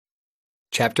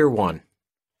Chapter 1.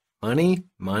 Money,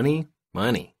 money,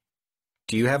 money.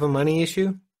 Do you have a money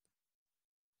issue?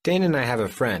 Dan and I have a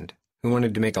friend who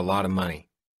wanted to make a lot of money.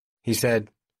 He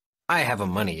said, "I have a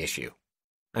money issue."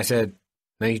 I said,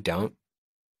 "No, you don't."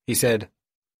 He said,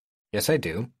 "Yes, I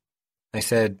do." I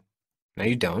said, "No,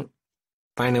 you don't."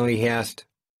 Finally, he asked,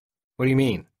 "What do you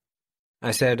mean?"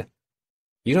 I said,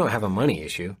 "You don't have a money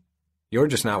issue. You're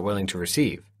just not willing to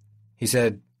receive." He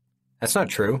said, "That's not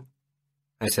true."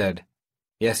 I said,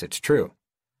 "Yes, it's true.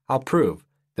 I'll prove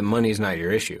that money is not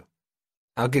your issue.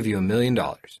 I'll give you $1 million,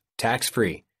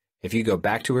 tax-free, if you go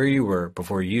back to where you were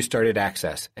before you started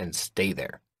Access and stay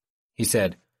there." He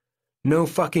said, "No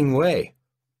fucking way."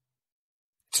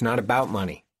 It's not about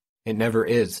money. It never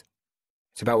is.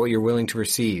 It's about what you're willing to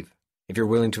receive. If you're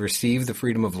willing to receive the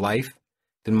freedom of life,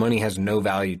 then money has no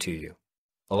value to you.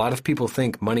 A lot of people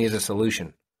think money is a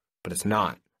solution, but it's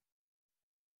not.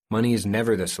 Money is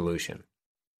never the solution.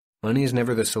 Money is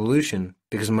never the solution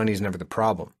because money is never the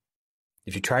problem.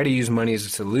 If you try to use money as a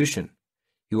solution,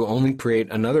 you will only create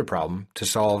another problem to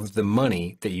solve the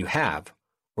money that you have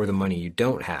or the money you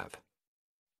don't have.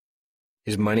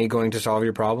 Is money going to solve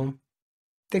your problem?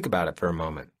 Think about it for a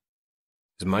moment.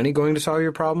 Is money going to solve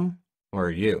your problem, or are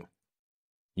you?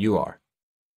 You are.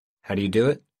 How do you do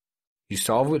it? You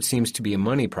solve what seems to be a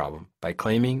money problem by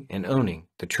claiming and owning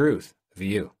the truth of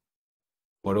you.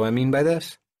 What do I mean by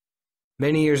this?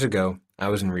 Many years ago, I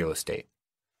was in real estate.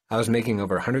 I was making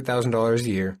over $100,000 a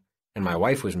year, and my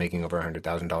wife was making over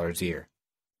 $100,000 a year.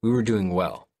 We were doing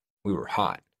well. We were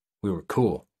hot. We were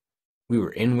cool. We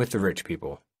were in with the rich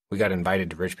people. We got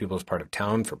invited to rich people's part of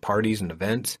town for parties and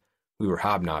events. We were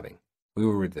hobnobbing. We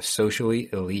were the socially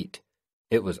elite.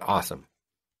 It was awesome.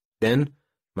 Then,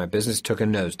 my business took a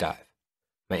nosedive.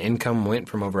 My income went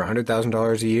from over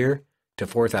 $100,000 a year to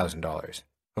 $4,000.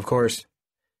 Of course,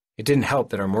 it didn't help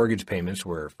that our mortgage payments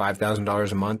were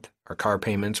 $5,000 a month, our car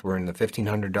payments were in the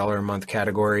 $1,500 a month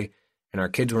category, and our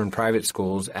kids were in private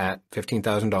schools at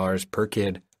 $15,000 per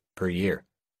kid per year.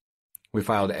 We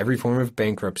filed every form of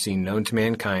bankruptcy known to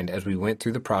mankind as we went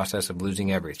through the process of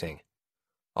losing everything.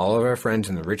 All of our friends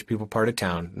in the rich people part of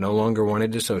town no longer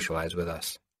wanted to socialize with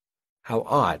us. How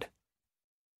odd.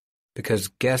 Because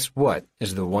guess what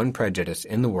is the one prejudice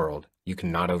in the world you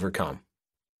cannot overcome?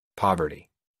 Poverty.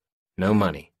 No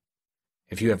money.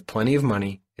 If you have plenty of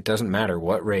money, it doesn't matter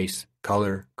what race,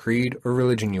 color, creed, or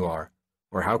religion you are,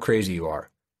 or how crazy you are.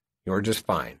 You're just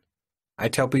fine. I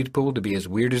tell people to be as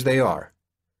weird as they are.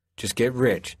 Just get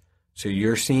rich, so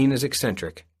you're seen as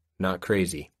eccentric, not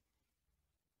crazy.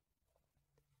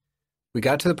 We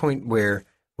got to the point where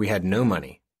we had no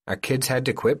money. Our kids had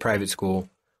to quit private school.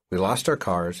 We lost our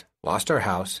cars, lost our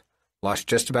house, lost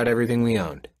just about everything we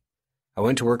owned. I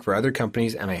went to work for other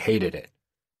companies and I hated it.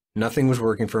 Nothing was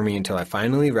working for me until I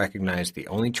finally recognized the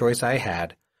only choice I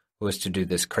had was to do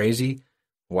this crazy,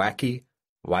 wacky,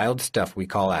 wild stuff we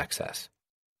call Access.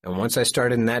 And once I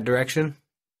started in that direction,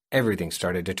 everything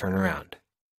started to turn around.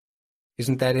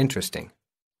 Isn't that interesting?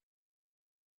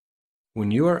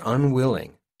 When you are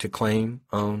unwilling to claim,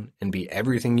 own, and be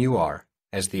everything you are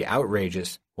as the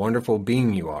outrageous, wonderful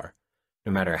being you are,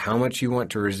 no matter how much you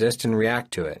want to resist and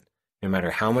react to it, no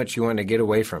matter how much you want to get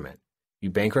away from it, you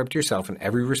bankrupt yourself in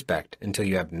every respect until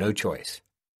you have no choice.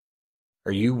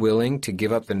 Are you willing to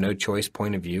give up the no choice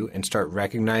point of view and start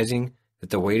recognizing that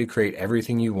the way to create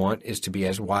everything you want is to be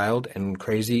as wild and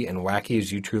crazy and wacky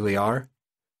as you truly are?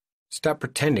 Stop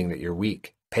pretending that you're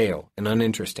weak, pale, and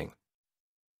uninteresting.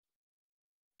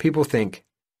 People think,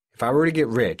 if I were to get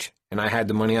rich and I had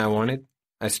the money I wanted,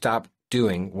 I'd stop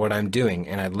doing what I'm doing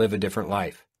and I'd live a different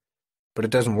life. But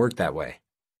it doesn't work that way.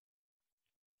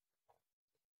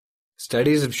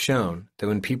 Studies have shown that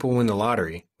when people win the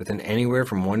lottery, within anywhere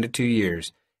from 1 to 2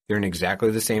 years, they're in exactly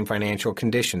the same financial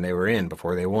condition they were in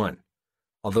before they won.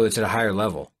 Although it's at a higher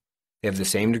level, they have the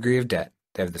same degree of debt,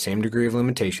 they have the same degree of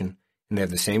limitation, and they have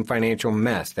the same financial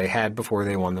mess they had before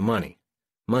they won the money.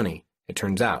 Money, it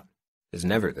turns out, is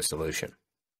never the solution.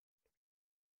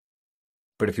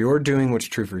 But if you're doing what's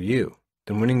true for you,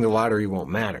 then winning the lottery won't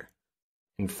matter.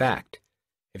 In fact,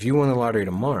 if you won the lottery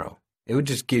tomorrow, it would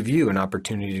just give you an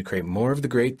opportunity to create more of the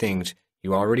great things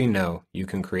you already know you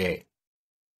can create.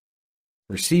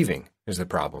 Receiving is the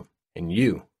problem, and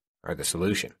you are the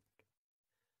solution.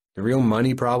 The real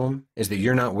money problem is that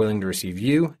you're not willing to receive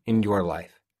you in your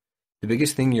life. The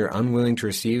biggest thing you're unwilling to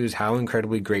receive is how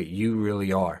incredibly great you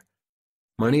really are.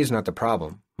 Money is not the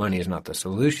problem. Money is not the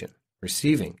solution.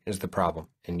 Receiving is the problem,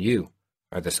 and you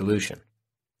are the solution.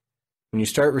 When you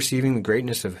start receiving the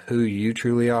greatness of who you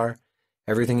truly are,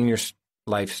 everything in your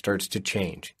life starts to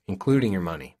change, including your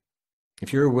money.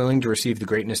 If you are willing to receive the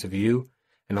greatness of you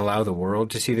and allow the world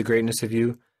to see the greatness of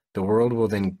you, the world will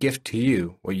then gift to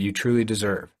you what you truly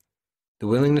deserve. The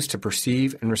willingness to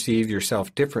perceive and receive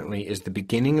yourself differently is the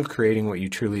beginning of creating what you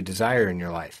truly desire in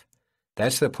your life.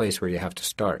 That's the place where you have to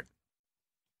start.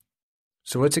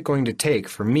 So what's it going to take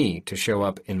for me to show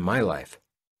up in my life?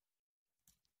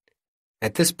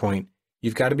 At this point,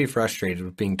 you've got to be frustrated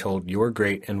with being told you're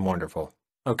great and wonderful.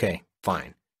 Okay,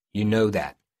 fine. You know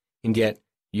that. And yet,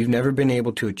 you've never been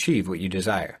able to achieve what you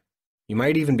desire. You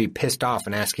might even be pissed off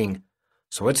and asking,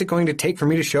 so what's it going to take for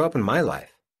me to show up in my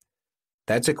life?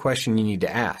 That's a question you need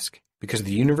to ask, because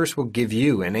the universe will give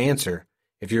you an answer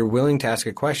if you're willing to ask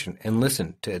a question and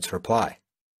listen to its reply.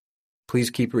 Please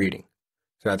keep reading.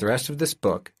 Throughout the rest of this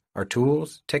book are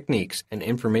tools, techniques, and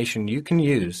information you can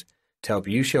use to help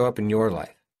you show up in your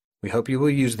life. We hope you will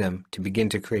use them to begin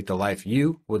to create the life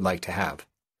you would like to have.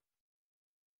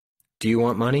 Do you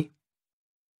want money?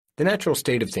 The natural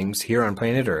state of things here on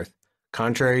planet Earth,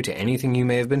 contrary to anything you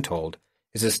may have been told,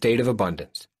 is a state of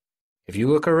abundance. If you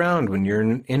look around when you're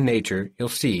in nature, you'll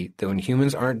see that when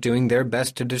humans aren't doing their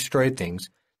best to destroy things,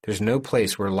 there's no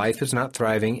place where life is not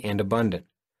thriving and abundant.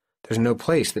 There's no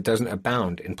place that doesn't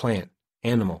abound in plant,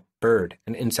 animal, bird,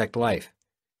 and insect life.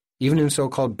 Even in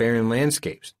so-called barren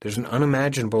landscapes, there's an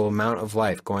unimaginable amount of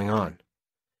life going on.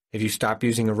 If you stop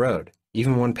using a road,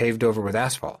 even one paved over with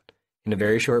asphalt, in a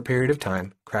very short period of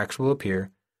time, cracks will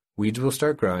appear, weeds will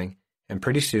start growing, and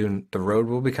pretty soon the road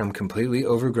will become completely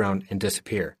overgrown and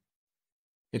disappear.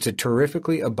 It's a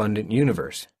terrifically abundant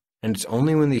universe, and it's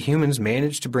only when the humans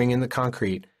manage to bring in the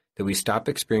concrete that we stop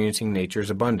experiencing nature's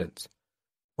abundance.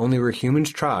 Only where humans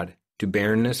trod do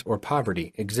barrenness or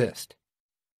poverty exist.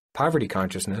 Poverty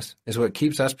consciousness is what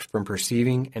keeps us from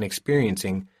perceiving and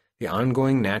experiencing the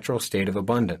ongoing natural state of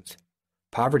abundance.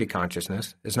 Poverty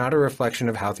consciousness is not a reflection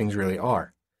of how things really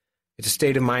are. It's a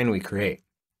state of mind we create.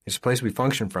 It's a place we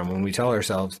function from when we tell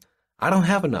ourselves, I don't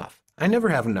have enough. I never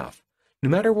have enough. No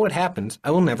matter what happens,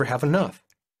 I will never have enough.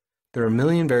 There are a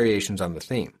million variations on the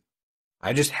theme.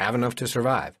 I just have enough to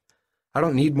survive. I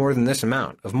don't need more than this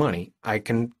amount of money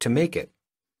to make it.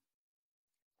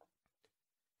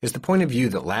 It's the point of view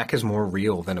that lack is more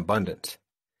real than abundance.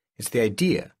 It's the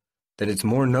idea that it's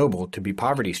more noble to be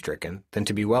poverty-stricken than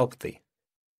to be wealthy.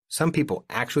 Some people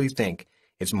actually think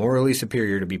it's morally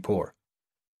superior to be poor.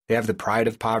 They have the pride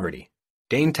of poverty.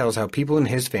 Dane tells how people in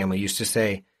his family used to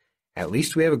say, at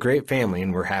least we have a great family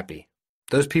and we're happy.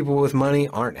 Those people with money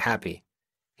aren't happy.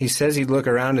 He says he'd look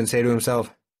around and say to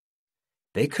himself,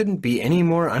 they couldn't be any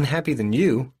more unhappy than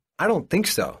you. I don't think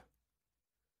so.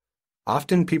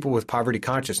 Often people with poverty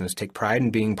consciousness take pride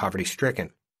in being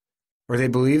poverty-stricken, or they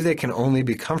believe they can only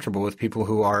be comfortable with people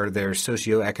who are their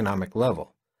socioeconomic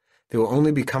level. They will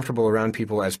only be comfortable around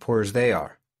people as poor as they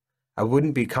are. I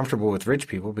wouldn't be comfortable with rich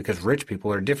people because rich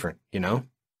people are different, you know?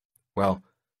 Well,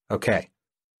 okay.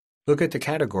 Look at the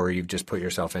category you've just put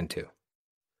yourself into.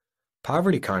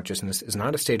 Poverty consciousness is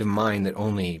not a state of mind that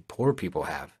only poor people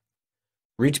have.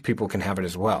 Rich people can have it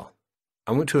as well.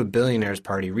 I went to a billionaire's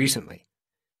party recently,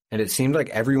 and it seemed like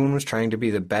everyone was trying to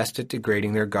be the best at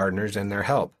degrading their gardeners and their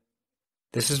help.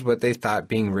 This is what they thought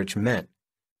being rich meant,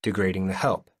 degrading the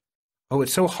help. Oh,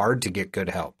 it's so hard to get good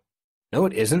help. No,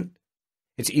 it isn't.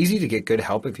 It's easy to get good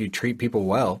help if you treat people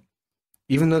well.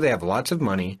 Even though they have lots of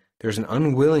money, there's an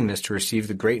unwillingness to receive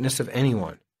the greatness of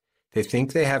anyone. They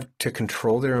think they have to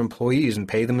control their employees and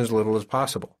pay them as little as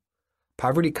possible.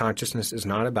 Poverty consciousness is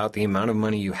not about the amount of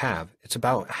money you have. It's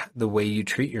about the way you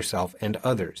treat yourself and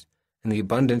others, and the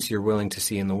abundance you're willing to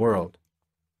see in the world.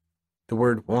 The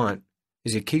word want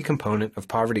is a key component of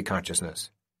poverty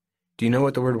consciousness. Do you know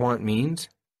what the word want means?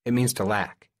 It means to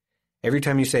lack. Every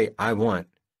time you say, I want,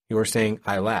 you are saying,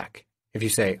 I lack. If you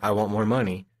say, I want more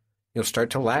money, you'll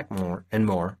start to lack more and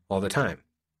more all the time.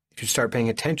 If you start paying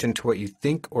attention to what you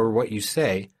think or what you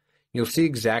say, you'll see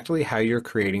exactly how you're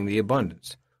creating the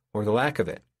abundance, or the lack of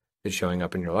it, that's showing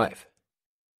up in your life.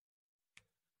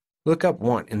 Look up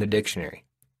want in the dictionary.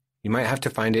 You might have to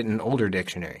find it in an older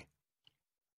dictionary.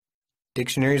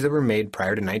 Dictionaries that were made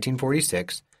prior to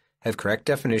 1946 have correct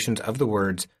definitions of the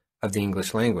words of the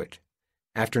English language.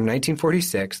 After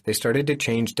 1946, they started to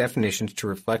change definitions to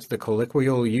reflect the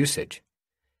colloquial usage.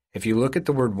 If you look at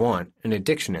the word want in a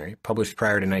dictionary published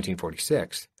prior to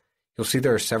 1946, you'll see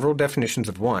there are several definitions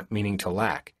of want meaning to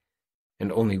lack,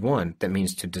 and only one that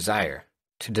means to desire.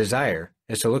 To desire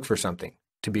is to look for something,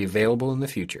 to be available in the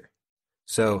future.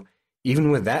 So,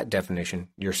 even with that definition,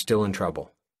 you're still in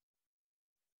trouble.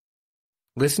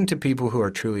 Listen to people who are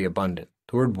truly abundant.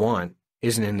 The word want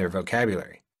isn't in their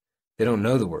vocabulary. They don't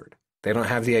know the word. They don't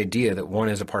have the idea that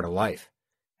want is a part of life.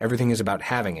 Everything is about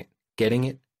having it, getting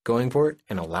it, going for it,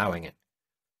 and allowing it.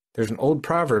 There's an old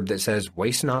proverb that says,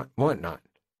 waste not, want not.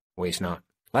 Waste not,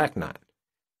 lack not.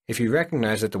 If you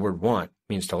recognize that the word want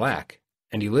means to lack,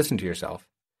 and you listen to yourself,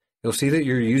 you'll see that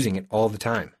you're using it all the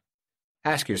time.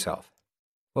 Ask yourself,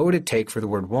 what would it take for the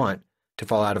word want to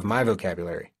fall out of my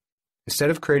vocabulary? Instead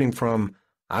of creating from,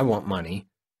 I want money,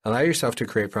 allow yourself to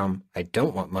create from, I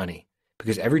don't want money.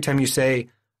 Because every time you say,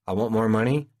 I want more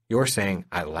money, you're saying,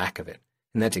 I lack of it.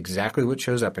 And that's exactly what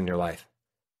shows up in your life.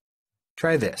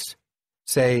 Try this.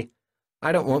 Say,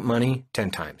 I don't want money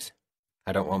 10 times.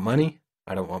 I don't want money.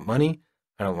 I don't want money.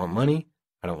 I don't want money.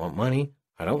 I don't want money.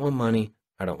 I don't want money.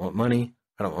 I don't want money.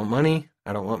 I don't want money.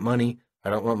 I don't want money. I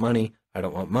don't want money. I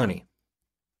don't want money.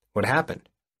 What happened?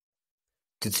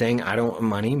 Did saying I don't want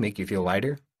money make you feel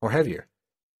lighter or heavier?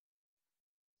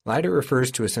 Lighter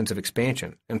refers to a sense of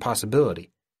expansion and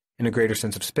possibility and a greater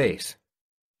sense of space.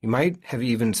 You might have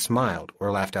even smiled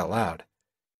or laughed out loud.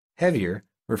 Heavier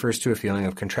refers to a feeling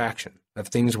of contraction, of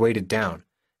things weighted down,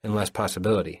 and less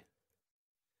possibility.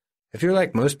 If you're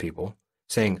like most people,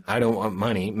 saying, I don't want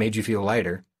money made you feel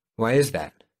lighter, why is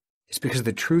that? It's because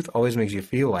the truth always makes you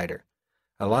feel lighter.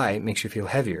 A lie makes you feel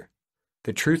heavier.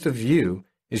 The truth of you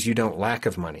is you don't lack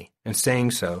of money, and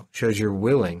saying so shows you're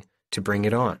willing to bring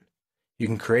it on. You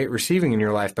can create receiving in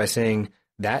your life by saying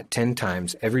that 10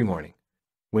 times every morning.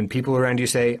 When people around you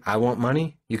say, I want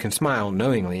money, you can smile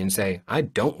knowingly and say, I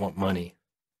don't want money.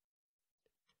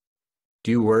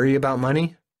 Do you worry about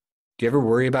money? Do you ever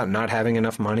worry about not having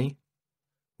enough money?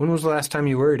 When was the last time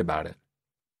you worried about it?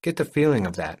 Get the feeling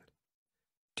of that.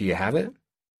 Do you have it?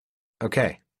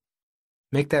 Okay.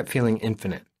 Make that feeling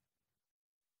infinite.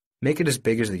 Make it as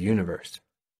big as the universe.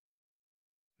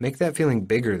 Make that feeling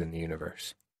bigger than the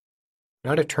universe.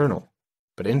 Not eternal,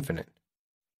 but infinite.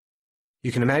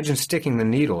 You can imagine sticking the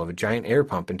needle of a giant air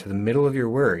pump into the middle of your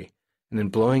worry and then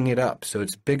blowing it up so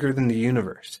it's bigger than the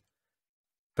universe.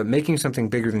 But making something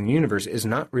bigger than the universe is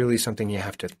not really something you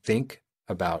have to think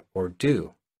about or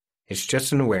do. It's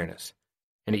just an awareness,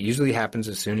 and it usually happens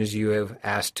as soon as you have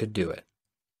asked to do it.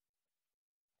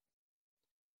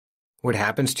 What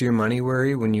happens to your money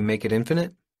worry when you make it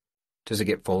infinite? Does it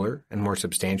get fuller and more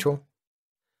substantial?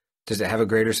 Does it have a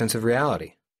greater sense of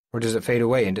reality, or does it fade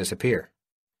away and disappear?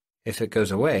 If it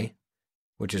goes away,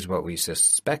 which is what we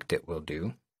suspect it will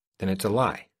do, then it's a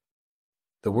lie.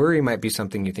 The worry might be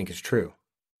something you think is true,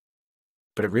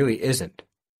 but it really isn't.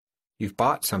 You've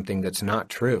bought something that's not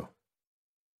true.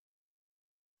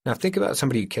 Now think about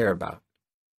somebody you care about.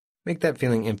 Make that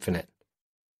feeling infinite,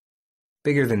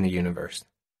 bigger than the universe.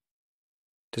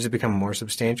 Does it become more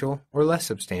substantial or less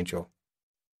substantial?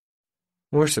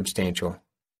 More substantial.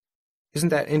 Isn't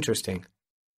that interesting?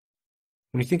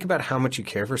 When you think about how much you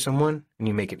care for someone and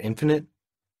you make it infinite,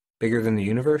 bigger than the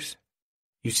universe,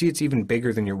 you see it's even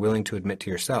bigger than you're willing to admit to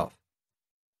yourself.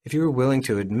 If you were willing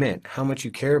to admit how much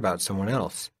you care about someone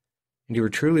else, and you were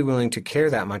truly willing to care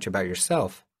that much about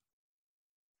yourself,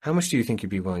 how much do you think you'd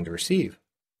be willing to receive?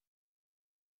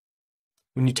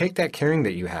 When you take that caring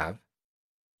that you have,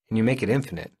 and you make it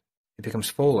infinite, it becomes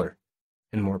fuller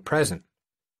and more present.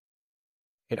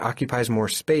 It occupies more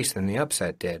space than the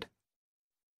upset did.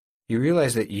 You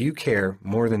realize that you care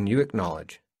more than you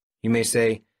acknowledge. You may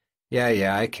say,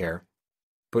 yeah, I care.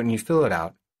 But when you fill it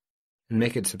out and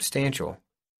make it substantial,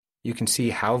 you can see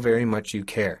how very much you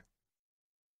care.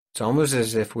 It's almost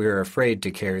as if we are afraid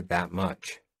to care that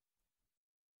much.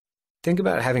 Think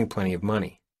about having plenty of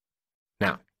money.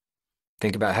 Now,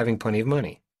 think about having plenty of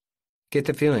money. Get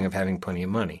the feeling of having plenty of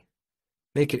money.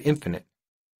 Make it infinite,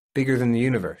 bigger than the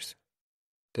universe.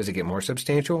 Does it get more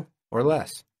substantial or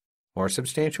less? More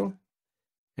substantial?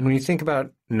 And when you think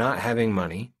about not having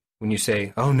money, when you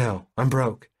say, oh no, I'm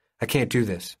broke, I can't do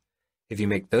this, if you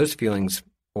make those feelings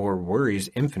or worries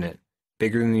infinite,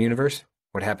 bigger than the universe,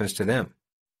 what happens to them?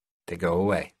 They go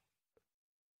away.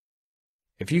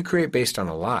 If you create based on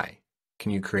a lie,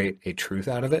 can you create a truth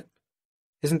out of it?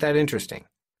 Isn't that interesting?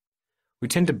 We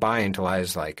tend to buy into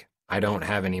lies like, I don't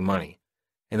have any money,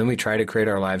 and then we try to create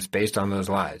our lives based on those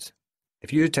lies.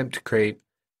 If you attempt to create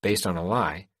based on a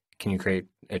lie, can you create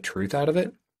a truth out of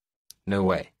it? No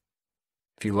way.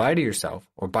 If you lie to yourself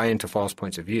or buy into false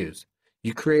points of views,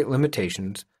 you create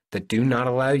limitations that do not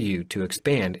allow you to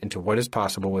expand into what is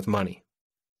possible with money.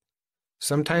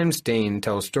 Sometimes Dane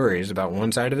tells stories about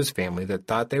one side of his family that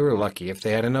thought they were lucky if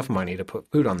they had enough money to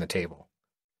put food on the table.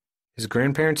 His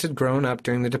grandparents had grown up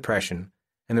during the Depression,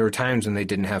 and there were times when they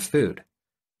didn't have food.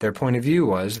 Their point of view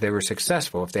was they were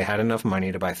successful if they had enough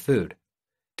money to buy food.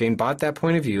 Dane bought that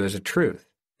point of view as a truth,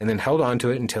 and then held on to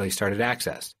it until he started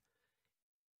Access.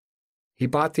 He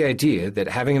bought the idea that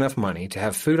having enough money to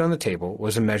have food on the table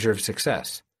was a measure of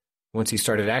success. Once he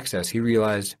started Access, he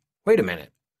realized, wait a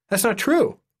minute, that's not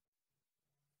true.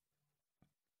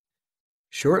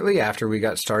 Shortly after we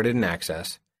got started in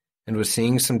Access and was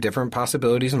seeing some different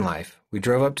possibilities in life, we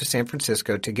drove up to San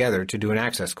Francisco together to do an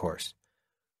Access course.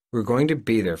 We were going to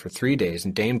be there for 3 days,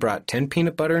 and Dane brought 10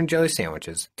 peanut butter and jelly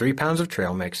sandwiches, 3 pounds of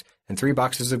trail mix, and 3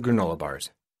 boxes of granola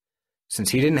bars. Since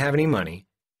he didn't have any money,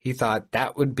 he thought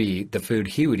that would be the food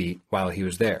he would eat while he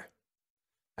was there.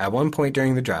 At one point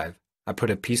during the drive, I put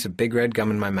a piece of Big Red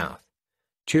gum in my mouth,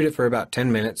 chewed it for about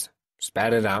 10 minutes,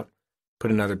 spat it out,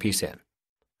 put another piece in.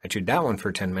 I chewed that one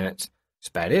for 10 minutes,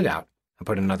 spat it out, and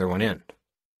put another one in.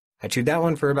 I chewed that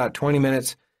one for about 20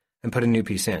 minutes and put a new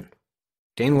piece in.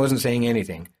 Dane wasn't saying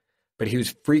anything, but he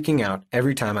was freaking out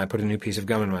every time I put a new piece of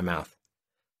gum in my mouth.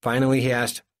 Finally, he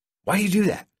asked, "Why do you do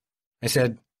that?" I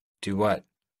said, "Do what?"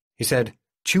 He said,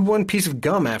 "Chew one piece of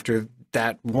gum after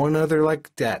that, one other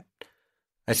like that."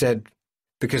 I said,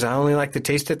 "Because I only like the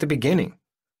taste at the beginning.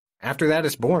 After that,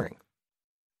 it's boring."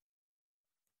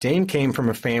 Dane came from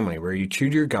a family where you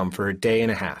chewed your gum for a day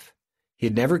and a half. He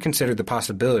had never considered the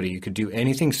possibility you could do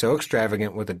anything so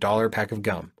extravagant with $1 pack of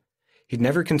gum. He'd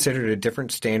never considered a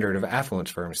different standard of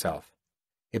affluence for himself.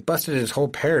 It busted his whole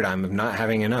paradigm of not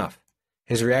having enough.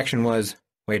 His reaction was,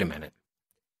 "Wait a minute.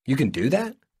 You can do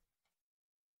that?"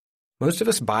 Most of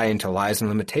us buy into lies and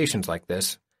limitations like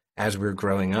this as we're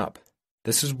growing up.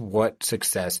 This is what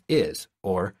success is,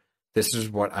 or this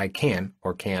is what I can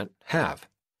or can't have.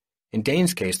 In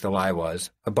Dane's case, the lie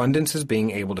was, abundance is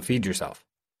being able to feed yourself.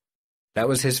 That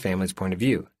was his family's point of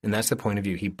view, and that's the point of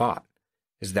view he bought.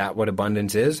 Is that what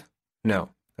abundance is?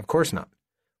 No, of course not.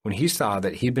 When he saw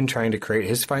that he'd been trying to create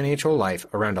his financial life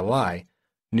around a lie,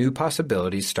 new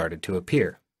possibilities started to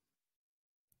appear.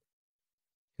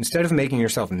 Instead of making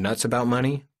yourself nuts about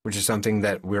money, which is something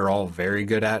that we're all very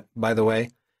good at, by the way,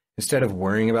 instead of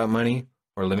worrying about money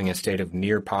or living a state of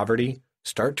near poverty,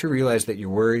 start to realize that your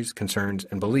worries, concerns,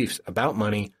 and beliefs about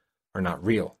money are not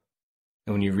real.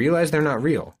 And when you realize they're not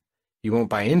real, you won't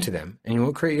buy into them, and you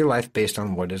won't create your life based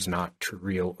on what is not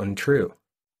real and true.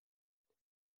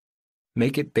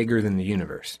 Make it bigger than the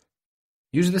universe.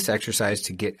 Use this exercise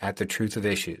to get at the truth of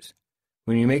issues.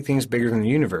 When you make things bigger than the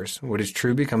universe, what is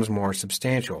true becomes more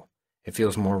substantial. It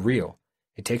feels more real.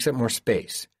 It takes up more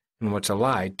space. And what's a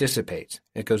lie dissipates.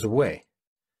 It goes away.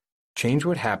 Change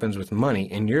what happens with money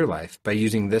in your life by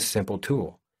using this simple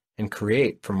tool, and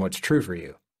create from what's true for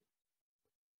you.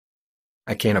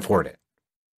 I can't afford it.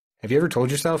 Have you ever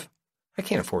told yourself, "I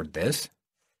can't afford this"?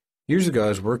 Years ago, I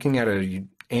was working at an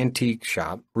antique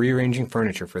shop rearranging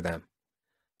furniture for them.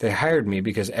 They hired me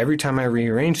because every time I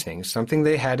rearranged things, something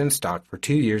they had in stock for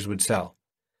 2 years would sell.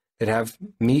 They'd have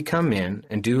me come in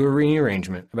and do a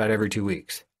rearrangement about every 2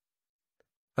 weeks.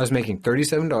 I was making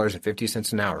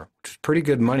 $37.50 an hour, which was pretty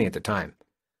good money at the time.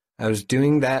 I was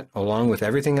doing that along with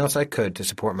everything else I could to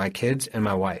support my kids and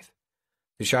my wife.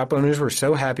 The shop owners were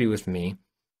so happy with me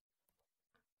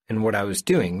and what I was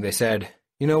doing, they said,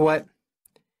 "You know what?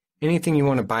 Anything you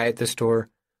want to buy at this store,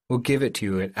 we'll give it to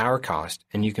you at our cost,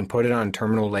 and you can put it on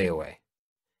terminal layaway.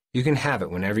 You can have it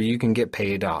whenever you can get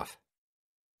paid off.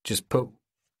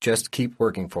 Just keep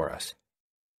working for us."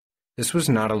 This was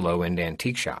not a low-end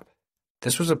antique shop.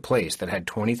 This was a place that had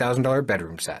 $20,000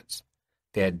 bedroom sets.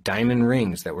 They had diamond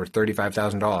rings that were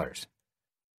 $35,000.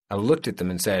 I looked at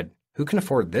them and said, "Who can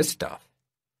afford this stuff?"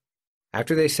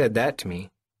 After they said that to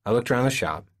me, I looked around the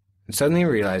shop and suddenly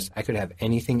realized I could have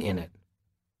anything in it.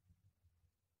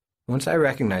 Once I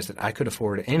recognized that I could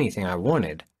afford anything I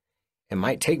wanted, it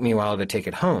might take me a while to take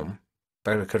it home,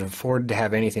 but I could afford to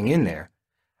have anything in there,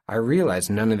 I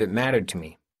realized none of it mattered to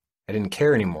me. I didn't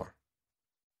care anymore.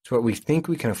 It's what we think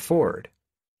we can afford,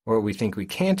 or what we think we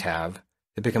can't have,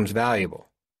 that becomes valuable.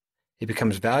 It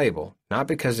becomes valuable not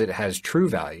because it has true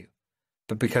value,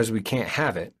 but because we can't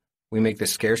have it, we make the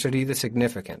scarcity the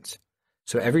significance.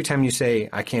 So every time you say,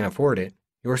 "I can't afford it,"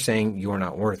 you're saying you're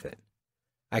not worth it.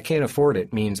 "I can't afford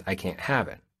it" means I can't have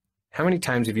it. How many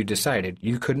times have you decided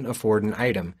you couldn't afford an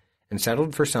item and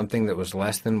settled for something that was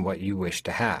less than what you wish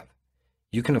to have?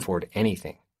 You can afford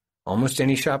anything. Almost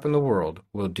any shop in the world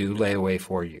will do layaway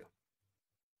for you.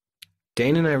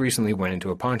 Dane and I recently went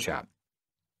into a pawn shop.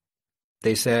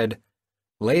 They said,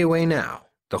 "Layaway now."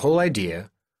 The whole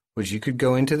idea was you could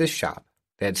go into this shop,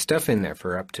 they had stuff in there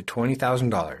for up to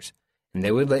 $20,000, and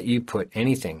they would let you put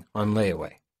anything on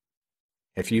layaway.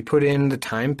 If you put in the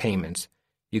time payments,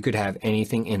 you could have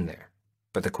anything in there.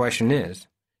 But the question is,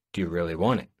 do you really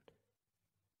want it?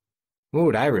 What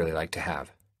would I really like to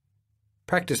have?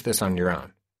 Practice this on your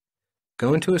own.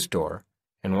 Go into a store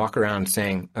and walk around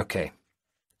saying, "Okay,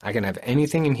 I can have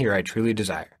anything in here I truly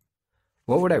desire.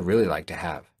 What would I really like to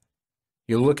have?"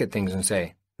 You'll look at things and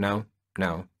say, "No,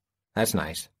 no, that's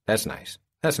nice, that's nice,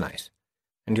 that's nice."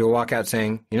 And you'll walk out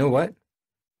saying, "You know what?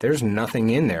 There's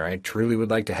nothing in there I truly would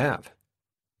like to have.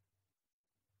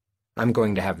 I'm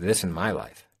going to have this in my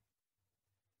life.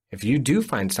 If you do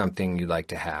find something you'd like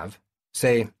to have,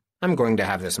 say, I'm going to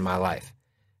have this in my life,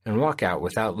 and walk out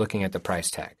without looking at the price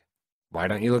tag. Why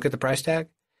don't you look at the price tag?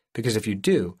 Because if you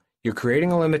do, you're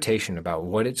creating a limitation about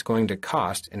what it's going to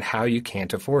cost and how you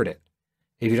can't afford it.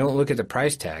 If you don't look at the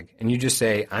price tag and you just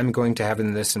say, I'm going to have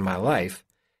this in my life,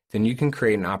 then you can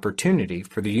create an opportunity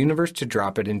for the universe to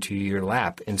drop it into your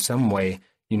lap in some way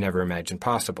you never imagined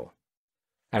possible,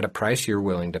 at a price you're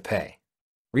willing to pay.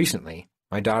 Recently,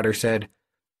 my daughter said,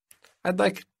 I'd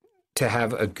like to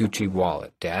have a Gucci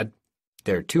wallet, Dad.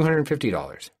 They're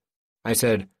 $250. I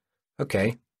said,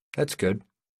 okay, that's good.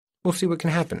 We'll see what can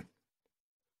happen.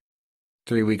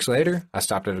 3 weeks later, I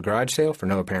stopped at a garage sale for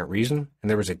no apparent reason, and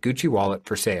there was a Gucci wallet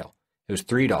for sale. It was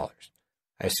 $3.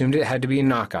 I assumed it had to be a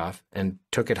knockoff and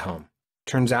took it home.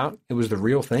 Turns out it was the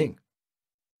real thing.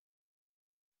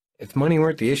 If money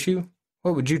weren't the issue,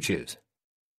 what would you choose?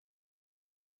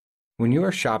 When you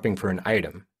are shopping for an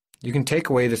item, you can take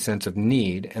away the sense of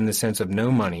need and the sense of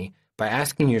no money by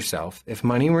asking yourself, if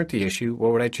money weren't the issue,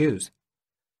 what would I choose?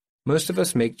 Most of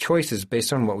us make choices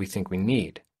based on what we think we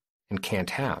need and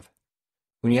can't have.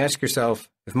 When you ask yourself,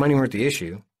 if money weren't the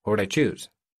issue, what would I choose?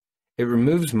 It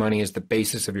removes money as the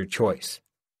basis of your choice.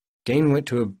 Dane went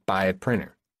to buy a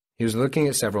printer. He was looking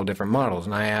at several different models,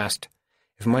 and I asked,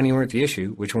 if money weren't the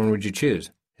issue, which one would you choose?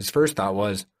 His first thought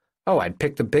was, oh, I'd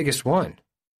pick the biggest one.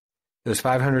 It was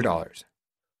 $500,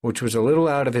 which was a little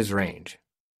out of his range,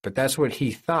 but that's what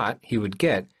he thought he would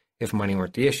get if money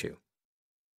weren't the issue.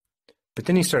 But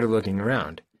then he started looking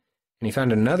around, and he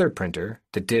found another printer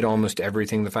that did almost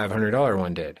everything the $500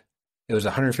 one did. It was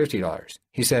 $150.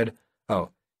 He said, oh,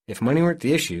 if money weren't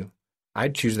the issue,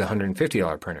 I'd choose the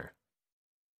 $150 printer.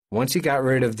 Once he got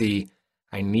rid of the,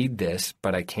 I need this,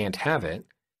 but I can't have it,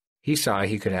 he saw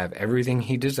he could have everything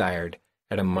he desired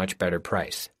at a much better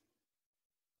price.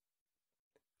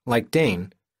 Like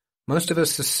Dane, most of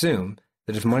us assume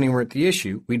that if money weren't the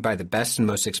issue, we'd buy the best and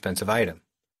most expensive item.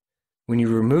 When you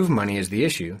remove money as the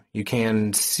issue, you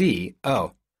can see,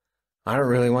 oh, I don't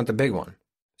really want the big one.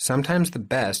 Sometimes the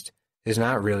best is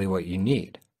not really what you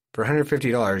need. For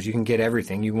 $150, you can get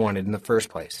everything you wanted in the first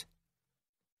place.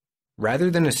 Rather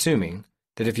than assuming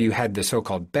that if you had the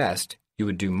so-called best, you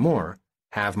would do more,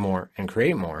 have more, and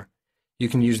create more, you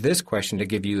can use this question to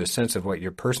give you a sense of what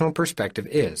your personal perspective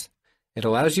is. It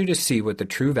allows you to see what the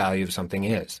true value of something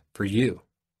is, for you.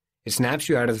 It snaps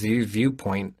you out of the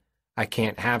viewpoint, I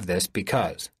can't have this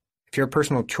because. If your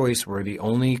personal choice were the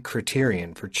only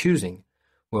criterion for choosing,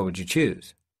 what would you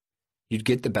choose? You'd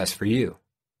get the best for you,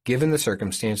 given the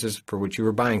circumstances for which you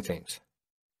were buying things.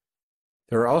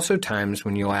 There are also times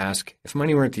when you'll ask, if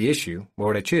money weren't the issue, what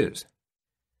would I choose?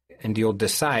 And you'll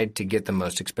decide to get the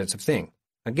most expensive thing,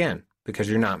 again, because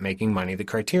you're not making money the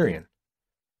criterion.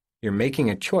 You're making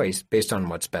a choice based on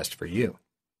what's best for you.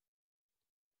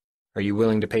 Are you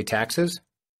willing to pay taxes?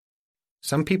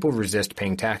 Some people resist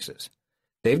paying taxes.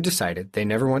 They've decided they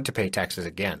never want to pay taxes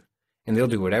again, and they'll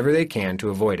do whatever they can to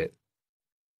avoid it.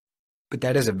 But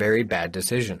that is a very bad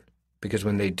decision, because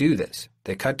when they do this,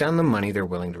 they cut down the money they're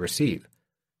willing to receive.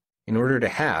 In order to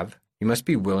have, you must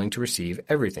be willing to receive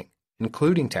everything,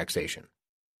 including taxation.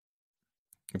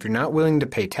 If you're not willing to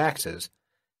pay taxes,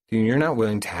 then you're not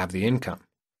willing to have the income.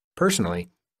 Personally,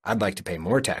 I'd like to pay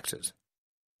more taxes.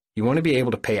 You want to be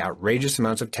able to pay outrageous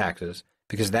amounts of taxes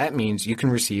because that means you can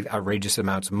receive outrageous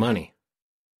amounts of money.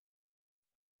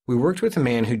 We worked with a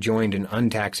man who joined an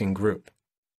untaxing group,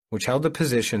 which held the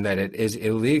position that it is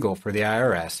illegal for the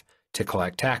IRS to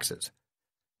collect taxes.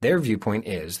 Their viewpoint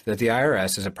is that the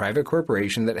IRS is a private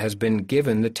corporation that has been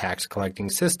given the tax collecting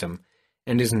system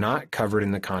and is not covered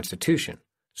in the Constitution,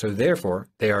 so therefore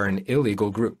they are an illegal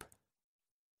group.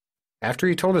 After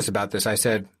he told us about this, I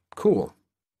said, cool.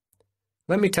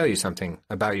 Let me tell you something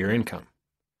about your income.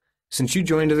 Since you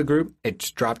joined the group,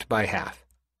 it's dropped by half.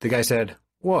 The guy said,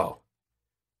 whoa,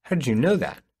 how did you know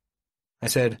that? I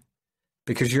said,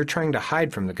 because you're trying to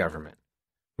hide from the government.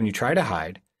 When you try to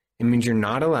hide, it means you're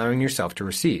not allowing yourself to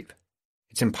receive.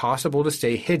 It's impossible to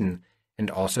stay hidden and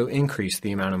also increase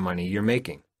the amount of money you're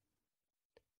making.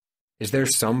 Is there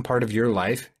some part of your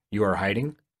life you are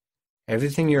hiding?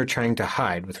 Everything you are trying to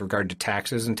hide with regard to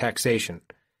taxes and taxation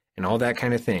and all that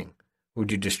kind of thing,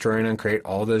 would you destroy and uncreate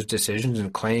all those decisions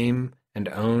and claim and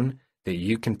own that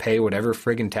you can pay whatever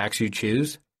friggin' tax you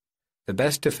choose? The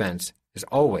best defense is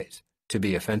always to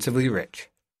be offensively rich.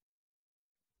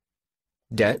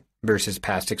 Debt versus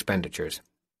past expenditures.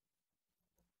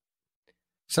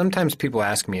 Sometimes people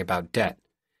ask me about debt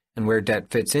and where debt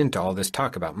fits into all this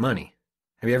talk about money.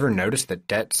 Have you ever noticed that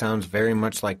debt sounds very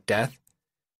much like death?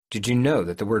 Did you know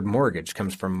that the word mortgage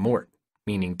comes from mort,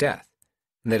 meaning death,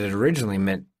 and that it originally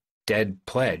meant dead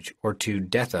pledge or to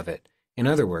death of it? In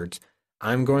other words,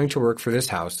 I'm going to work for this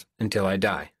house until I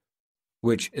die,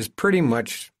 which is pretty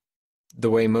much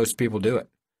the way most people do it.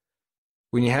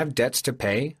 When you have debts to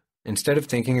pay, instead of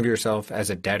thinking of yourself as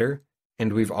a debtor,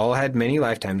 and we've all had many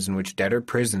lifetimes in which debtor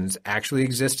prisons actually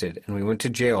existed and we went to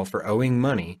jail for owing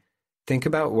money, think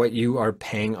about what you are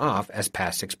paying off as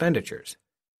past expenditures.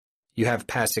 You have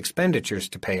past expenditures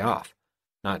to pay off,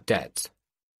 not debts.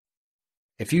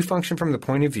 If you function from the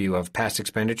point of view of past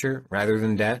expenditure rather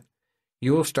than debt,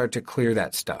 you will start to clear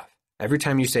that stuff. Every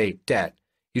time you say debt,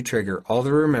 you trigger all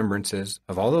the remembrances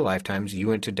of all the lifetimes you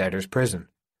went to debtor's prison.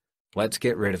 Let's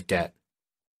get rid of debt.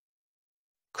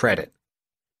 Credit.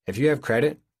 If you have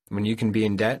credit when you can be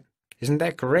in debt, isn't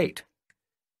that great?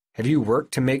 Have you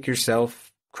worked to make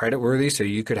yourself creditworthy so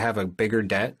you could have a bigger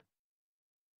debt?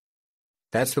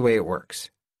 That's the way it works.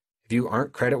 If you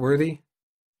aren't creditworthy,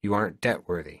 you aren't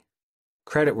debt-worthy.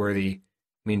 Creditworthy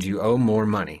means you owe more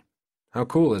money. How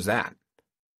cool is that?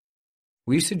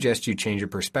 We suggest you change your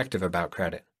perspective about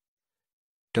credit.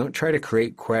 Don't try to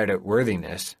create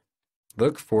creditworthiness.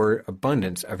 Look for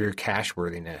abundance of your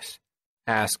cash-worthiness.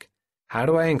 Ask, how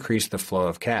do I increase the flow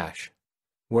of cash?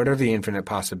 What are the infinite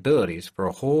possibilities for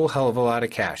a whole hell of a lot of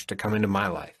cash to come into my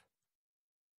life?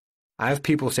 I have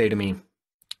people say to me,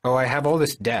 oh, I have all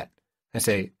this debt. I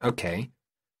say, okay,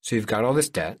 so you've got all this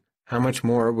debt. How much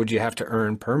more would you have to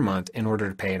earn per month in order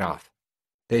to pay it off?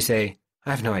 They say,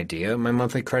 I have no idea. My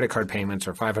monthly credit card payments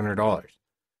are $500.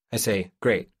 I say,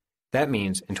 great. That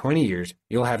means in 20 years,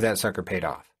 you'll have that sucker paid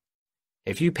off.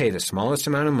 If you pay the smallest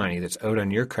amount of money that's owed on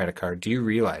your credit card, do you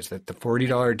realize that the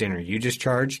 $40 dinner you just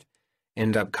charged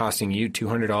ended up costing you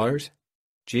 $200?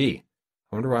 Gee,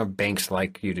 I wonder why banks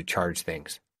like you to charge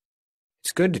things.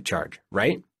 It's good to charge,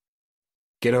 right?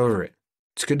 Get over it.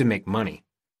 It's good to make money.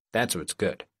 That's what's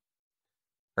good.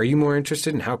 Are you more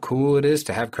interested in how cool it is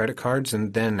to have credit cards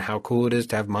than how cool it is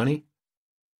to have money?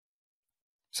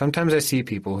 Sometimes I see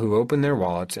people who open their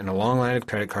wallets and a long line of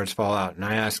credit cards fall out, and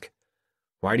I ask,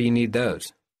 why do you need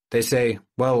those? They say,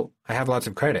 well, I have lots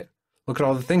of credit. Look at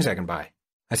all the things I can buy.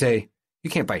 I say, you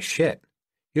can't buy shit.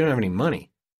 You don't have any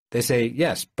money. They say,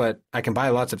 yes, but I can buy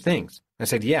lots of things. I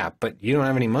said, yeah, but you don't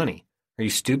have any money. Are you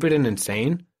stupid and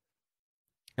insane?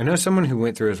 I know someone who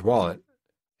went through his wallet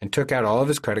and took out all of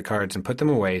his credit cards and put them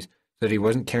away so that he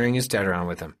wasn't carrying his debt around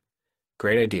with him.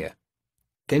 Great idea.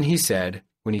 Then he said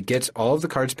when he gets all of the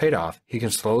cards paid off, he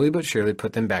can slowly but surely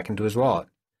put them back into his wallet,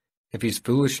 if he's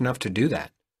foolish enough to do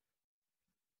that.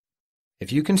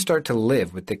 If you can start to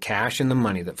live with the cash and the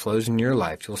money that flows in your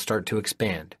life, you'll start to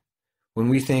expand. When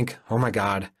we think, oh my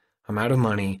God, I'm out of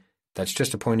money, that's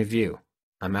just a point of view.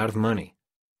 I'm out of money.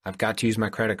 I've got to use my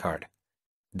credit card.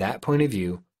 That point of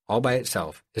view, all by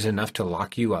itself, is enough to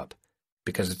lock you up,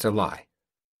 because it's a lie.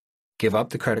 Give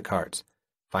up the credit cards.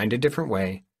 Find a different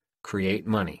way. Create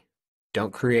money.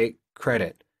 Don't create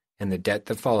credit and the debt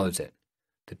that follows it.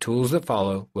 The tools that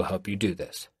follow will help you do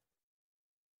this.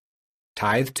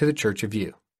 Tithe to the church of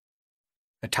you.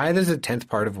 A tithe is a 10th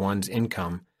part of one's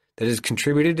income that is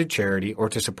contributed to charity or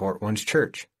to support one's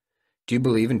church. Do you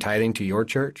believe in tithing to your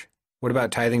church? What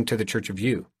about tithing to the church of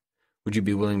you? Would you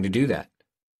be willing to do that?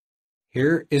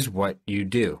 Here is what you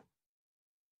do.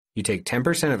 You take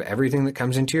 10% of everything that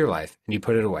comes into your life and you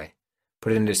put it away.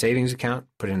 Put it into a savings account,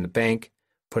 put it in the bank,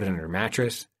 put it under a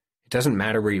mattress. It doesn't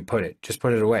matter where you put it, just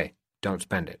put it away. Don't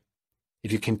spend it.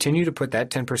 If you continue to put that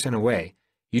 10% away,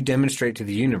 you demonstrate to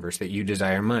the universe that you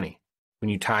desire money. When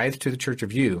you tithe to the church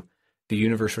of you, the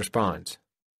universe responds,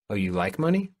 oh, you like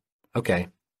money? Okay.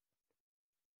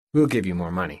 We'll give you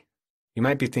more money. You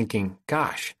might be thinking,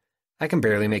 gosh, I can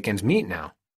barely make ends meet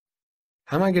now.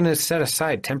 How am I going to set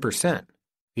aside 10%?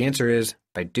 The answer is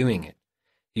by doing it.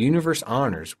 The universe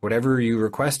honors whatever you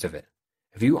request of it.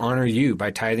 If you honor you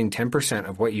by tithing 10%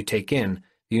 of what you take in,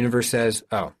 the universe says,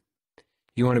 oh,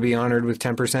 you want to be honored with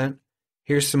 10%?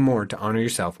 Here's some more to honor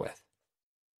yourself with.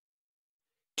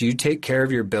 Do you take care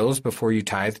of your bills before you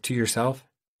tithe to yourself?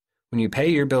 When you pay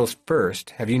your bills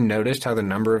first, have you noticed how the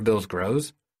number of bills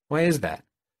grows? Why is that?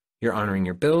 You're honoring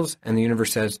your bills, and the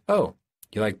universe says, oh,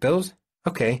 you like bills?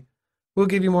 Okay, we'll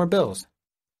give you more bills.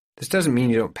 This doesn't mean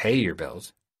you don't pay your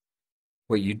bills.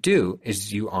 What you do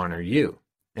is you honor you.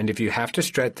 And if you have to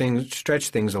stretch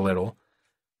things a little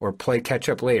or play catch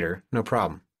up later, no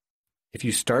problem. If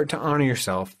you start to honor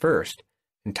yourself first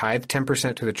and tithe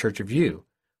 10% to the church of you,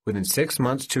 within 6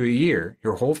 months to a year,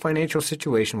 your whole financial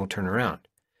situation will turn around.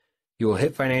 You will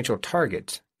hit financial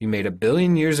targets you made 1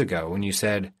 billion years ago when you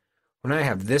said, when I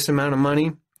have this amount of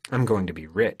money, I'm going to be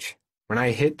rich. When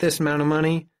I hit this amount of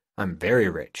money, I'm very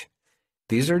rich.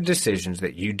 These are decisions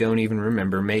that you don't even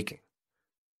remember making.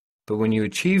 But when you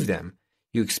achieve them,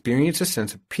 you experience a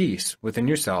sense of peace within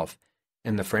yourself,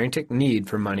 and the frantic need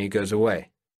for money goes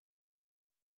away.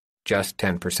 Just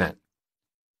 10%.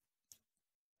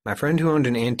 My friend who owned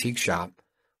an antique shop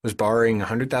was borrowing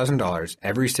 $100,000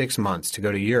 every 6 months to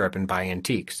go to Europe and buy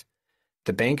antiques.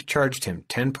 The bank charged him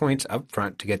 10 points up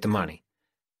front to get the money.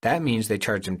 That means they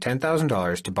charged him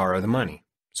 $10,000 to borrow the money.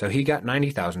 So he got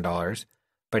 $90,000,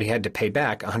 but he had to pay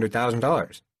back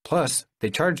 $100,000. Plus, they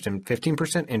charged him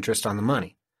 15% interest on the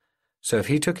money. So if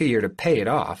he took a year to pay it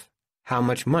off, how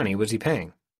much money was he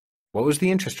paying? What was the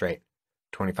interest rate?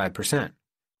 25%.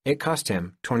 It cost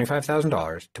him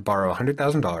 $25,000 to borrow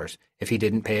 $100,000 if he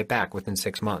didn't pay it back within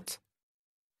 6 months.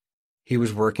 He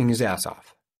was working his ass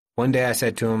off. One day I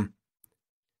said to him,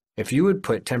 if you would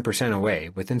put 10%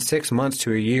 away within 6 months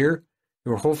to a year,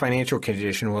 your whole financial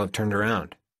condition will have turned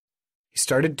around. He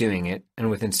started doing it, and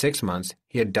within 6 months,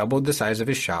 he had doubled the size of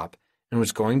his shop and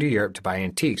was going to Europe to buy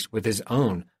antiques with his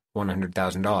own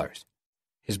 $100,000.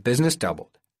 His business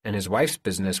doubled, and his wife's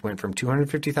business went from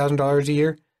 $250,000 a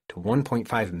year to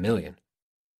 $1.5 million.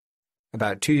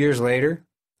 About 2 years later,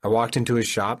 I walked into his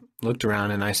shop, looked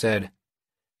around, and I said,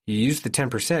 "You used the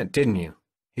 10%, didn't you?"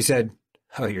 He said,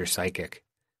 "Oh, you're psychic."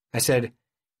 I said,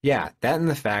 "Yeah, that and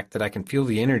the fact that I can feel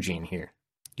the energy in here.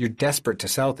 You're desperate to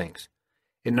sell things.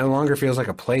 It no longer feels like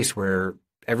a place where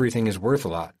everything is worth a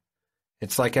lot.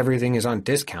 It's like everything is on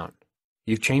discount.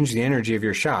 You've changed the energy of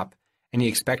your shop, and you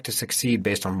expect to succeed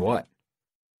based on what?"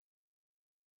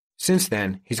 Since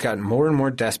then, he's gotten more and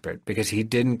more desperate because he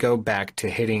didn't go back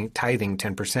to tithing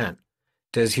 10%.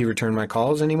 Does he return my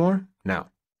calls anymore? No.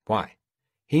 Why?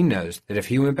 He knows that if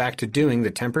he went back to doing the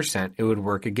 10%, it would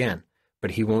work again,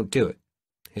 but he won't do it.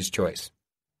 His choice.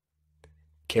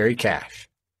 Carry cash.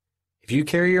 If you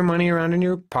carry your money around in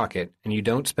your pocket and you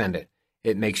don't spend it,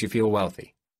 it makes you feel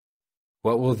wealthy.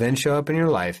 What will then show up in your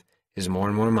life is more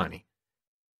and more money,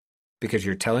 because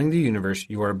you're telling the universe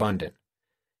you are abundant.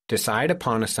 Decide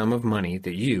upon a sum of money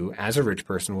that you, as a rich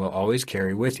person, will always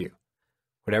carry with you.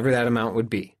 Whatever that amount would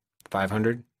be,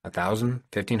 $500, $1,000,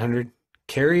 $1,500,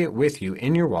 carry it with you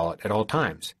in your wallet at all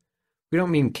times. We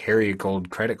don't mean carry a gold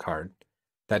credit card.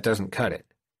 That doesn't cut it.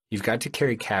 You've got to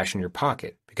carry cash in your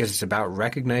pocket because it's about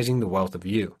recognizing the wealth of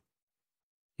you.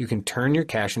 You can turn your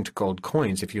cash into gold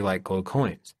coins if you like gold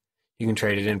coins. You can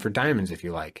trade it in for diamonds if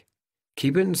you like.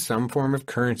 Keep it in some form of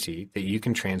currency that you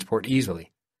can transport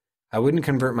easily. I wouldn't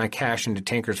convert my cash into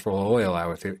tankers full of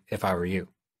oil if I were you.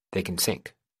 They can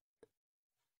sink.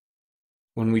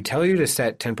 When we tell you to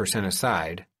set 10%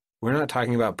 aside, we're not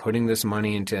talking about putting this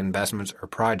money into investments or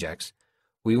projects.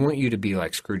 We want you to be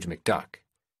like Scrooge McDuck.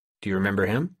 Do you remember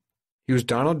him? He was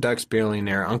Donald Duck's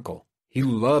billionaire uncle. He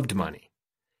loved money.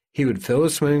 He would fill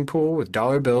his swimming pool with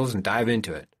dollar bills and dive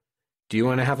into it. Do you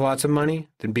want to have lots of money?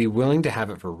 Then be willing to have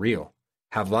it for real.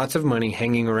 Have lots of money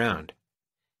hanging around.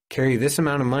 Carry this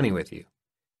amount of money with you.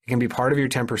 It can be part of your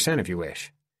 10% if you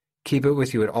wish. Keep it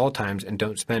with you at all times and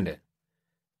don't spend it.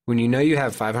 When you know you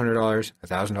have $500,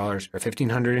 $1,000, or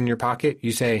 $1,500 in your pocket,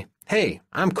 you say, "Hey,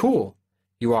 I'm cool."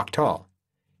 You walk tall.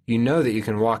 You know that you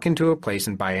can walk into a place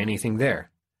and buy anything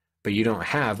there, but you don't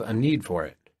have a need for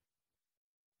it.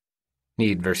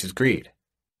 Need versus greed.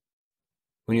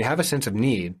 When you have a sense of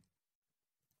need,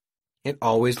 it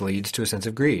always leads to a sense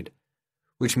of greed,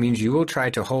 which means you will try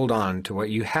to hold on to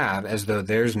what you have as though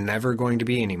there's never going to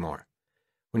be any more.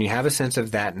 When you have a sense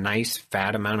of that nice,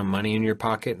 fat amount of money in your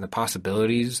pocket and the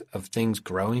possibilities of things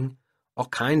growing, all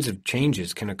kinds of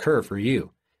changes can occur for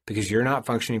you because you're not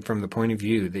functioning from the point of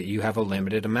view that you have a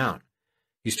limited amount.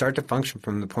 You start to function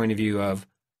from the point of view of,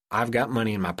 I've got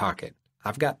money in my pocket.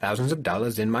 I've got thousands of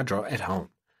dollars in my drawer at home.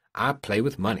 I play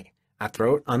with money. I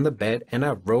throw it on the bed and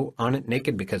I roll on it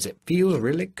naked because it feels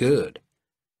really good.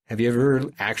 Have you ever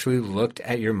actually looked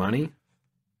at your money?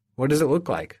 What does it look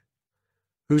like?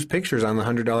 Whose picture's on the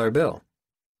 $100 bill?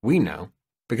 We know,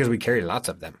 because we carry lots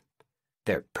of them.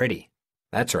 They're pretty.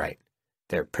 That's right.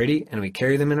 They're pretty, and we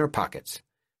carry them in our pockets.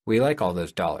 We like all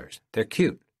those dollars. They're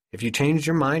cute. If you changed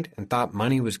your mind and thought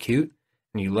money was cute,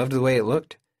 and you loved the way it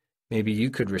looked, maybe you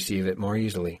could receive it more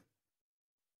easily.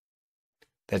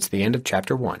 That's the end of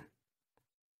Chapter 1.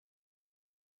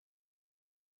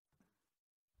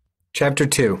 Chapter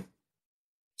 2.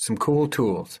 Some cool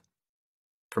tools.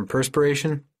 From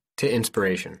perspiration to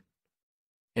inspiration.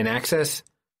 In Access,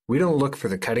 we don't look for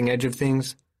the cutting edge of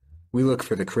things, we look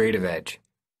for the creative edge.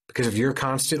 Because if you're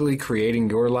constantly creating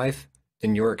your life,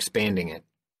 then you're expanding it.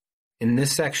 In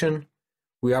this section,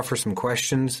 we offer some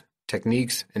questions,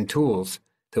 techniques, and tools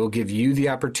that will give you the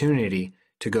opportunity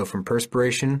to go from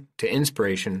perspiration to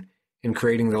inspiration in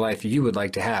creating the life you would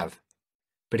like to have.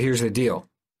 But here's the deal.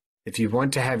 If you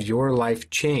want to have your life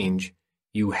change,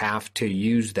 you have to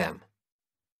use them.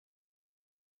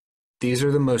 These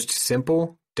are the most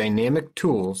simple, dynamic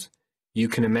tools you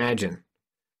can imagine,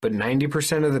 but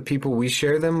 90% of the people we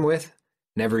share them with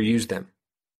never use them.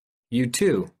 You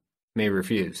too may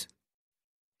refuse.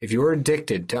 If you're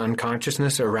addicted to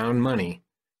unconsciousness around money,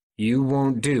 you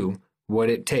won't do what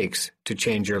it takes to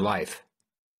change your life.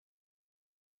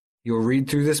 You'll read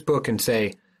through this book and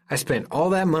say, I spent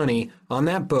all that money on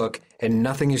that book and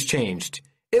nothing has changed.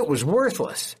 It was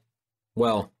worthless.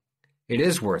 Well, it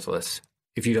is worthless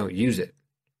if you don't use it.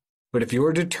 But if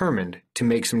you're determined to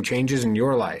make some changes in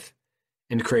your life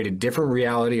and create a different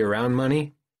reality around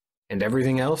money and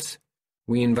everything else,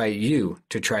 we invite you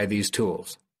to try these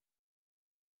tools.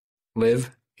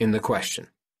 Live in the question.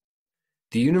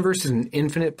 The universe is an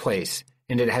infinite place,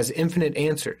 and it has infinite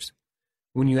answers.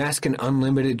 When you ask an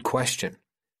unlimited question,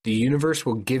 the universe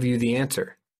will give you the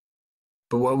answer.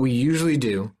 But what we usually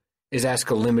do is ask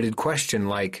a limited question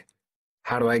like,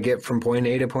 how do I get from point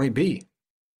A to point B?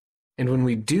 And when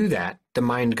we do that, the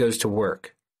mind goes to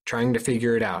work, trying to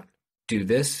figure it out. Do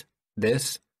this,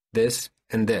 this, this,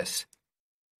 and this.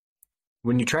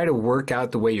 When you try to work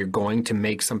out the way you're going to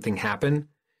make something happen,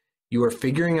 you are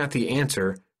figuring out the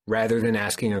answer rather than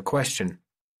asking a question.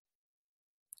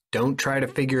 Don't try to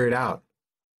figure it out.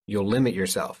 You'll limit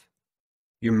yourself.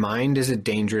 Your mind is a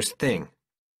dangerous thing.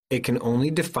 It can only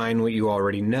define what you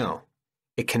already know.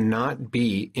 It cannot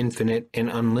be infinite and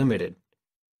unlimited.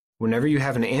 Whenever you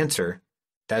have an answer,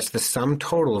 that's the sum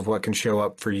total of what can show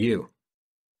up for you.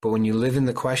 But when you live in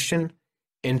the question,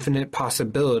 infinite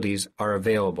possibilities are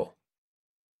available.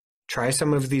 Try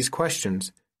some of these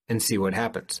questions and see what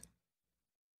happens.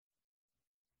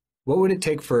 What would it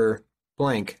take for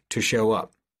blank to show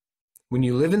up? When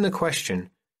you live in the question,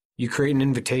 you create an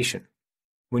invitation.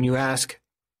 When you ask,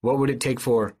 what would it take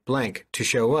for blank to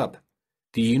show up?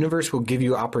 The universe will give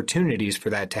you opportunities for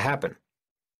that to happen.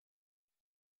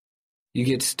 You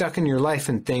get stuck in your life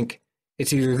and think,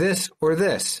 it's either this or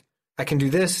this. I can do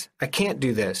this, I can't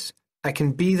do this. I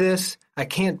can be this, I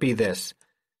can't be this.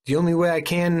 The only way I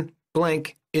can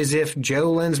blank is if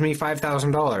Joe lends me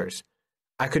 $5,000.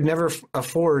 I could never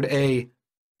afford a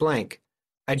blank.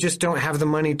 I just don't have the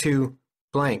money to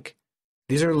blank.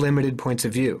 These are limited points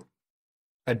of view.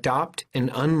 Adopt an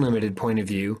unlimited point of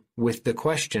view with the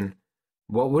question,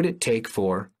 what would it take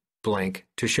for blank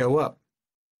to show up?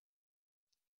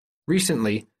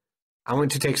 Recently, I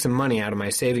went to take some money out of my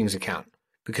savings account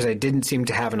because I didn't seem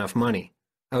to have enough money.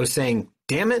 I was saying,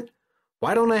 damn it,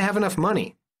 why don't I have enough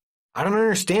money? I don't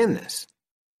understand this.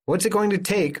 What's it going to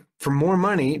take for more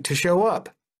money to show up?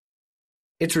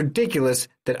 It's ridiculous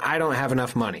that I don't have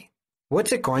enough money.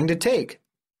 What's it going to take?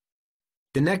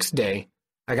 The next day,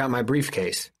 I got my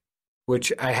briefcase,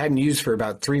 which I hadn't used for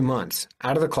about 3 months,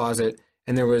 out of the closet,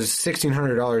 and there was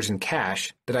 $1,600 in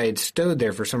cash that I had stowed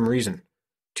there for some reason.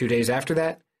 2 days after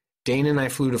that, Dane and I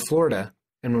flew to Florida,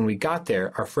 and when we got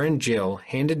there, our friend Jill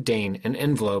handed Dane an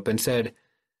envelope and said,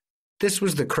 this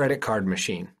was the credit card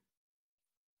machine.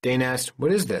 Dane asked,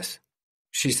 what is this?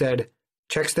 She said,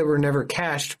 checks that were never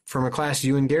cashed from a class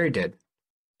you and Gary did.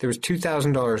 There was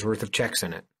 $2,000 worth of checks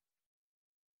in it.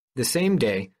 The same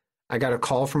day, I got a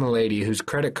call from a lady whose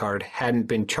credit card hadn't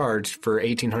been charged for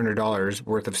 $1,800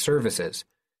 worth of services,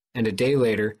 and a day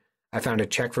later, I found a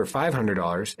check for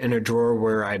 $500 in a drawer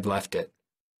where I'd left it.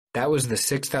 That was the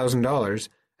 $6,000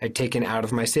 I'd taken out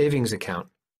of my savings account.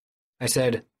 I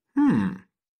said,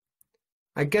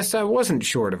 I guess I wasn't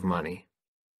short of money.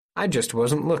 I just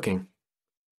wasn't looking.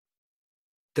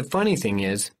 The funny thing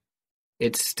is,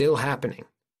 it's still happening.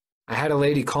 I had a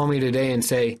lady call me today and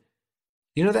say,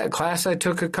 you know that class I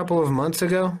took a couple of months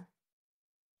ago?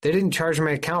 They didn't charge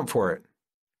my account for it.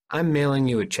 I'm mailing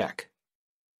you a check.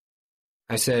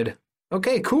 I said,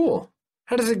 okay, cool.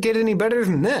 How does it get any better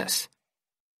than this?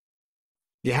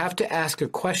 You have to ask a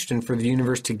question for the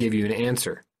universe to give you an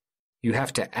answer. You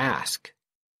have to ask.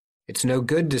 It's no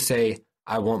good to say,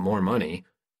 I want more money.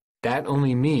 That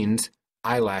only means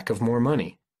I lack of more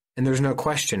money, and there's no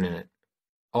question in it.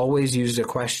 Always use a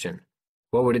question.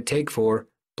 What would it take for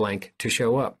blank to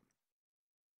show up?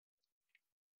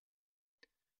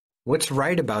 What's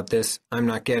right about this I'm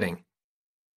not getting?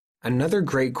 Another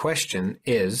great question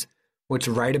is, what's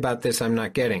right about this I'm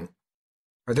not getting?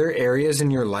 Are there areas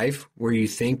in your life where you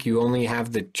think you only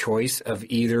have the choice of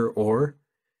either or?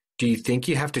 Do you think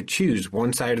you have to choose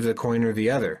one side of the coin or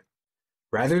the other?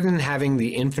 Rather than having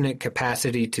the infinite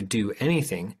capacity to do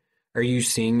anything, are you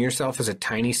seeing yourself as a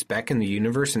tiny speck in the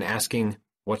universe and asking,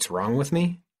 what's wrong with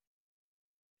me?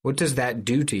 What does that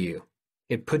do to you?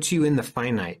 It puts you in the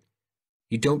finite.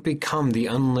 You don't become the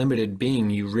unlimited being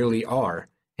you really are,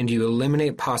 and you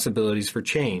eliminate possibilities for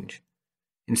change.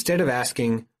 Instead of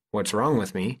asking, "What's wrong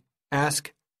with me?"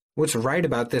 ask, "What's right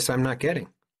about this I'm not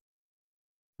getting?"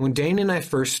 When Dane and I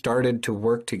first started to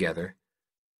work together,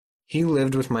 he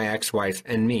lived with my ex-wife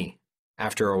and me.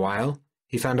 After a while,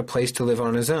 he found a place to live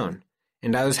on his own,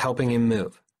 and I was helping him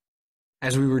move.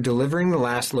 As we were delivering the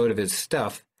last load of his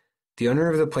stuff, the owner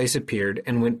of the place appeared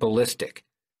and went ballistic.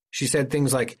 She said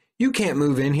things like, "You can't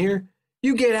move in here.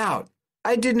 You get out.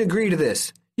 I didn't agree to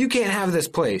this. You can't have this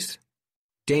place."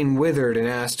 Dane withered and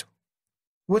asked,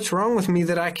 "What's wrong with me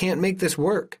that I can't make this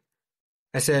work?"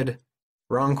 I said,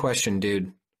 "Wrong question,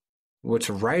 dude. What's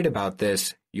right about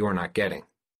this you're not getting?"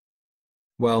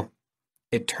 Well,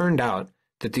 it turned out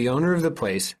that the owner of the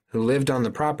place, who lived on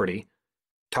the property,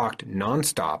 talked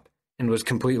nonstop and was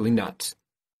completely nuts.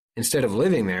 Instead of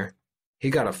living there, he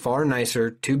got a far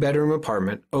nicer 2-bedroom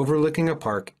apartment overlooking a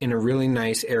park in a really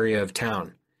nice area of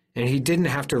town, and he didn't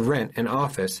have to rent an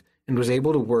office and was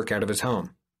able to work out of his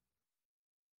home.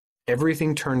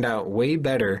 Everything turned out way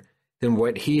better than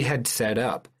what he had set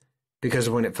up, because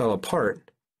when it fell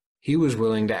apart, he was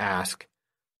willing to ask,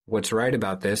 "What's right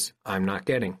about this I'm not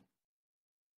getting?"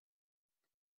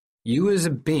 You as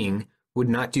a being would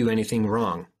not do anything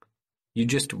wrong. You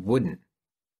just wouldn't.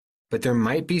 But there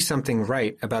might be something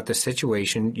right about the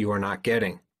situation you are not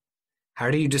getting.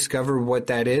 How do you discover what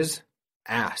that is?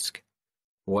 Ask,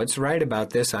 "What's right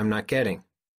about this I'm not getting?"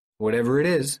 Whatever it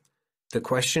is, the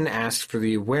question asks for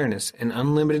the awareness and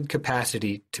unlimited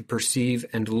capacity to perceive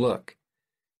and look.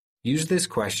 Use this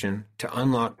question to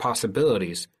unlock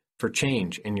possibilities for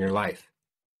change in your life.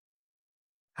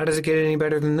 How does it get any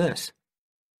better than this?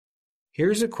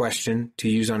 Here's a question to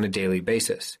use on a daily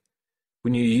basis.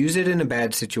 When you use it in a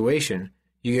bad situation,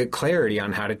 you get clarity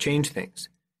on how to change things.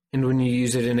 And when you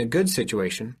use it in a good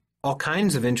situation, all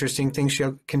kinds of interesting things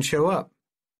can show up.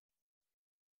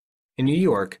 In New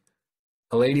York,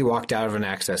 a lady walked out of an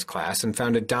access class and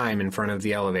found a dime in front of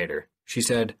the elevator. She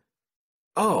said,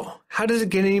 "Oh, how does it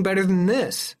get any better than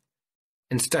this?"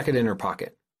 and stuck it in her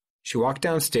pocket. She walked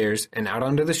downstairs and out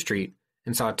onto the street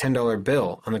and saw a $10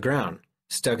 bill on the ground,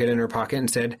 stuck it in her pocket and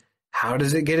said, "How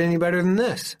does it get any better than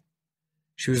this?"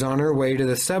 She was on her way to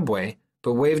the subway,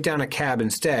 but waved down a cab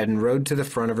instead and rode to the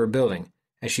front of her building.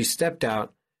 As she stepped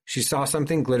out, she saw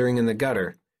something glittering in the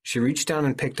gutter. She reached down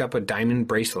and picked up a diamond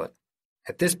bracelet.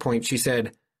 At this point, she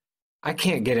said, "I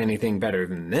can't get anything better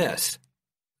than this,"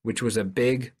 which was a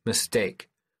big mistake.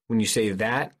 When you say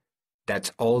that,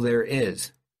 that's all there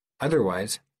is.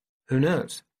 Otherwise, who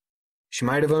knows? She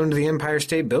might have owned the Empire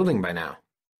State Building by now.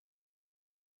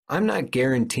 I'm not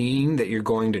guaranteeing that you're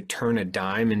going to turn a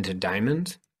dime into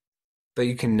diamonds, but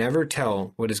you can never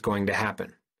tell what is going to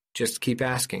happen. Just keep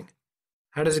asking.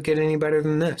 How does it get any better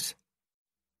than this?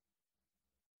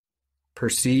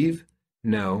 Perceive,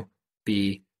 know,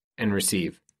 be, and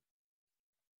receive.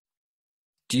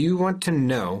 Do you want to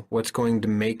know what's going to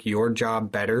make your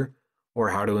job better, or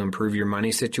how to improve your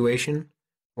money situation,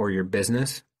 or your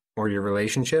business, or your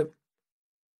relationship?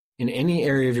 In any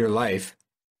area of your life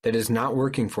that is not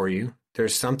working for you,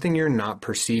 there's something you're not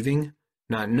perceiving,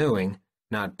 not knowing,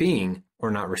 not being, or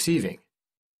not receiving.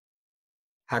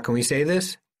 How can we say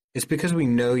this? It's because we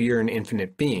know you're an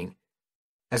infinite being.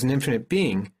 As an infinite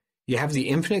being, you have the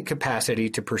infinite capacity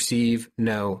to perceive,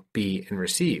 know, be, and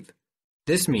receive.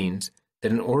 This means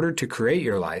that in order to create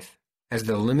your life, as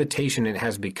the limitation it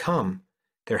has become,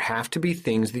 there have to be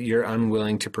things that you're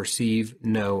unwilling to perceive,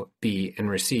 know, be, and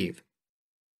receive.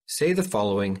 Say the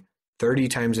following 30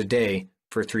 times a day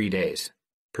for 3 days.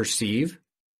 Perceive,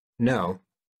 know,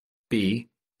 be,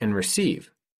 and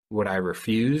receive what I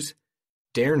refuse,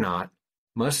 dare not,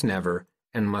 must never,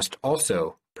 and must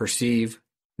also perceive,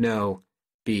 know,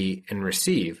 be, and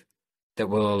receive that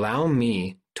will allow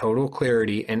me total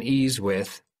clarity and ease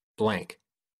with blank.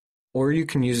 Or you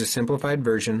can use a simplified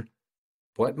version,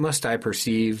 what must I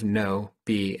perceive, know,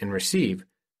 be, and receive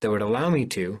that would allow me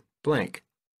to blank.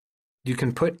 You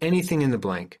can put anything in the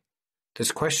blank.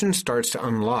 This question starts to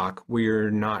unlock where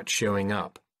you're not showing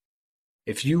up.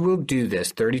 If you will do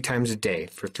this 30 times a day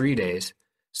for 3 days,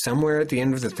 somewhere at the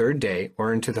end of the 3rd day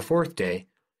or into the 4th day,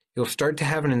 you'll start to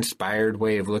have an inspired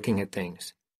way of looking at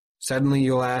things. Suddenly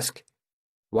you'll ask,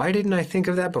 why didn't I think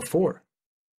of that before?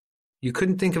 You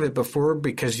couldn't think of it before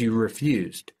because you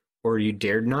refused, or you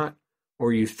dared not,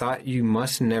 or you thought you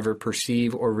must never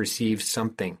perceive or receive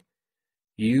something.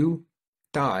 You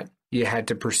thought you had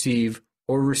to perceive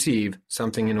or receive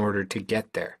something in order to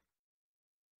get there.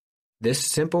 This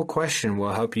simple question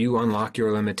will help you unlock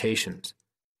your limitations.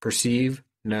 Perceive,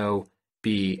 know,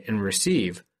 be, and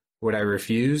receive what I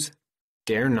refuse,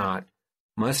 dare not,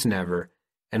 must never,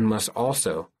 and must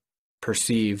also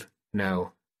perceive,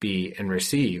 know, be, and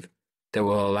receive that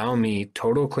will allow me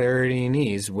total clarity and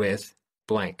ease with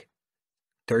blank.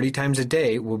 30 times a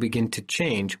day will begin to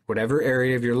change whatever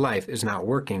area of your life is not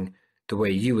working the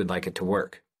way you would like it to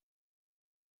work.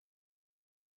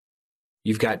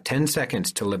 You've got 10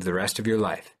 seconds to live the rest of your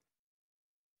life.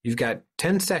 You've got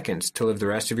 10 seconds to live the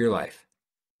rest of your life.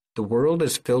 The world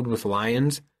is filled with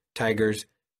lions, tigers,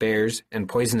 bears, and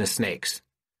poisonous snakes.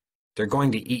 They're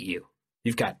going to eat you.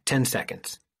 You've got 10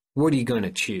 seconds. What are you going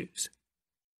to choose?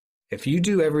 If you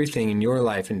do everything in your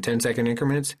life in 10-second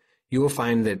increments, you will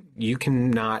find that you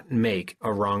cannot make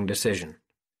a wrong decision.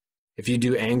 If you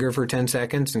do anger for 10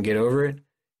 seconds and get over it,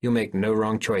 you'll make no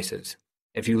wrong choices.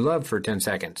 If you love for 10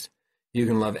 seconds, you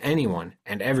can love anyone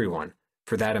and everyone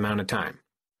for that amount of time,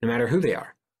 no matter who they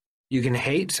are. You can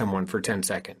hate someone for 10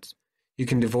 seconds. You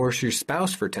can divorce your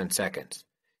spouse for 10 seconds.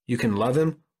 You can love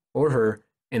him or her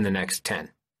in the next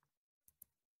 10.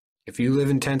 If you live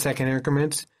in 10-second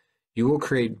increments, you will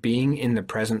create being in the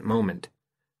present moment.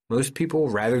 Most people,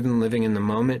 rather than living in the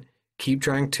moment, keep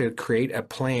trying to create a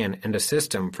plan and a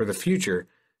system for the future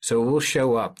so it will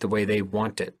show up the way they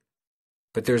want it.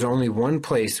 But there's only one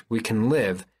place we can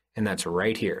live, and that's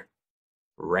right here,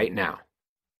 right now.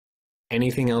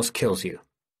 Anything else kills you.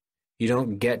 You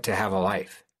don't get to have a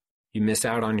life. You miss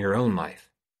out on your own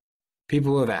life.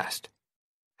 People have asked,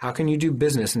 how can you do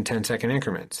business in 10-second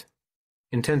increments?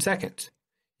 In 10 seconds,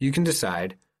 you can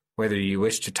decide whether you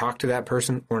wish to talk to that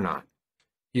person or not.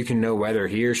 You can know whether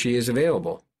he or she is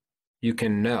available. You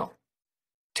can know.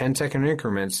 10-second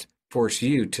increments force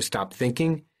you to stop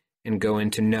thinking and go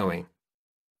into knowing.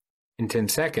 In 10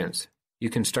 seconds, you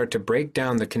can start to break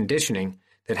down the conditioning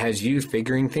that has you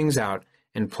figuring things out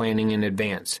and planning in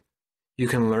advance. You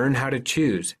can learn how to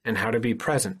choose and how to be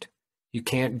present. You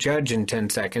can't judge in 10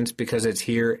 seconds because it's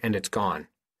here and it's gone.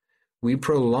 We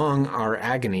prolong our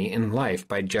agony in life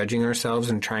by judging ourselves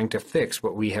and trying to fix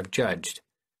what we have judged.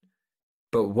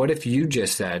 But what if you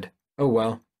just said, oh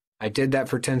well, I did that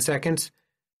for 10 seconds,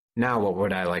 now what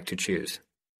would I like to choose?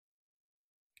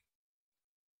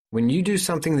 When you do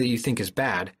something that you think is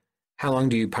bad, how long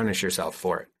do you punish yourself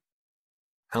for it?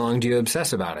 How long do you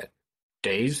obsess about it?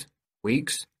 Days?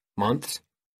 Weeks? Months?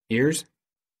 Years?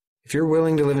 If you're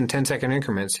willing to live in 10-second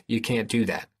increments, you can't do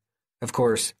that. Of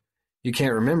course, you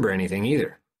can't remember anything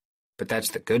either. But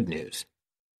that's the good news.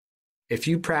 If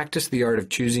you practice the art of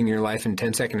choosing your life in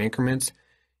 10-second increments,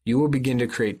 you will begin to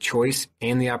create choice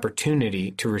and the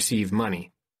opportunity to receive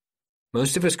money.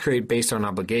 Most of us create based on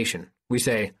obligation. We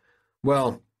say,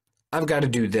 well, I've got to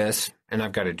do this, and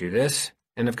I've got to do this,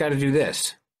 and I've got to do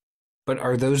this. But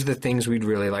are those the things we'd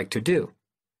really like to do?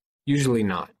 Usually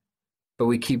not. But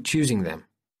we keep choosing them.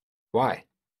 Why?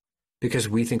 Because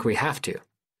we think we have to.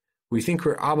 We think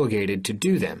we're obligated to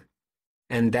do them,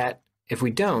 and that if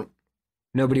we don't,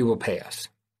 nobody will pay us.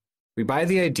 We buy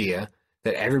the idea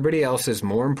that everybody else is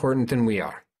more important than we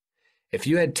are. If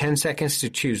you had 10 seconds to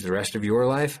choose the rest of your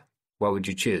life, what would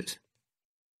you choose?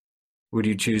 Would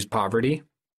you choose poverty?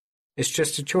 It's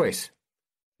just a choice,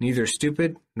 neither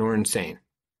stupid nor insane.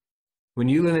 When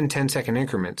you live in 10-second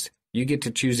increments, you get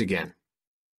to choose again.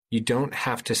 You don't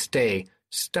have to stay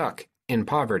stuck in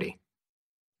poverty.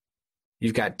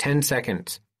 You've got 10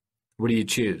 seconds. What do you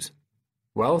choose?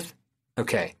 Wealth?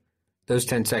 Okay, those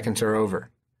 10 seconds are over.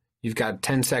 You've got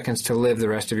 10 seconds to live the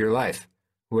rest of your life.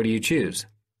 What do you choose?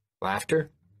 Laughter?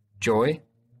 Joy?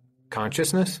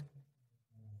 Consciousness?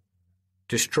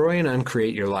 Destroy and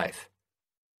uncreate your life.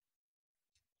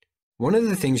 One of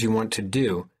the things you want to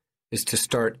do is to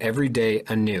start every day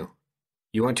anew.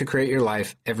 You want to create your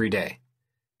life every day.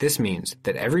 This means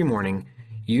that every morning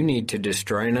you need to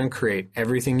destroy and uncreate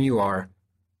everything you are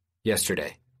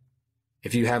yesterday.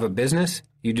 If you have a business,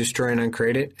 you destroy and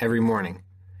uncreate it every morning.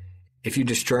 If you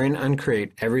destroy and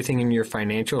uncreate everything in your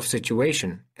financial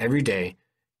situation every day,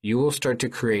 you will start to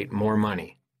create more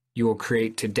money. You will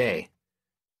create today.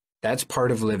 That's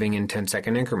part of living in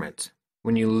 10-second increments.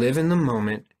 When you live in the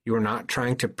moment, you are not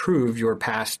trying to prove your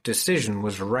past decision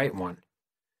was the right one.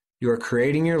 You are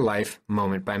creating your life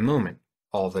moment by moment,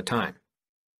 all the time.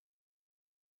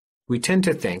 We tend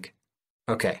to think,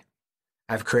 okay,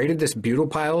 I've created this beautiful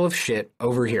pile of shit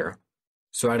over here,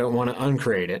 so I don't want to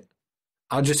uncreate it.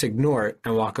 I'll just ignore it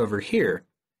and walk over here,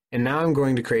 and now I'm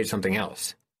going to create something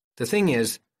else. The thing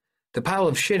is, the pile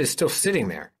of shit is still sitting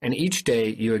there, and each day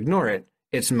you ignore it,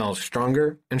 it smells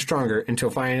stronger and stronger until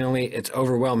finally it's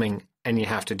overwhelming and you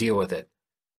have to deal with it.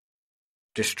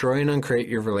 Destroy and uncreate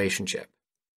your relationship.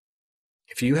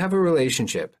 If you have a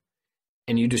relationship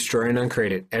and you destroy and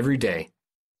uncreate it every day,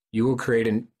 you will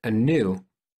create a new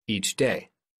each day.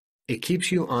 It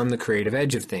keeps you on the creative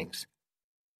edge of things.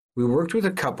 We worked with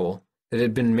a couple that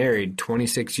had been married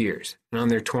 26 years, and on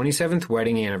their 27th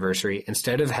wedding anniversary,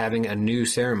 instead of having a new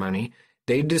ceremony,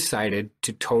 they decided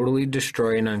to totally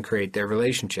destroy and uncreate their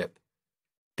relationship.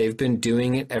 They've been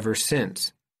doing it ever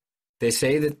since. They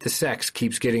say that the sex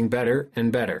keeps getting better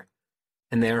and better,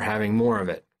 and they are having more of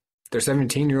it. Their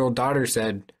 17-year-old daughter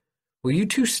said, "Will you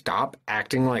two stop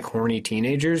acting like horny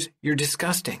teenagers? You're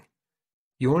disgusting.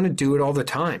 You want to do it all the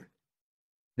time."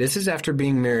 This is after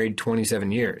being married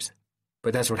 27 years.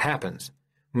 But that's what happens.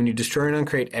 When you destroy and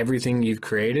uncreate everything you've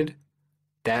created,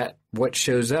 that what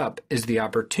shows up is the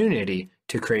opportunity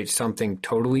to create something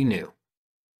totally new.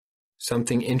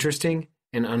 Something interesting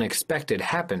and unexpected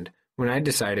happened when I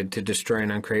decided to destroy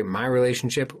and uncreate my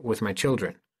relationship with my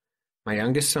children. My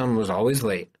youngest son was always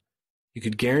late. You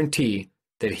could guarantee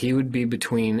that he would be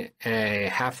between a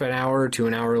half an hour to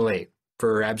an hour late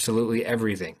for absolutely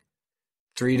everything.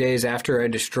 3 days after I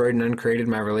destroyed and uncreated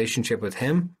my relationship with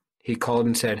him, he called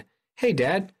and said, "Hey,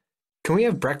 Dad, can we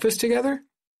have breakfast together?"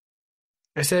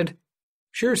 I said,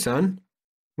 "Sure, son.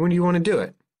 When do you want to do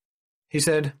it?" He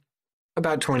said,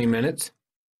 "About 20 minutes.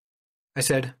 I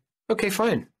said, "Okay,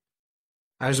 fine."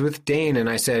 I was with Dane and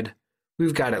I said,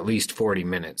 "We've got at least 40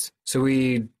 minutes. So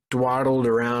we dawdled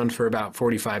around for about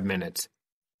 45 minutes.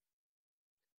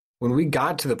 When we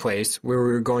got to the place where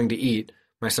we were going to eat,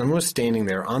 my son was standing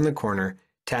there on the corner,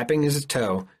 tapping his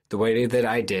toe the way that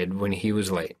I did when he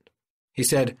was late. He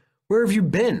said, "Where have you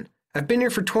been? I've been here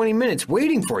for 20 minutes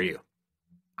waiting for you."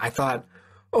 I thought,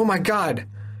 "Oh my God,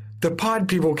 the pod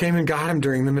people came and got him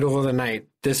during the middle of the night.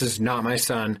 This is not my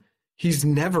son. He's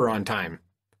never on time."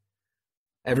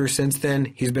 Ever since then,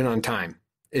 he's been on time.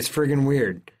 It's friggin'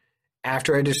 weird.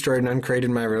 After I destroyed and uncreated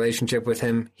my relationship with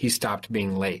him, he stopped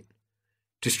being late.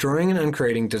 Destroying and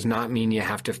uncreating does not mean you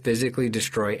have to physically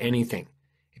destroy anything.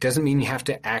 It doesn't mean you have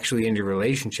to actually end your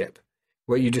relationship.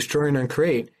 What you destroy and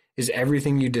uncreate is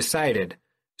everything you decided,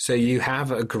 so you have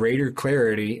a greater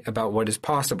clarity about what is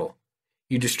possible.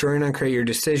 You destroy and uncreate your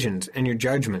decisions and your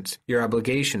judgments, your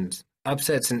obligations,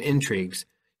 upsets and intrigues,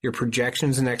 your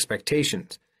projections and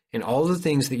expectations, and all the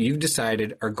things that you've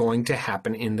decided are going to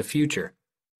happen in the future.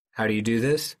 How do you do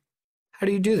this? How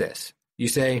do you do this? You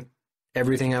say,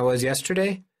 "Everything I was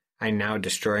yesterday, I now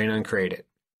destroy and uncreate it."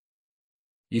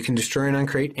 You can destroy and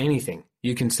uncreate anything.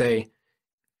 You can say,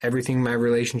 "Everything my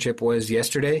relationship was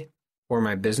yesterday, or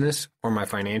my business, or my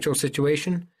financial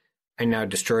situation, I now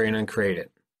destroy and uncreate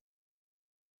it."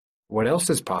 What else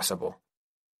is possible?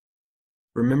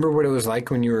 Remember what it was like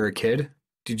when you were a kid?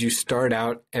 Did you start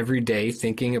out every day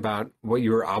thinking about what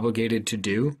you were obligated to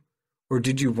do? Or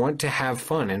did you want to have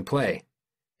fun and play?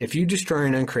 If you destroy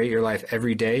and uncreate your life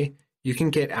every day, you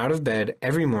can get out of bed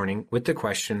every morning with the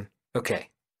question, "Okay,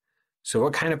 so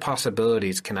what kind of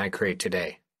possibilities can I create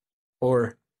today?"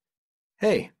 Or,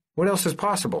 "Hey, what else is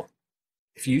possible?"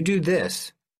 If you do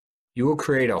this, you will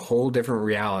create a whole different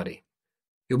reality.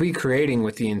 You'll be creating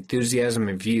with the enthusiasm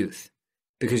of youth,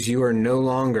 because you are no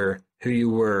longer who you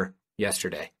were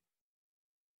yesterday.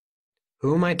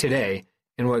 Who am I today,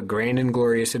 and what grand and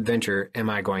glorious adventure am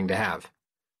I going to have?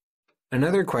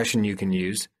 Another question you can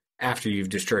use, after you've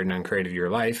destroyed and uncreated your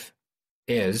life,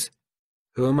 is,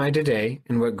 who am I today,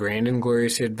 and what grand and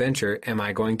glorious adventure am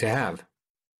I going to have?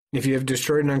 If you have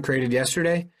destroyed and uncreated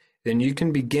yesterday, then you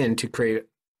can begin to create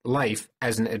life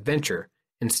as an adventure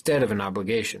instead of an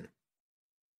obligation.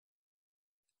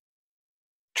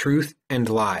 Truth and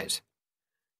lies.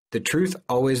 The truth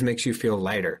always makes you feel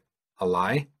lighter. A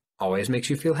lie always makes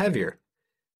you feel heavier.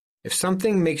 If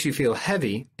something makes you feel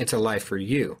heavy, it's a lie for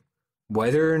you,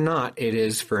 whether or not it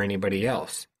is for anybody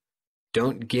else.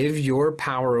 Don't give your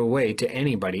power away to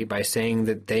anybody by saying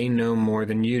that they know more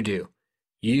than you do.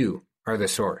 You are the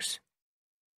source.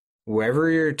 Wherever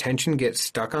your attention gets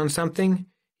stuck on something,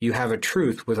 you have a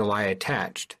truth with a lie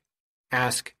attached.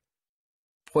 Ask,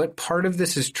 what part of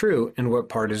this is true and what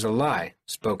part is a lie,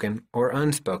 spoken or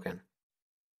unspoken?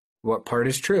 What part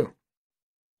is true?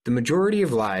 The majority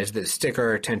of lies that stick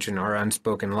our attention are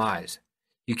unspoken lies.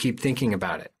 You keep thinking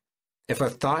about it. If a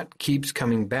thought keeps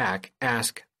coming back,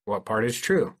 ask, what part is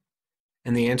true?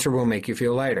 And the answer will make you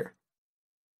feel lighter.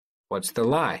 What's the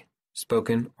lie,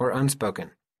 spoken or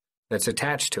unspoken, that's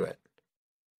attached to it?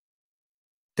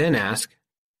 Then ask,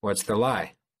 what's the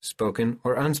lie, spoken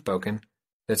or unspoken,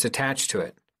 that's attached to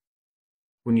it?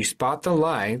 When you spot the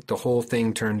lie, the whole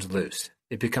thing turns loose.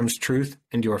 It becomes truth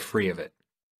and you're free of it.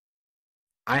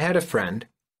 I had a friend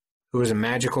who was a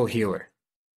magical healer.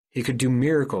 He could do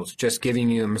miracles just giving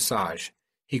you a massage.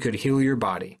 He could heal your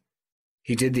body.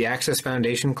 He did the Access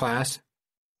Foundation class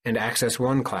and Access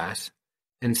 1 class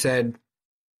and said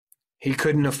he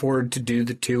couldn't afford to do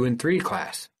the 2 and 3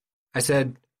 class. I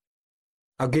said,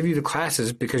 I'll give you the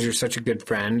classes because you're such a good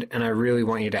friend and I really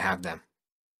want you to have them.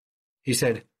 He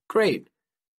said, Great,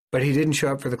 but he didn't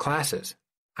show up for the classes.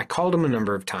 I called him a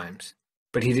number of times,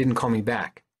 but he didn't call me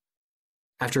back.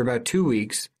 After about 2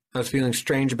 weeks, I was feeling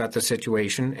strange about the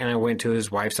situation and I went to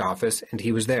his wife's office and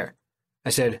he was there.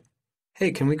 I said,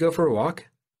 Hey, can we go for a walk?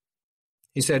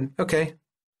 He said, Okay.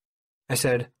 I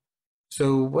said,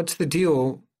 So what's the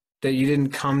deal that you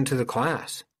didn't come to the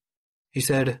class? He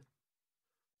said,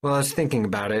 Well, I was thinking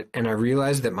about it and I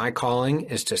realized that my calling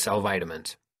is to sell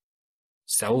vitamins.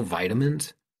 Sell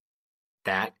vitamins?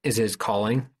 That is his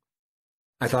calling?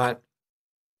 I thought,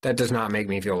 that does not make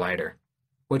me feel lighter.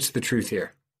 What's the truth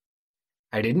here?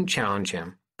 I didn't challenge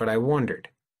him, but I wondered.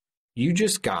 You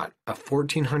just got a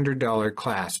 $1,400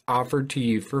 class offered to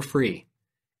you for free,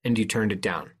 and you turned it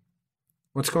down.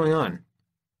 What's going on?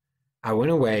 I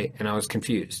went away and I was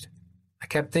confused. I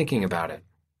kept thinking about it.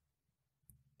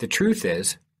 The truth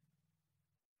is,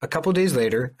 a couple days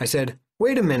later, I said,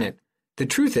 Wait a minute. The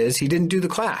truth is he didn't do the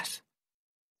class.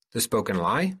 The spoken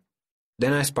lie?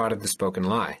 Then I spotted the spoken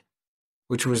lie,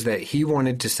 which was that he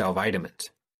wanted to sell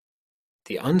vitamins.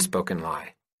 The unspoken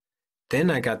lie. Then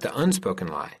I got the unspoken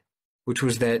lie, which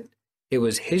was that it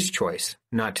was his choice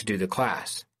not to do the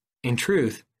class. In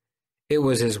truth, it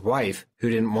was his wife who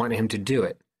didn't want him to do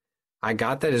it. I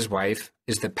got that his wife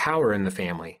is the power in the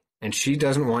family, and she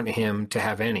doesn't want him to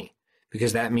have any,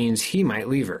 because that means he might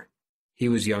leave her. He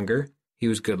was younger, he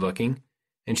was good-looking,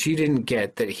 and she didn't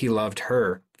get that he loved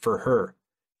her for her.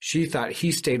 She thought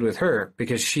he stayed with her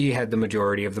because she had the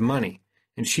majority of the money,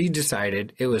 and she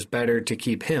decided it was better to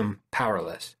keep him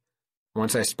powerless.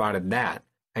 Once I spotted that,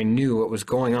 I knew what was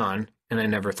going on, and I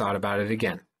never thought about it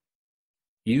again.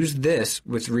 Use this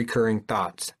with recurring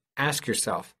thoughts. Ask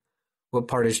yourself, what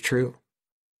part is true?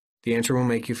 The answer will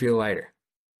make you feel lighter.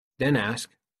 Then ask,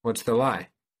 what's the lie,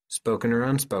 spoken or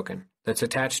unspoken, that's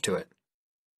attached to it?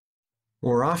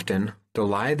 More often, the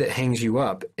lie that hangs you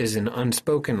up is an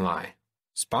unspoken lie.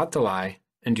 Spot the lie,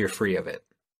 and you're free of it.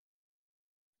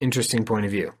 Interesting point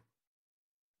of view.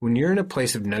 When you're in a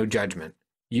place of no judgment,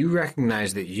 you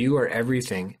recognize that you are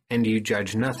everything and you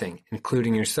judge nothing,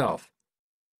 including yourself.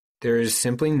 There is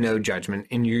simply no judgment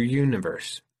in your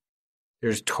universe.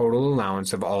 There's total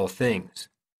allowance of all things.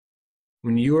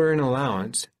 When you are in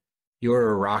allowance, you are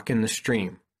a rock in the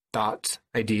stream. Thoughts,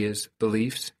 ideas,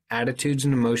 beliefs, attitudes,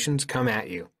 and emotions come at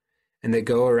you, and they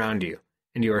go around you,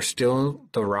 and you are still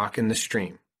the rock in the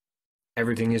stream.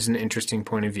 Everything is an interesting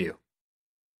point of view.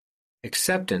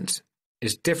 Acceptance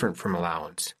is different from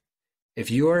allowance. If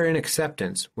you are in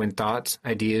acceptance when thoughts,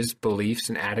 ideas, beliefs,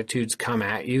 and attitudes come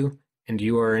at you, and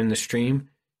you are in the stream,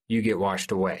 you get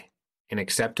washed away. In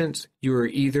acceptance, you are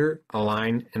either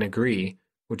align and agree,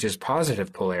 which is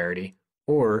positive polarity,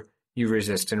 or you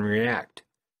resist and react,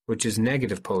 which is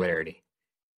negative polarity.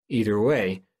 Either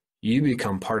way, you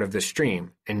become part of the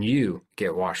stream and you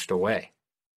get washed away.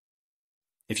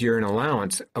 If you're in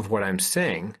allowance of what I'm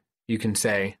saying, you can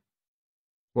say,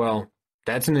 well,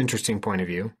 that's an interesting point of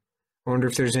view. I wonder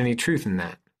if there's any truth in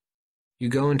that. You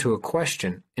go into a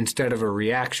question instead of a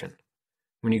reaction.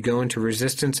 When you go into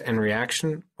resistance and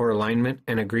reaction, or alignment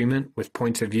and agreement with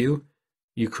points of view,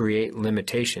 you create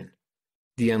limitation.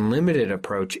 The unlimited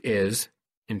approach is,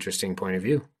 interesting point of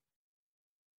view.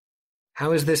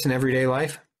 How is this in everyday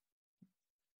life?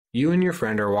 You and your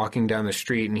friend are walking down the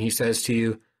street and he says to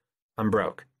you, I'm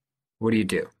broke. What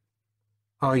do?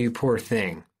 Oh, you poor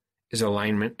thing, is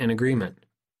alignment and agreement.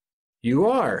 You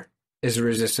are, is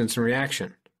resistance and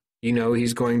reaction. You know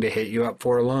he's going to hit you up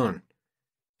for a loan.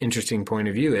 Interesting point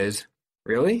of view is,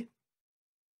 really?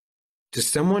 Does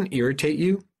someone irritate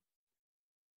you?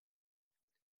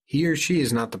 He or she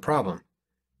is not the problem.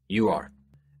 You are.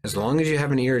 As long as you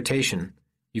have an irritation,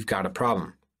 you've got a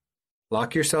problem.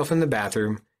 Lock yourself in the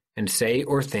bathroom and say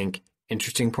or think,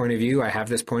 interesting point of view, I have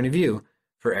this point of view,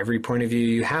 for every point of view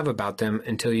you have about them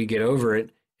until you get over it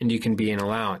and you can be in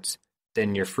allowance.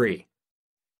 Then you're free.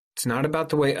 It's not about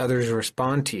the way others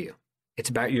respond to you. It's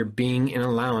about your being in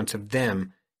allowance of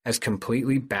them as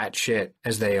completely batshit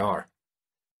as they are.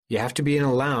 You have to be in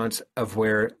allowance of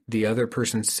where the other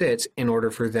person sits in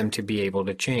order for them to be able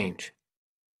to change.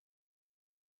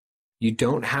 You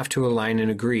don't have to align and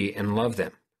agree and love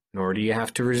them, nor do you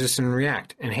have to resist and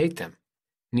react and hate them.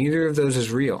 Neither of those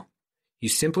is real. You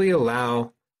simply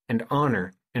allow and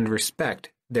honor and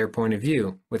respect their point of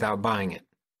view without buying it.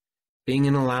 Being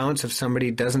in allowance of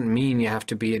somebody doesn't mean you have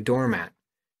to be a doormat.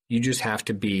 You just have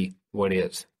to be what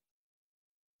is.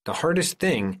 The hardest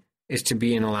thing is to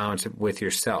be in allowance with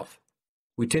yourself.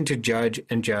 We tend to judge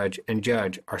and judge and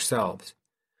judge ourselves.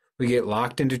 We get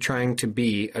locked into trying to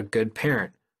be a good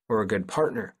parent or a good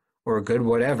partner or a good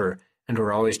whatever, and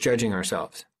we're always judging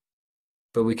ourselves.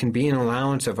 But we can be an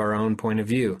allowance of our own point of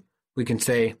view. We can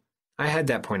say, I had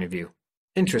that point of view.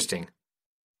 Interesting.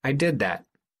 I did that.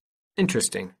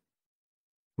 Interesting.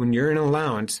 When you're an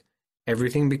allowance,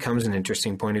 everything becomes an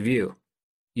interesting point of view.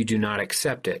 You do not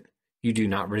accept it. You do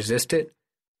not resist it.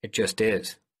 It just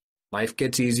is. Life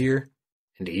gets easier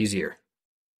and easier.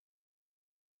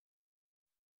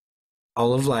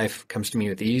 All of life comes to me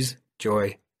with ease,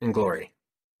 joy, and glory.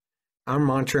 Our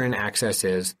mantra in Access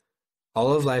is,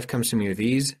 all of life comes to me with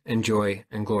ease and joy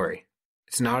and glory.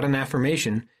 It's not an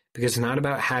affirmation because it's not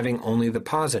about having only the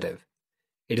positive.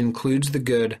 It includes the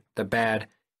good, the bad,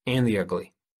 and the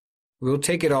ugly. We will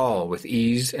take it all with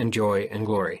ease and joy and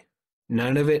glory.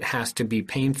 None of it has to be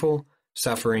painful,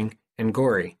 suffering, and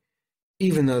gory,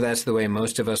 even though that's the way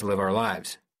most of us live our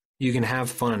lives. You can have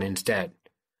fun instead.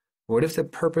 What if the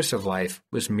purpose of life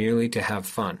was merely to have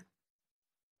fun?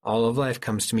 All of life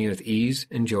comes to me with ease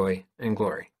and joy and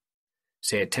glory.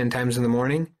 Say it 10 times in the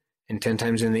morning and 10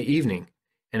 times in the evening,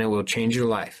 and it will change your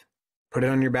life. Put it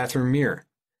on your bathroom mirror.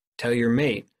 Tell your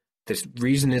mate the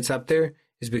reason it's up there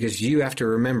is because you have to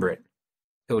remember it.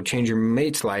 It will change your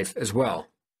mate's life as well,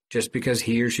 just because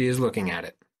he or she is looking at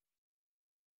it.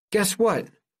 Guess what?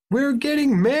 We're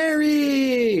getting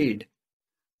married!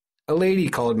 A lady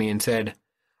called me and said,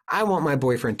 I want my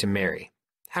boyfriend to marry.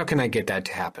 How can I get that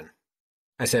to happen?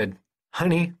 I said,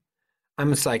 honey,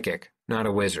 I'm a psychic, not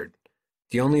a wizard.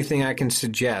 The only thing I can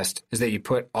suggest is that you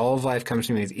put all of life comes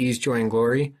to me with ease, joy, and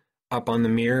glory up on the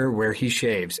mirror where he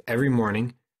shaves every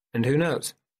morning, and who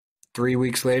knows? 3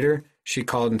 weeks later, she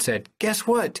called and said, guess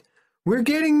what? We're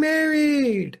getting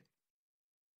married!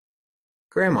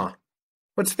 Grandma,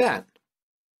 what's that?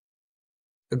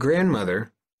 A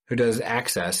grandmother who does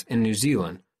Access in New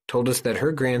Zealand told us that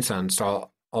her grandson saw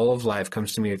all of life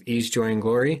comes to me with ease, joy, and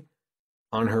glory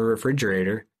on her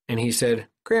refrigerator, and he said,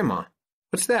 Grandma,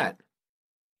 what's that?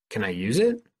 Can I use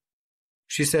it?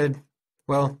 She said,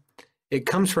 well, it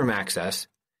comes from Access,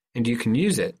 and you can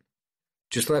use it.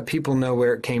 Just let people know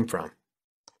where it came from.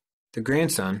 The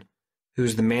grandson,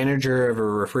 who's the manager of a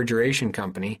refrigeration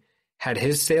company, had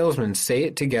his salesman say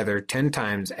it together 10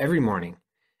 times every morning,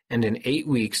 and in 8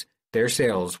 weeks, their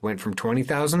sales went from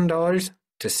 $20,000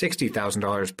 to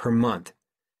 $60,000 per month.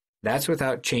 That's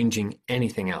without changing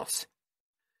anything else.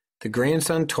 The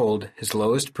grandson told his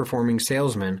lowest performing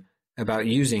salesman about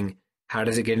using How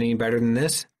Does It Get Any Better Than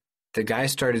This? The guy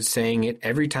started saying it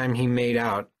every time he made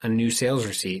out a new sales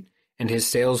receipt, and his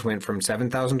sales went from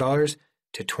 $7,000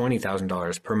 to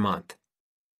 $20,000 per month.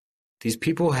 These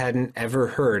people hadn't ever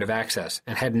heard of Access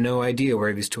and had no idea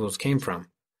where these tools came from,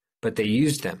 but they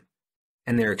used them,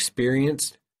 and they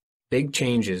experienced big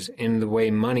changes in the way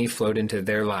money flowed into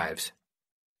their lives.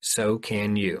 So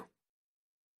can you.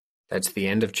 That's the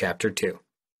end of Chapter 2.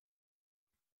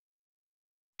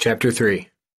 Chapter 3.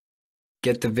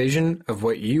 Get the vision of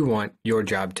what you want your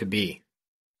job to be.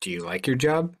 Do you like your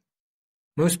job?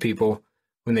 Most people,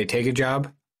 when they take a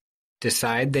job,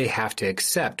 decide they have to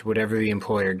accept whatever the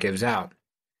employer gives out.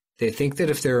 They think that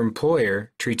if their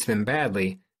employer treats them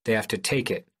badly, they have to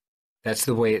take it. That's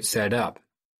the way it's set up.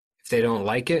 If they don't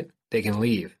like it, they can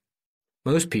leave.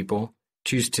 Most people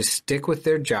choose to stick with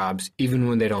their jobs even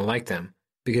when they don't like them,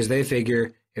 because they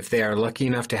figure if they are lucky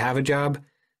enough to have a job,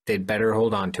 they'd better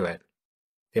hold on to it.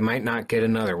 They might not get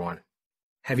another one.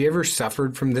 Have you ever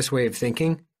suffered from this way of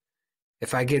thinking?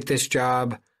 If I get this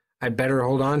job, I'd better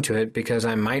hold on to it because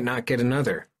I might not get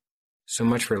another. So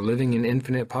much for living in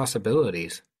infinite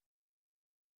possibilities.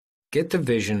 Get the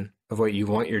vision of what you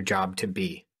want your job to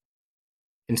be.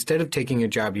 Instead of taking a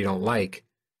job you don't like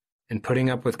and putting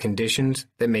up with conditions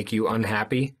that make you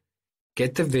unhappy,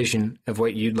 get the vision of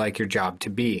what you'd like your job to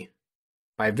be.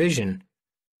 By vision,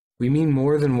 we mean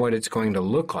more than what it's going to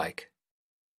look like.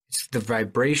 It's the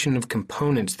vibration of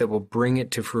components that will bring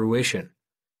it to fruition.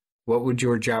 What would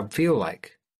your job feel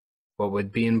like? What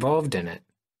would be involved in it?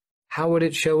 How would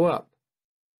it show up?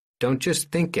 Don't just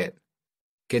think it.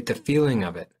 Get the feeling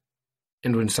of it.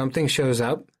 And when something shows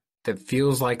up that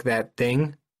feels like that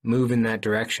thing, move in that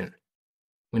direction.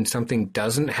 When something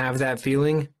doesn't have that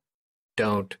feeling,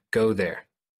 don't go there.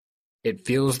 It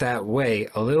feels that way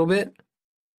a little bit,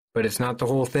 but it's not the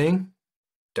whole thing.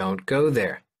 Don't go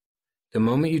there. The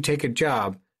moment you take a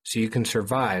job so you can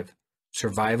survive,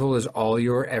 survival is all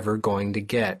you're ever going to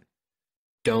get.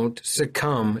 Don't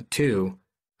succumb to,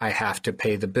 I have to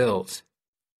pay the bills.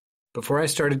 Before I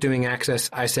started doing Access,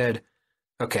 I said,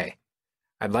 okay,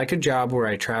 I'd like a job where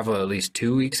I travel at least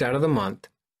 2 weeks out of the month.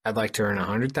 I'd like to earn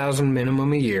 $100,000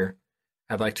 minimum a year.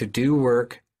 I'd like to do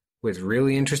work with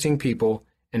really interesting people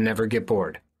and never get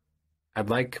bored. I'd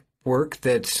like work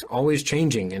that's always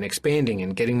changing and expanding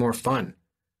and getting more fun.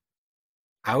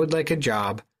 I would like a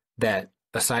job that,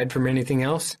 aside from anything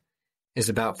else, is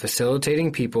about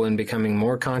facilitating people in becoming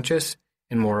more conscious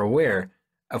and more aware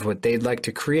of what they'd like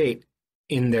to create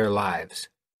in their lives.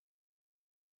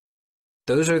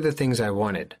 Those are the things I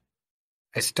wanted.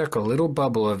 I stuck a little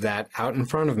bubble of that out in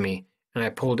front of me, and I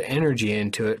pulled energy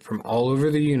into it from all over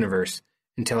the universe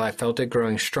until I felt it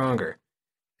growing stronger,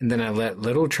 and then I let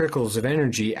little trickles of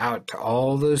energy out to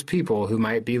all those people who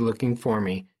might be looking for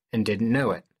me and didn't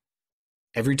know it.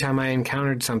 Every time I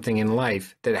encountered something in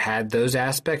life that had those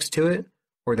aspects to it,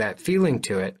 or that feeling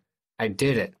to it, I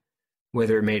did it,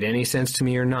 whether it made any sense to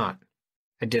me or not.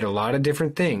 I did a lot of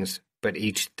different things, but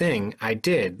each thing I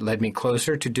did led me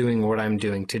closer to doing what I'm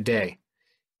doing today.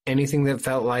 Anything that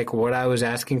felt like what I was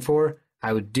asking for,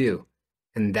 I would do,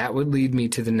 and that would lead me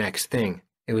to the next thing.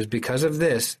 It was because of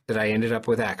this that I ended up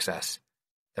with access.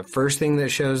 The first thing that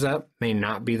shows up may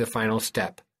not be the final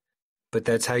step, but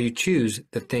that's how you choose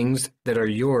the things that are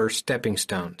your stepping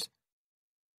stones.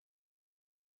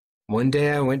 One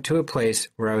day I went to a place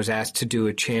where I was asked to do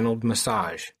a channeled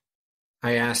massage.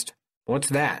 I asked, "What's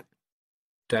that?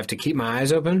 Do I have to keep my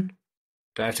eyes open?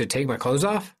 Do I have to take my clothes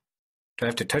off? Do I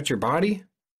have to touch your body?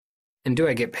 And do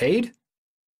I get paid?"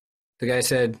 The guy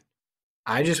said,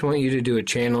 "I just want you to do a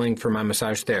channeling for my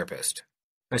massage therapist."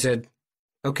 I said,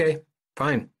 "Okay,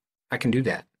 fine, I can do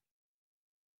that."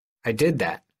 I did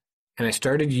that, and I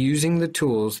started using the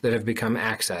tools that have become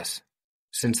Access.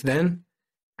 Since then,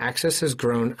 Access has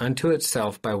grown unto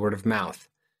itself by word of mouth.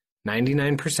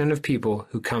 99% of people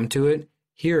who come to it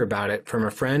hear about it from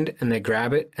a friend and they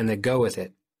grab it and they go with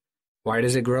it. Why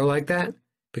does it grow like that?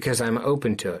 Because I'm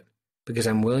open to it, because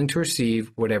I'm willing to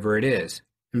receive whatever it is,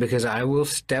 and because I will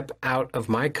step out of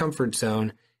my comfort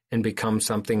zone and become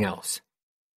something else.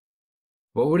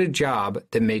 What would a job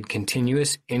that made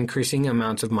continuous increasing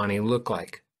amounts of money look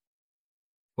like?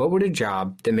 What would a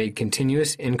job that made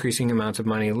continuous increasing amounts of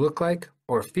money look like,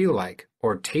 or feel like,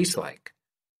 or taste like?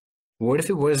 What if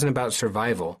it wasn't about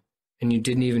survival, and you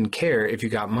didn't even care if you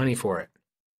got money for it?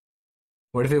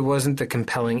 What if it wasn't the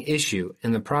compelling issue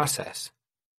in the process?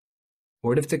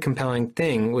 What if the compelling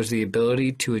thing was the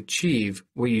ability to achieve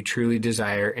what you truly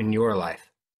desire in your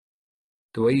life?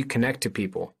 The way you connect to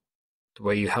people, the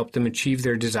way you help them achieve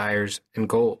their desires and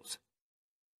goals.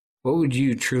 What would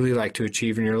you truly like to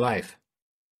achieve in your life?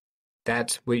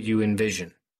 That's what you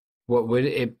envision. What would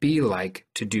it be like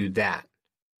to do that?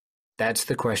 That's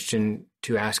the question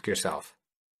to ask yourself.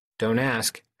 Don't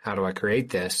ask, "How do I create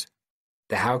this?"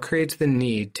 The how creates the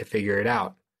need to figure it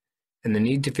out, and the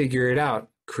need to figure it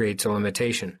out creates a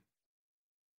limitation.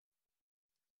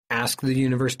 Ask the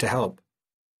universe to help.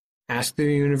 Ask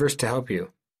the universe to help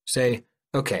you. Say,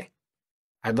 "Okay,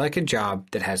 I'd like a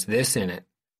job that has this in it,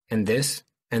 and this,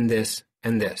 and this,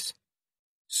 and this."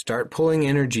 Start pulling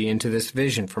energy into this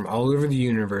vision from all over the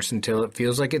universe until it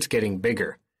feels like it's getting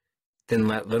bigger. Then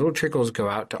let little trickles go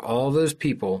out to all those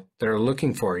people that are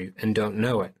looking for you and don't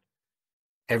know it.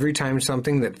 Every time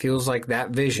something that feels like that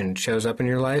vision shows up in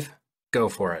your life, go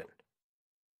for it.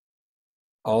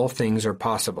 All things are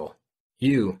possible.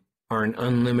 You are an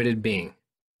unlimited being.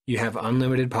 You have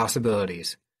unlimited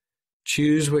possibilities.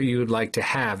 Choose what you would like to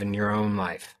have in your own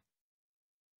life.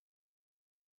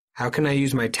 How can I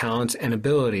use my talents and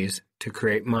abilities to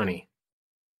create money?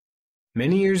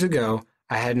 Many years ago,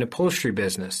 I had an upholstery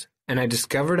business, and I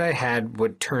discovered I had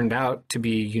what turned out to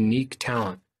be a unique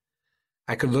talent.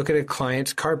 I could look at a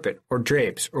client's carpet or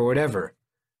drapes or whatever.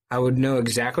 I would know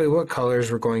exactly what colors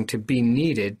were going to be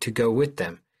needed to go with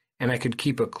them, and I could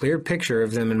keep a clear picture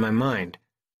of them in my mind.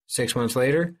 6 months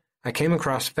later, I came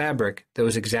across fabric that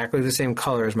was exactly the same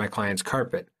color as my client's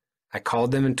carpet. I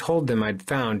called them and told them I'd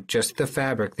found just the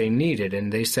fabric they needed,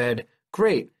 and they said,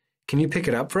 "Great, can you pick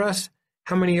it up for us?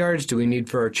 How many yards do we need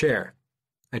for our chair?"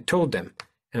 I told them,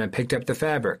 and I picked up the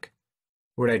fabric.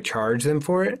 Would I charge them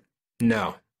for it?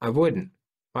 No, I wouldn't.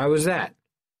 Why was that?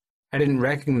 I didn't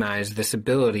recognize this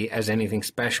ability as anything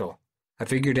special. I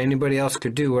figured anybody else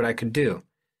could do what I could do,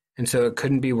 and so it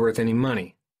couldn't be worth any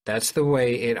money. That's the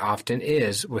way it often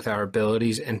is with our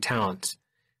abilities and talents.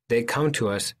 They come to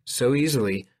us so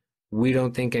easily, we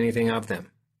don't think anything of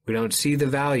them. We don't see the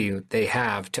value they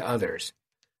have to others.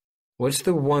 What's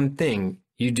the one thing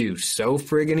you do so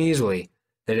friggin' easily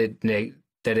that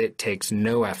it takes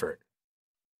no effort?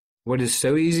 What is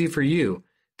so easy for you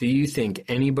that you think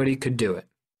anybody could do it?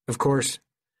 Of course,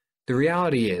 the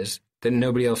reality is that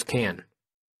nobody else can.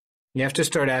 You have to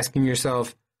start asking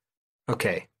yourself,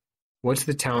 okay, what's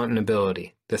the talent and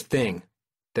ability, the thing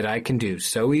that I can do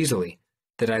so easily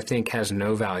that I think has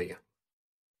no value?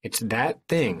 It's that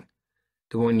thing,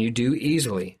 the one you do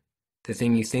easily, the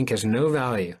thing you think has no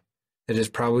value, that is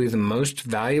probably the most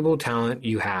valuable talent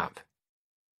you have.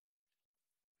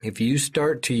 If you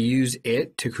start to use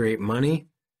it to create money,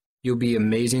 you'll be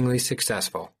amazingly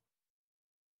successful.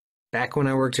 Back when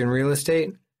I worked in real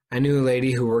estate, I knew a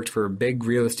lady who worked for a big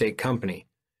real estate company.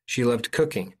 She loved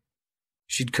cooking.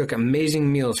 She'd cook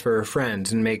amazing meals for her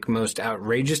friends and make most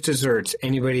outrageous desserts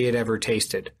anybody had ever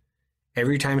tasted.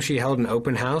 Every time she held an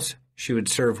open house, she would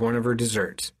serve one of her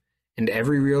desserts, and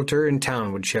every realtor in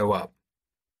town would show up.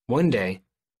 One day,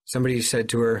 somebody said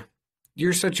to her,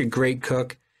 "You're such a great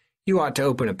cook. You ought to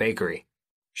open a bakery."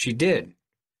 She did,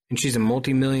 and she's a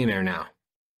multimillionaire now.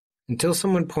 Until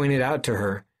someone pointed out to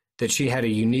her that she had a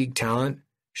unique talent,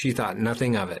 she thought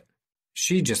nothing of it.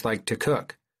 She just liked to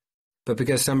cook. But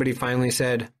because somebody finally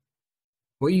said,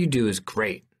 "What you do is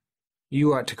great.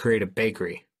 You ought to create a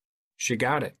bakery," she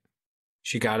got it.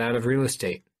 She got out of real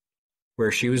estate,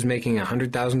 where she was making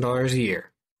 $100,000 a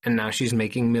year, and now she's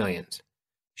making millions.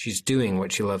 She's doing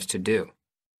what she loves to do.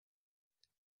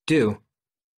 Do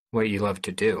what you love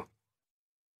to do.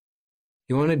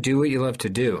 You want to do what you love to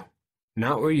do,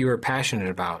 not what you are passionate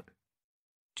about.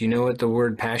 Do you know what the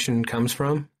word passion comes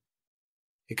from?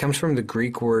 It comes from the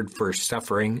Greek word for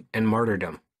suffering and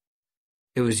martyrdom.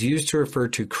 It was used to refer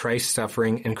to Christ's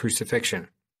suffering and crucifixion.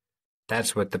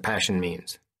 That's what the passion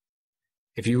means.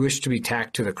 If you wish to be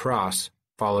tacked to the cross,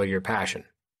 follow your passion.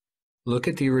 Look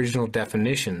at the original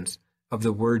definitions of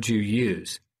the words you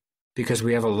use, because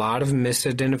we have a lot of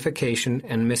misidentification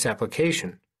and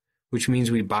misapplication, which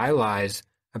means we buy lies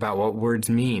about what words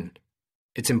mean.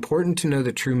 It's important to know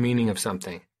the true meaning of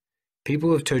something.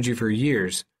 People have told you for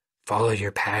years, follow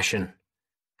your passion.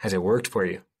 Has it worked for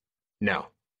you? No.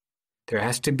 There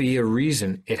has to be a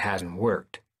reason it hasn't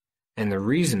worked, and the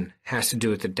reason has to do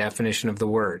with the definition of the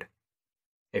word.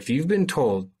 If you've been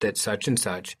told that such and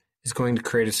such is going to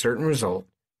create a certain result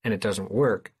and it doesn't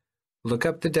work, look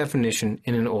up the definition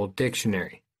in an old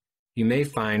dictionary. You may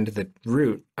find the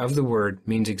root of the word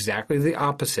means exactly the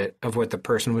opposite of what the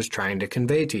person was trying to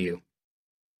convey to you.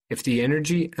 If the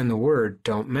energy and the word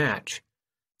don't match,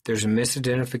 there's a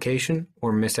misidentification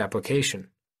or misapplication,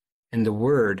 and the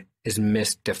word is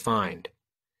misdefined.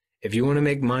 If you want to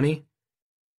make money,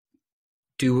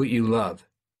 do what you love.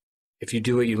 If you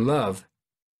do what you love,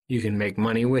 you can make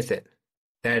money with it.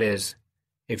 That is,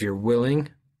 if you're willing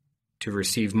to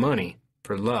receive money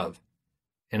for love.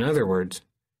 In other words,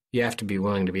 you have to be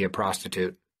willing to be a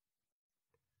prostitute.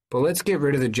 But let's get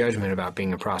rid of the judgment about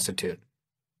being a prostitute.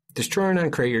 Destroy and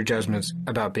uncreate your judgments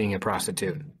about being a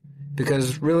prostitute.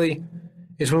 Because really,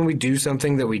 it's when we do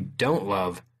something that we don't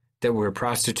love that we're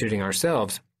prostituting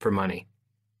ourselves for money.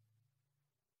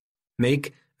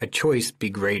 Make a choice be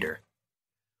greater.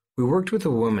 We worked with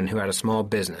a woman who had a small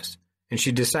business, and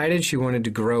she decided she wanted to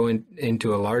grow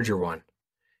into a larger one.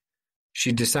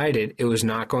 She decided it was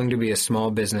not going to be a small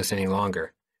business any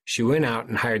longer. She went out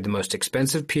and hired the most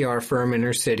expensive PR firm in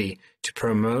her city to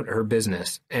promote her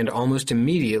business, and almost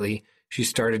immediately she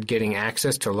started getting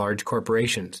access to large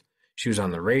corporations. She was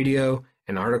on the radio,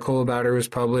 an article about her was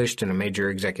published in a major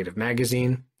executive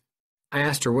magazine. I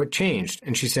asked her what changed,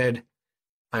 and she said,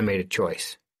 "I made a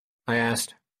choice." I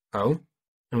asked, "Oh?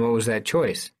 And what was that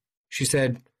choice?" She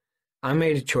said, "I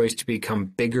made a choice to become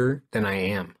bigger than I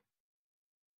am."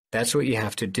 That's what you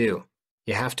have to do.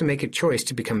 You have to make a choice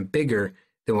to become bigger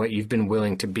than what you've been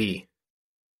willing to be.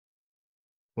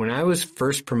 When I was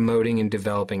first promoting and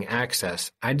developing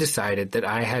Access, I decided that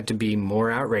I had to be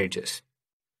more outrageous.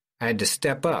 I had to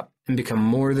step up and become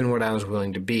more than what I was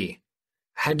willing to be.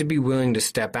 I had to be willing to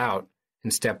step out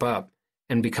and step up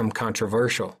and become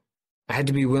controversial. I had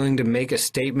to be willing to make a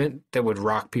statement that would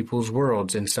rock people's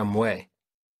worlds in some way.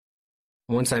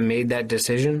 Once I made that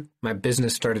decision, my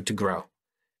business started to grow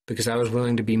because I was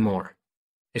willing to be more.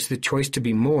 It's the choice to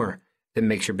be more that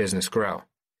makes your business grow.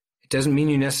 It doesn't mean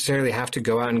you necessarily have to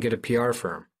go out and get a PR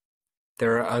firm.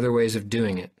 There are other ways of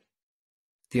doing it.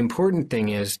 The important thing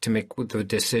is to make the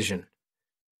decision,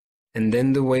 and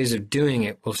then the ways of doing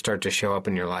it will start to show up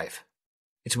in your life.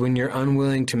 It's when you're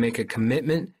unwilling to make a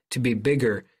commitment to be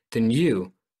bigger than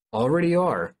you already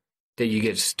are that you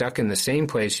get stuck in the same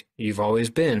place you've always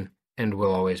been and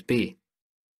will always be.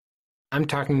 I'm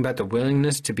talking about the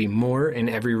willingness to be more in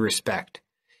every respect.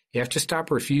 You have to stop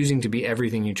refusing to be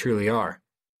everything you truly are.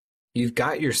 You've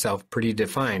got yourself pretty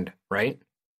defined, right?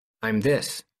 I'm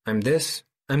this, I'm this,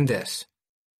 I'm this.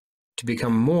 To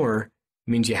become more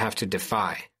means you have to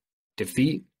defy,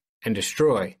 defeat, and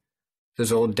destroy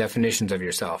those old definitions of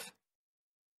yourself.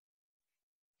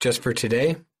 Just for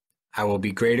today, I will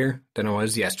be greater than I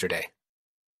was yesterday.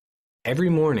 Every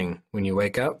morning when you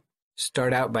wake up,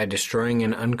 start out by destroying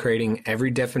and uncreating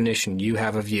every definition you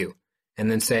have of you and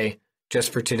then say,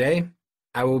 just for today,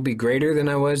 I will be greater than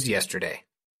I was yesterday.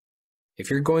 If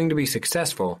you're going to be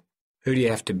successful, who do you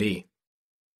have to be?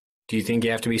 Do you think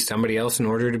you have to be somebody else in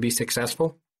order to be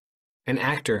successful? An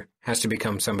actor has to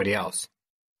become somebody else.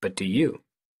 But do you?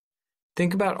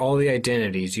 Think about all the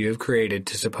identities you have created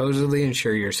to supposedly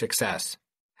ensure your success.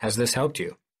 Has this helped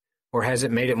you? Or has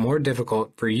it made it more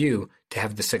difficult for you to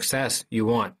have the success you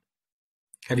want?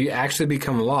 Have you actually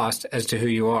become lost as to who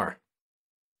you are?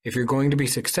 If you're going to be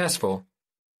successful,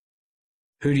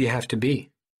 who do you have to be?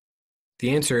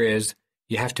 The answer is,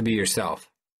 you have to be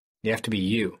yourself. You have to be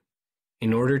you.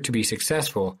 In order to be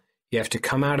successful, you have to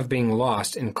come out of being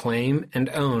lost and claim and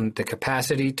own the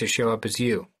capacity to show up as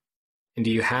you. And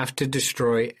you have to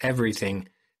destroy everything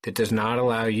that does not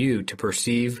allow you to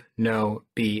perceive, know,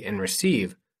 be, and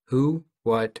receive who,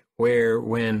 what, where,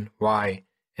 when, why,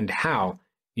 and how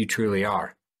you truly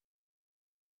are.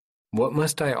 What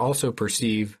must I also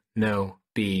perceive, know,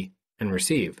 be, and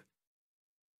receive?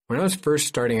 When I was first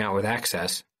starting out with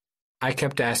Access, I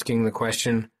kept asking the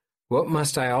question, what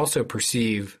must I also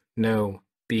perceive, know,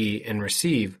 be, and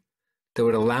receive that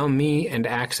would allow me and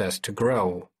Access to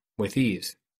grow with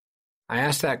ease? I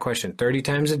asked that question 30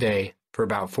 times a day for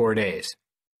about 4 days.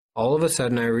 All of a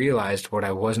sudden I realized what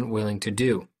I wasn't willing to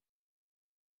do.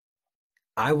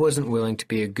 I wasn't willing to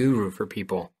be a guru for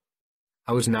people.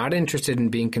 I was not interested in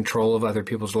being in control of other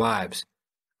people's lives.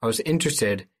 I was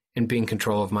interested in being in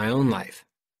control of my own life.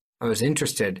 I was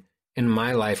interested in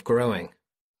my life growing.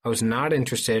 I was not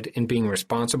interested in being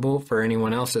responsible for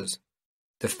anyone else's.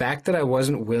 The fact that I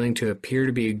wasn't willing to appear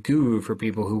to be a guru for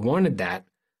people who wanted that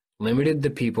limited the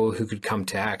people who could come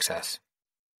to Access.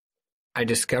 I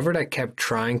discovered I kept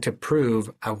trying to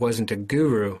prove I wasn't a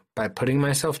guru by putting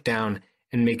myself down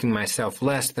and making myself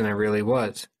less than I really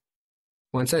was.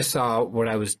 Once I saw what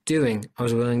I was doing, I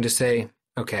was willing to say,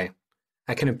 okay,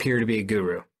 I can appear to be a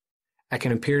guru. I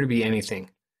can appear to be anything,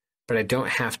 but I don't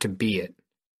have to be it.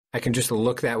 I can just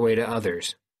look that way to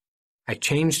others. I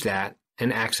changed that,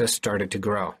 and Access started to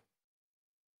grow.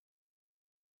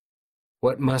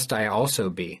 What must I also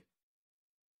be?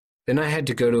 Then I had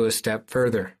to go to a step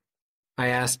further. I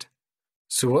asked,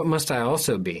 so what must I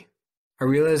also be? I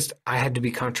realized I had to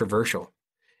be controversial.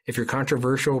 If you're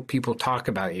controversial, people talk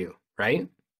about you, right?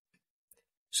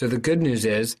 So the good news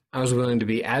is, I was willing to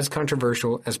be as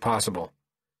controversial as possible.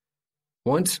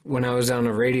 Once, when I was on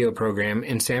a radio program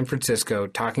in San Francisco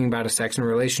talking about a sex and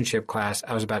relationship class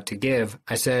I was about to give,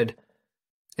 I said,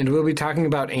 and we'll be talking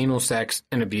about anal sex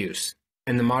and abuse.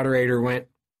 And the moderator went,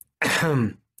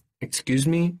 excuse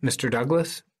me, Mr.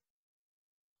 Douglas?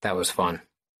 That was fun.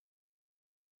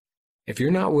 If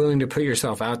you're not willing to put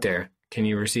yourself out there, can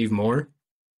you receive more?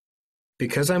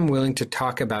 Because I'm willing to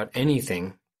talk about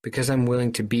anything, because I'm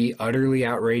willing to be utterly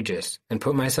outrageous and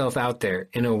put myself out there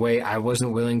in a way I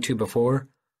wasn't willing to before,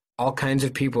 all kinds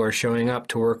of people are showing up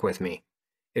to work with me.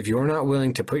 If you're not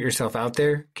willing to put yourself out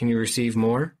there, can you receive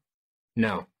more?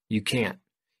 No, you can't.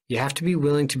 You have to be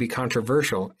willing to be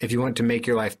controversial if you want to make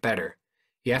your life better.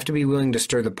 You have to be willing to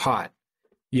stir the pot.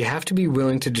 You have to be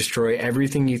willing to destroy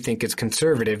everything you think is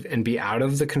conservative and be out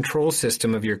of the control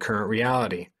system of your current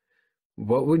reality.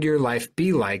 What would your life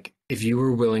be like if you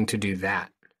were willing to do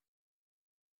that?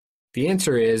 The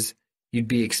answer is, you'd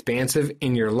be expansive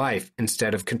in your life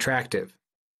instead of contractive.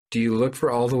 Do you look for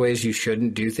all the ways you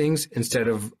shouldn't do things instead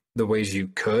of the ways you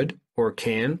could or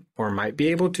can or might be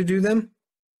able to do them?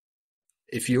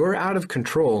 If you're out of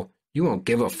control, you won't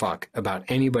give a fuck about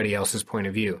anybody else's point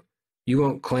of view. You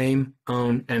won't claim,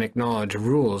 own, and acknowledge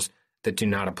rules that do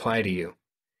not apply to you.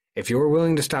 If you're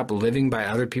willing to stop living by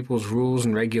other people's rules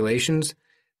and regulations,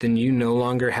 then you no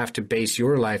longer have to base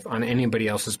your life on anybody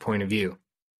else's point of view.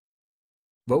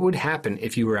 What would happen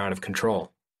if you were out of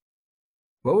control?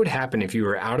 What would happen if you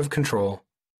were out of control,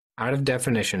 out of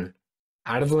definition,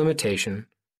 out of limitation,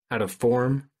 out of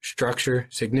form, structure,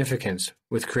 significance,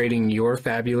 with creating your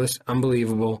fabulous,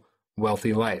 unbelievable,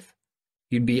 wealthy life?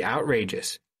 You'd be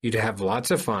outrageous. You'd have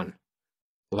lots of fun.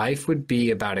 Life would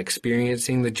be about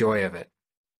experiencing the joy of it.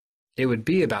 It would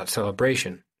be about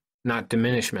celebration, not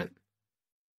diminishment.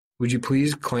 Would you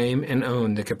please claim and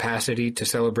own the capacity to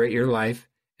celebrate your life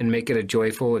and make it a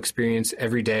joyful experience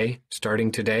every day,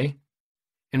 starting today?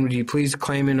 And would you please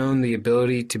claim and own the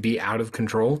ability to be out of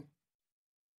control?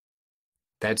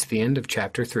 That's the end of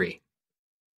Chapter 3.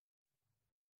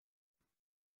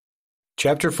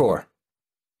 Chapter 4.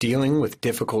 Dealing with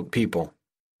Difficult People,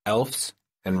 Elves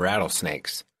and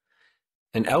Rattlesnakes.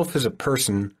 An elf is a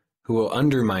person who will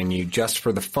undermine you just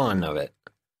for the fun of it.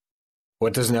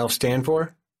 What does an elf stand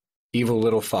for? Evil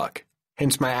little fuck.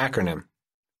 Hence my acronym,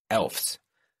 ELFs.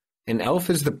 An elf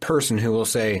is the person who will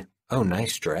say, "Oh,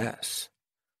 nice dress.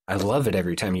 I love it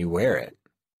every time you wear it."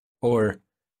 Or,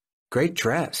 "Great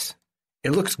dress.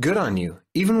 It looks good on you,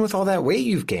 even with all that weight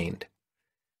you've gained."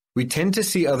 We tend to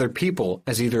see other people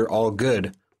as either all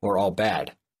good or all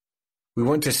bad. We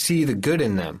want to see the good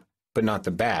in them, but not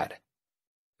the bad.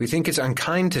 We think it's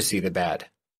unkind to see the bad.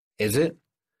 Is it?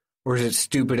 Or is it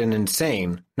stupid and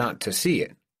insane not to see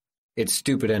it? It's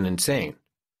stupid and insane.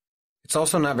 It's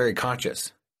also not very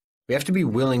conscious. We have to be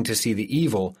willing to see the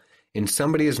evil in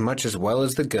somebody as much as well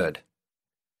as the good.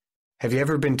 Have you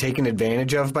ever been taken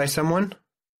advantage of by someone?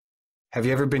 Have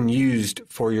you ever been used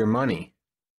for your money?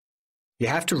 You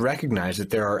have to recognize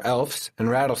that there are elves and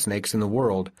rattlesnakes in the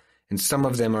world, and some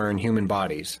of them are in human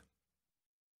bodies.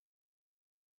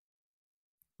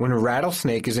 When a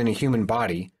rattlesnake is in a human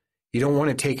body, you don't want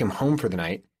to take him home for the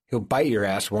night. He'll bite your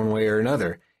ass one way or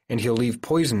another, and he'll leave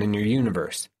poison in your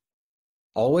universe.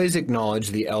 Always acknowledge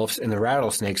the elves and the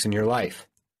rattlesnakes in your life.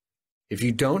 If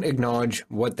you don't acknowledge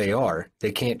what they are,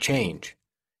 they can't change.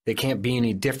 They can't be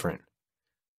any different.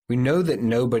 We know that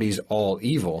nobody's all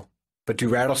evil, but do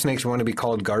rattlesnakes want to be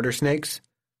called garter snakes?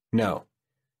 No.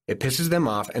 It pisses them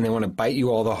off and they want to bite you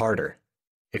all the harder.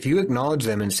 If you acknowledge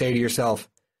them and say to yourself,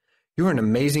 "You're an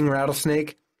amazing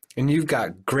rattlesnake, and you've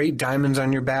got great diamonds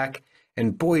on your back,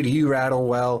 and boy do you rattle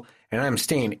well, and I'm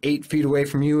staying 8 feet away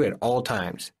from you at all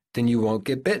times," then you won't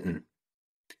get bitten.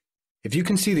 If you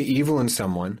can see the evil in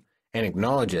someone and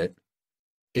acknowledge it,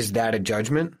 is that a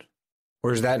judgment,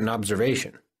 or is that an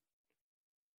observation?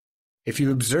 If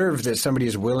you observe that somebody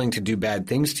is willing to do bad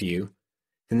things to you,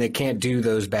 then they can't do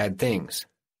those bad things.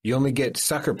 You only get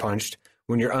sucker punched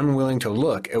when you're unwilling to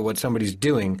look at what somebody's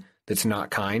doing that's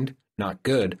not kind, not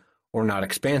good, or not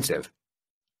expansive.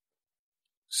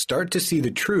 Start to see the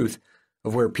truth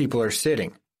of where people are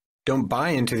sitting. Don't buy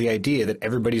into the idea that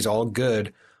everybody's all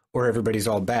good or everybody's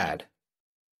all bad.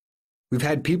 We've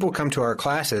had people come to our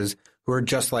classes who are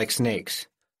just like snakes.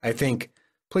 I think,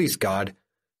 please God,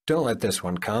 don't let this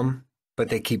one come, but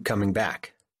they keep coming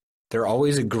back. They're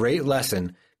always a great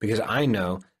lesson because I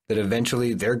know that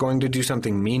eventually they're going to do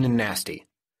something mean and nasty.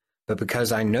 But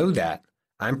because I know that,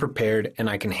 I'm prepared and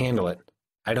I can handle it.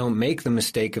 I don't make the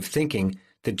mistake of thinking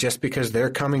that just because they're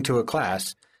coming to a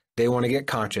class, they want to get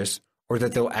conscious or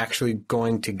that they're actually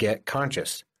going to get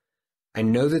conscious. I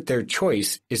know that their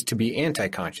choice is to be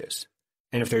anti-conscious.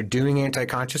 And if they're doing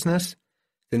anti-consciousness,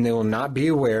 then they will not be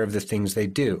aware of the things they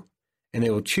do, and they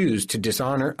will choose to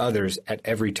dishonor others at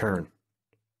every turn.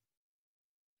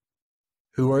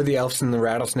 Who are the elves and the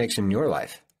rattlesnakes in your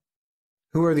life?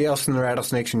 Who are the elves and the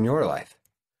rattlesnakes in your life?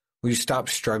 Will you stop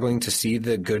struggling to see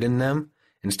the good in them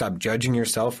and stop judging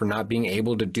yourself for not being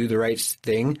able to do the right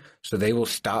thing so they will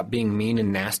stop being mean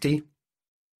and nasty?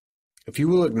 If you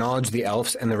will acknowledge the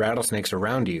elves and the rattlesnakes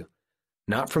around you,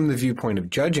 not from the viewpoint of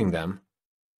judging them,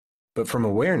 but from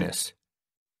awareness,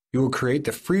 you will create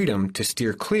the freedom to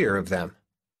steer clear of them,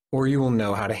 or you will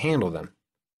know how to handle them.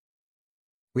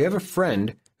 We have a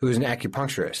friend who is an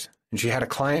acupuncturist, and she had a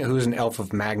client who is an elf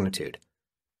of magnitude.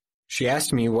 She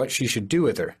asked me what she should do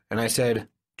with her, and I said,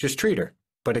 just treat her,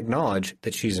 but acknowledge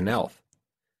that she's an elf.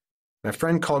 My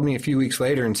friend called me a few weeks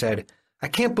later and said, I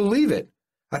can't believe it.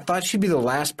 I thought she'd be the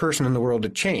last person in the world to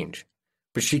change.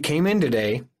 But she came in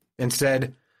today and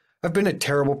said, I've been a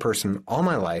terrible person all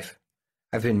my life.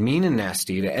 I've been mean and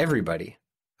nasty to everybody.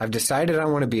 I've decided I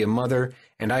want to be a mother,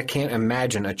 and I can't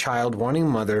imagine a child wanting a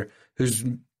mother who's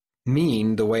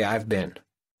mean the way I've been.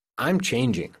 I'm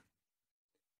changing.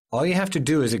 All you have to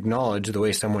do is acknowledge the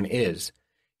way someone is.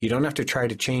 You don't have to try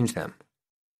to change them.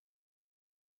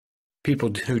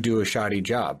 People who do a shoddy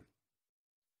job.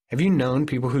 Have you known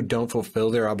people who don't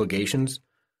fulfill their obligations,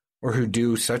 or who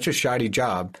do such a shoddy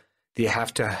job that you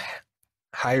have to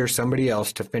hire somebody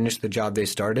else to finish the job they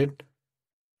started?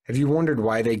 Have you wondered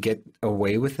why they get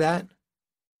away with that?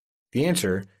 The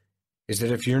answer is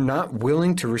that if you're not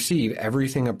willing to receive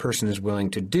everything a person is willing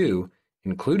to do,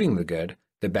 including the good,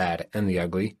 the bad, and the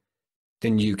ugly,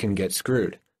 then you can get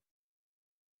screwed.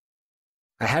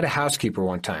 I had a housekeeper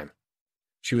one time.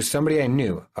 She was somebody I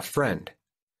knew, a friend.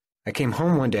 I came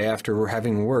home one day after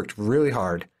having worked really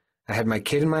hard. I had my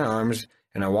kid in my arms,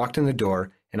 and I walked in the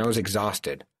door, and I was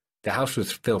exhausted. The house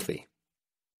was filthy.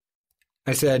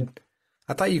 I said,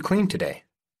 I thought you cleaned today.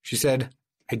 She said,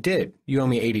 I did. You owe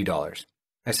me $80.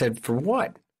 I said, for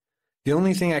what? The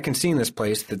only thing I can see in this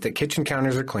place is that the kitchen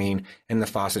counters are clean and the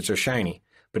faucets are shiny,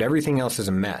 but everything else is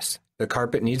a mess. The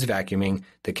carpet needs vacuuming.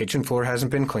 The kitchen floor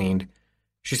hasn't been cleaned.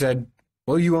 She said,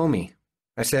 well, you owe me.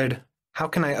 I said, how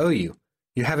can I owe you?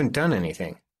 You haven't done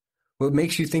anything. What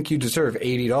makes you think you deserve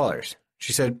 $80?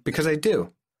 She said, because I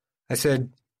do. I said,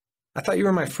 I thought you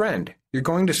were my friend. You're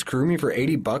going to screw me for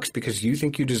 $80 because you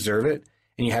think you deserve it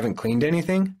and you haven't cleaned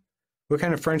anything? What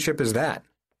kind of friendship is that?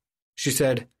 She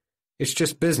said, It's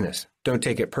just business. Don't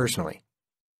take it personally.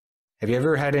 Have you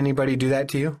ever had anybody do that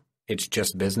to you? It's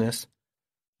just business.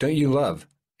 Don't you love,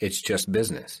 it's just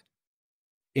business?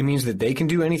 It means that they can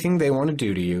do anything they want to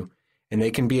do to you, and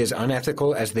they can be as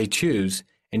unethical as they choose,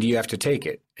 and you have to take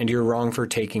it, and you're wrong for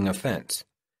taking offense.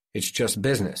 It's just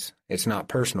business. It's not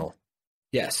personal.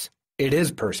 Yes, it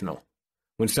is personal.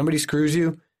 When somebody screws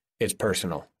you, it's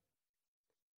personal.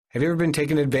 Have you ever been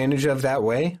taken advantage of that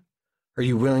way? Are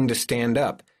you willing to stand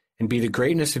up and be the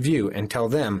greatness of you and tell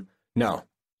them, no,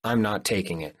 I'm not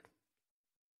taking it?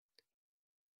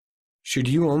 Should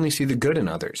you only see the good in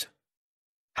others?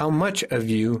 How much of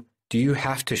you do you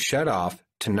have to shut off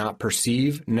to not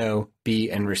perceive, know,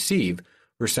 be, and receive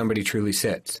where somebody truly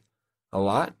sits? A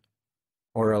lot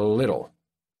or a little?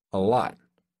 A lot.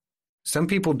 Some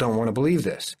people don't want to believe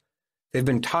this. They've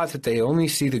been taught that they only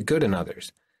see the good in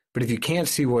others. But if you can't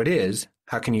see what is,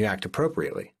 how can you act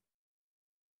appropriately?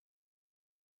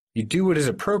 You do what is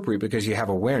appropriate because you have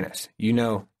awareness. You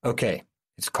know, okay,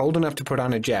 it's cold enough to put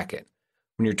on a jacket.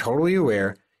 When you're totally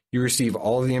aware, you receive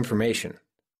all of the information.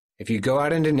 If you go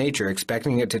out into nature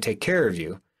expecting it to take care of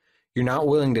you, you're not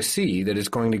willing to see that it's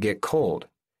going to get cold.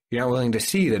 You're not willing to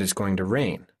see that it's going to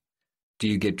rain. Do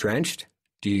you get drenched?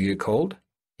 Do you get cold?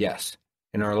 Yes.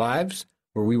 In our lives,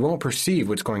 where we won't perceive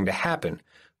what's going to happen,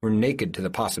 we're naked to the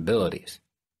possibilities.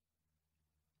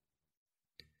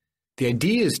 The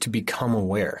idea is to become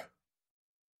aware.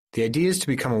 The idea is to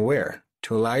become aware,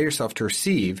 to allow yourself to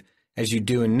receive, as you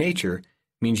do in nature,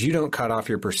 means you don't cut off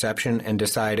your perception and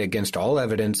decide against all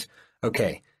evidence,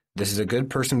 okay, this is a good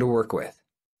person to work with.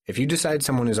 If you decide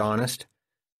someone is honest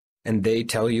and they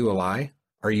tell you a lie,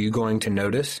 are you going to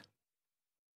notice?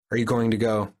 Are you going to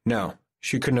go, no,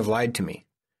 she couldn't have lied to me?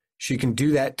 She can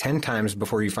do that 10 times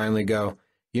before you finally go,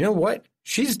 you know what?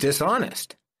 She's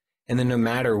dishonest. And then no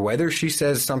matter whether she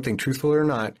says something truthful or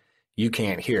not, you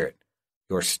can't hear it.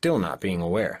 You're still not being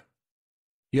aware.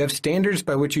 You have standards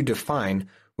by which you define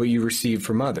what you receive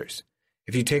from others.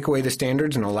 If you take away the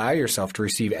standards and allow yourself to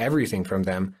receive everything from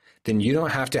them, then you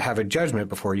don't have to have a judgment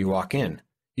before you walk in.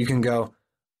 You can go,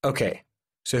 okay,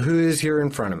 so who is here in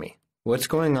front of me? What's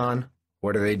going on?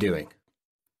 What are they doing?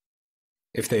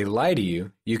 If they lie to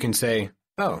you, you can say,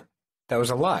 oh, that was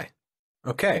a lie.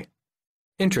 Okay,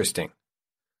 interesting.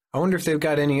 I wonder if they've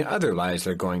got any other lies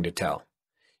they're going to tell.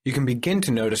 You can begin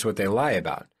to notice what they lie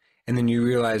about, and then you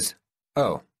realize,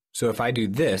 oh, so if I do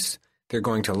this, they're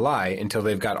going to lie until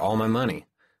they've got all my money.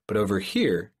 But over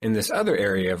here, in this other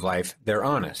area of life, they're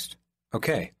honest.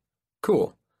 Okay,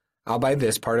 cool. I'll buy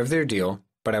this part of their deal,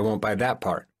 but I won't buy that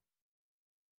part.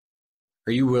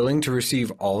 Are you willing to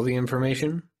receive all the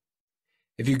information?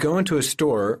 If you go into a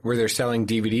store where they're selling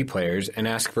DVD players and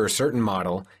ask for a certain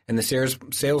model, and the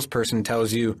salesperson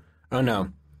tells you, oh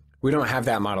no, we don't have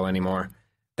that model anymore.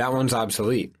 That one's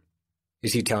obsolete.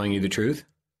 Is he telling you the truth?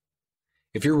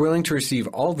 If you're willing to receive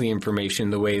all the information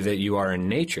the way that you are in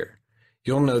nature,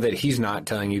 you'll know that he's not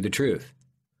telling you the truth.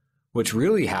 What's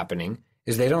really happening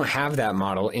is they don't have that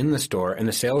model in the store, and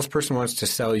the salesperson wants to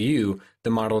sell you the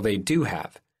model they do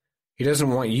have. He doesn't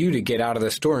want you to get out of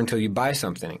the store until you buy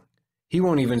something. He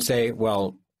won't even say,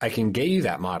 well, I can get you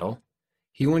that model.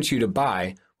 He wants you to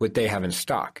buy what they have in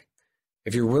stock.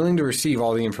 If you're willing to receive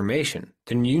all the information,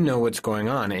 then you know what's going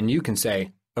on, and you can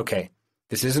say, okay,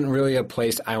 this isn't really a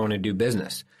place I want to do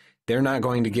business. They're not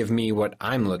going to give me what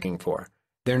I'm looking for.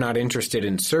 They're not interested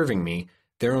in serving me.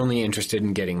 They're only interested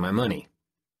in getting my money.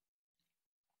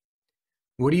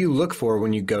 What do you look for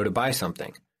when you go to buy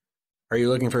something? Are you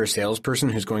looking for a salesperson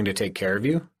who's going to take care of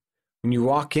you? When you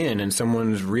walk in and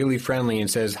someone's really friendly and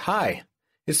says, hi,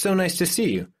 it's so nice to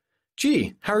see you.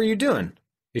 Gee, how are you doing?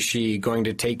 Is she going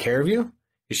to take care of you?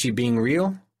 Is she being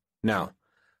real? No.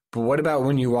 But what about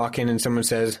when you walk in and someone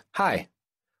says, hi,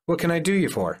 what can I do you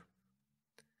for?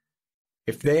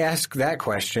 If they ask that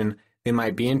question, they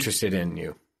might be interested in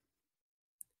you.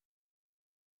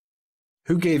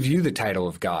 Who gave you the title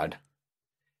of God?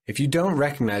 If you don't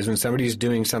recognize when somebody is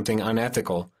doing something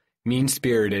unethical,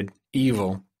 mean-spirited,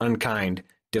 evil, unkind,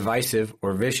 divisive,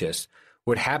 or vicious,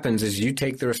 what happens is you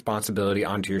take the responsibility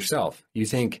onto yourself. You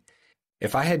think,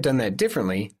 if I had done that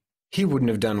differently, he wouldn't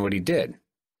have done what he did.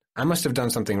 I must have done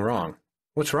something wrong.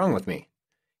 What's wrong with me?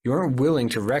 You aren't willing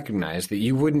to recognize that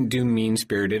you wouldn't do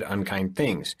mean-spirited, unkind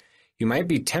things. You might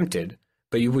be tempted,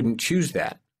 but you wouldn't choose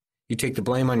that. You take the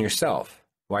blame on yourself.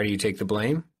 Why do you take the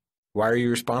blame? Why are you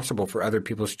responsible for other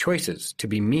people's choices to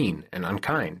be mean and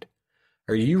unkind?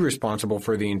 Are you responsible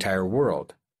for the entire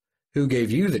world? Who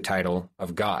gave you the title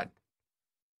of God?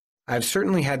 I've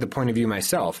certainly had the point of view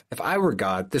myself. If I were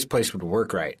God, this place would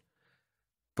work right.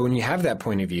 But when you have that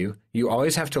point of view, you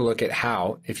always have to look at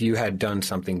how, if you had done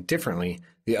something differently,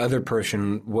 the other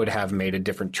person would have made a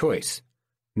different choice.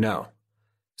 No.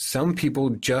 Some people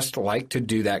just like to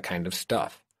do that kind of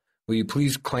stuff. Will you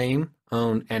please claim,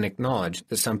 own, and acknowledge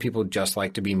that some people just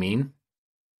like to be mean?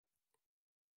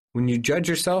 When you judge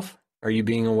yourself, are you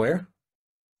being aware?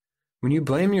 When you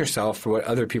blame yourself for what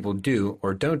other people do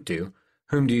or don't do,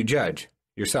 whom do you judge?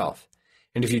 Yourself.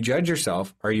 And if you judge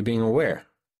yourself, are you being aware?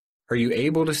 Are you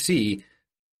able to see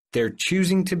they're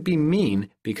choosing to be mean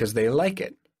because they like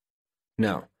it?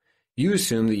 No. You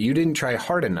assume that you didn't try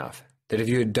hard enough, that if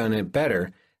you had done it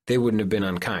better, they wouldn't have been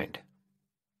unkind.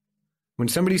 When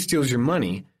somebody steals your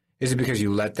money, is it because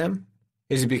you let them?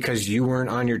 Is it because you weren't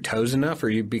on your toes enough,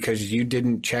 or because you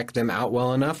didn't check them out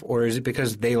well enough, or is it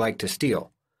because they like to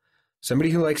steal?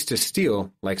 Somebody who likes to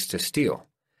steal likes to steal.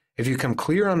 If you come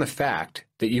clear on the fact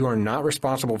that you are not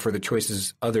responsible for the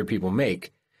choices other people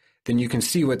make, then you can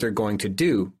see what they're going to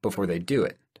do before they do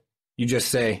it. You just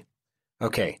say,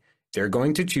 okay, they're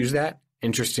going to choose that,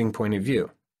 interesting point of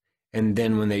view. And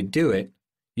then when they do it,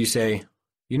 you say,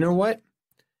 you know what?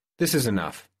 This is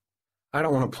enough. I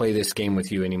don't want to play this game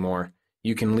with you anymore.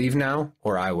 You can leave now,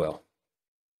 or I will.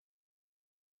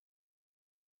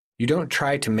 You don't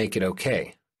try to make it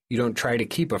okay. You don't try to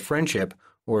keep a friendship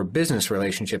or a business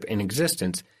relationship in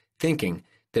existence thinking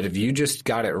that if you just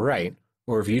got it right,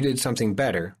 or if you did something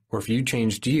better, or if you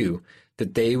changed you,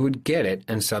 that they would get it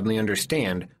and suddenly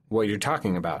understand what you're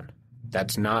talking about.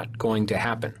 That's not going to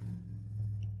happen.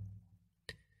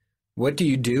 What do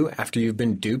you do after you've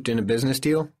been duped in a business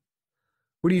deal?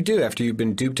 What do you do after you've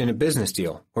been duped in a business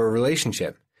deal or a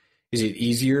relationship? Is it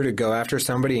easier to go after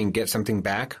somebody and get something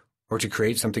back, or to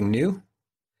create something new?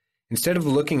 Instead of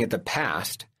looking at the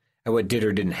past, at what did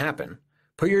or didn't happen,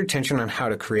 put your attention on how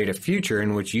to create a future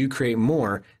in which you create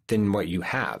more than what you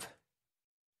have.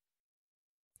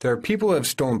 There are people who have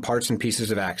stolen parts and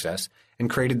pieces of Access and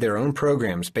created their own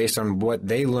programs based on what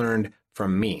they learned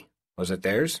from me. Was it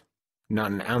theirs?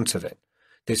 Not an ounce of it.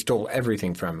 They stole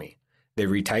everything from me. They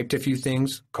retyped a few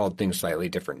things, called things slightly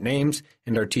different names,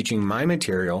 and are teaching my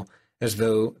material as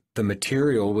though the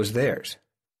material was theirs.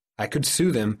 I could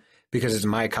sue them because it's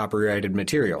my copyrighted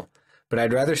material, but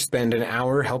I'd rather spend an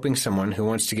hour helping someone who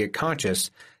wants to get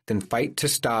conscious than fight to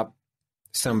stop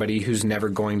somebody who's never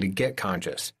going to get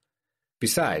conscious.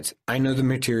 Besides, I know the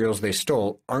materials they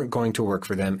stole aren't going to work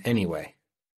for them anyway.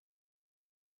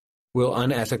 Will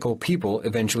unethical people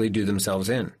eventually do themselves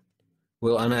in?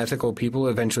 Will unethical people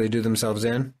eventually do themselves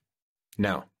in?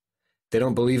 No. They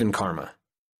don't believe in karma.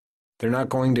 They're not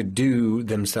going to do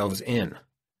themselves in.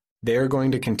 They're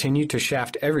going to continue to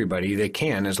shaft everybody they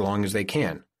can as long as they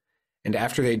can. And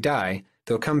after they die,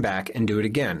 they'll come back and do it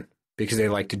again, because they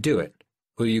like to do it.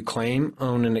 Will you claim,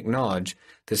 own, and acknowledge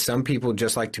that some people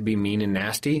just like to be mean and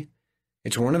nasty?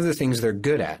 It's one of the things they're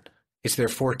good at. It's their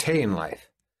forte in life.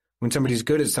 When somebody's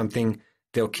good at something,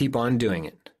 they'll keep on doing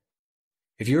it.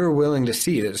 If you are willing to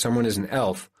see that someone is an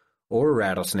elf or a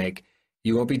rattlesnake,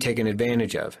 you won't be taken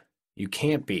advantage of. You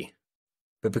can't be.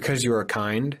 But because you are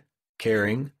kind,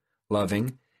 caring,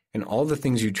 loving, and all the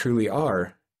things you truly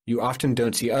are, you often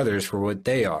don't see others for what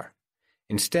they are.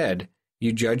 Instead,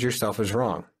 you judge yourself as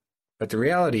wrong. But the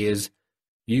reality is,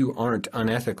 you aren't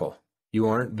unethical. You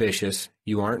aren't vicious.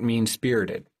 You aren't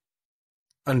mean-spirited.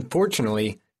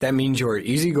 Unfortunately, that means you are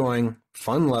easygoing,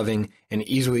 fun-loving, and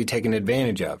easily taken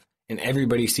advantage of, and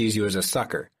everybody sees you as a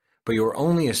sucker. But you are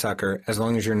only a sucker as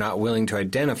long as you're not willing to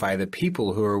identify the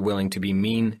people who are willing to be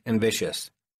mean and vicious.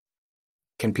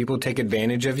 Can people take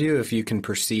advantage of you if you can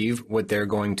perceive what they're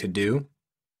going to do?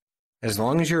 As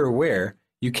long as you're aware,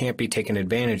 you can't be taken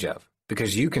advantage of,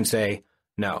 because you can say,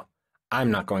 no,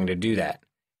 I'm not going to do that.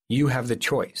 You have the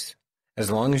choice.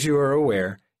 As long as you are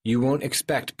aware, you won't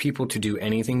expect people to do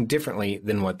anything differently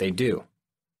than what they do.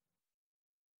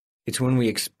 It's when we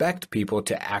expect people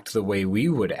to act the way we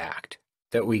would act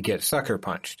that we get sucker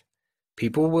punched.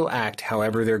 People will act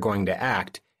however they're going to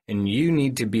act, and you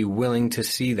need to be willing to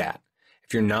see that.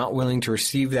 If you're not willing to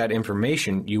receive that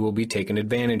information, you will be taken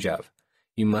advantage of.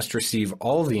 You must receive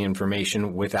all the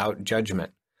information without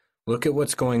judgment. Look at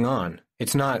what's going on.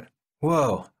 It's not,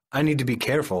 whoa, I need to be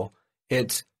careful.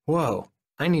 It's, whoa,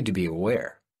 I need to be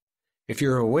aware. If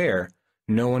you're aware,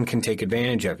 no one can take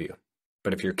advantage of you.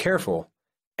 But if you're careful,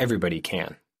 everybody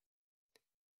can.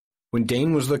 When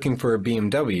Dane was looking for a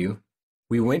BMW,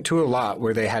 we went to a lot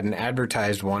where they had an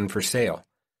advertised one for sale.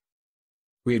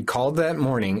 We had called that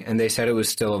morning and they said it was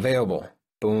still available.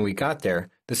 But when we got there,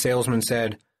 the salesman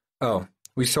said, "Oh,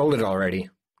 we sold it already.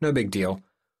 No big deal.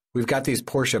 We've got these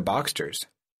Porsche Boxsters."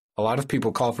 A lot of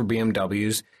people call for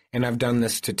BMWs, and I've done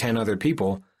this to 10 other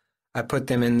people. I put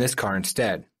them in this car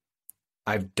instead.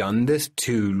 I've done this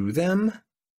to them,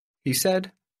 he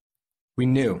said. We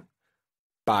knew.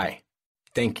 Bye.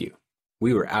 Thank you.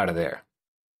 We were out of there.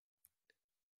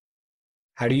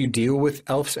 How do you deal with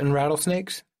elves and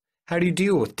rattlesnakes? How do you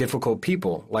deal with difficult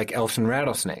people like elves and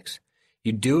rattlesnakes?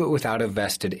 You do it without a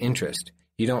vested interest.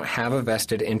 You don't have a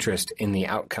vested interest in the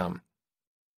outcome.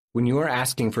 When you are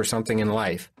asking for something in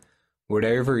life,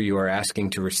 whatever you are asking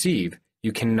to receive,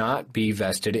 you cannot be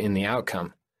vested in the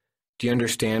outcome. Do you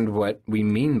understand what we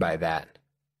mean by that?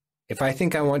 If I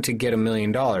think I want to get $1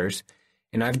 million,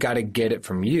 and I've got to get it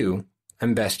from you,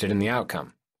 I'm vested in the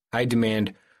outcome. I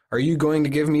demand, are you going to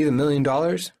give me the $1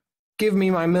 million? Give me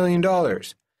my $1 million.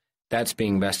 That's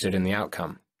being vested in the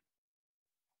outcome.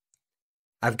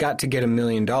 I've got to get $1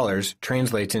 million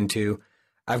translates into,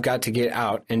 I've got to get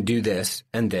out and do this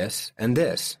and this and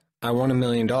this. I want $1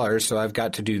 million, so I've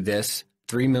got to do this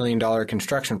 $3 million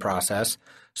construction process,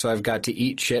 so I've got to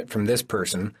eat shit from this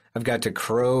person. I've got to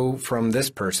crow from this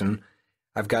person.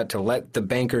 I've got to let the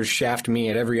bankers shaft me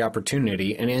at every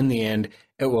opportunity, and in the end,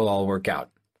 it will all work out.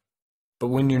 But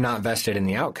when you're not vested in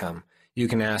the outcome, you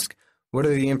can ask, what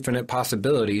are the infinite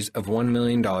possibilities of $1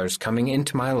 million coming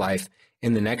into my life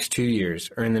in the next 2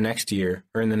 years, or in the next year,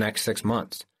 or in the next 6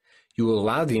 months? You will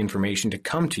allow the information to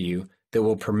come to you that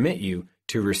will permit you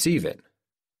to receive it.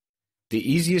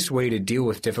 The easiest way to deal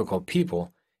with difficult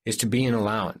people is to be an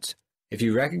allowance. If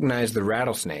you recognize the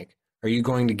rattlesnake, are you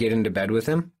going to get into bed with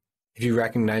him? If you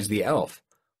recognize the elf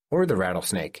or the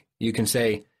rattlesnake, you can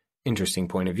say, interesting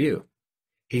point of view.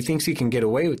 He thinks he can get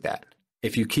away with that.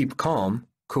 If you keep calm,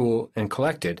 cool, and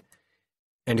collected,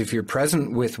 and if you're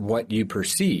present with what you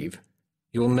perceive,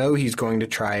 you'll know he's going to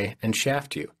try and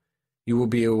shaft you. You will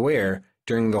be aware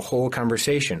during the whole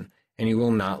conversation, and you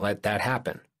will not let that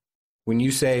happen. When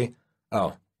you say,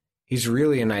 oh, he's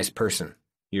really a nice person,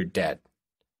 you're dead.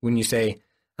 When you say,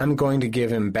 I'm going to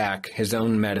give him back his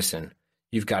own medicine,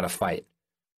 you've got to fight.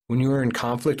 When you are in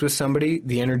conflict with somebody,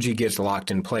 the energy gets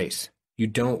locked in place. You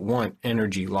don't want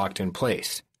energy locked in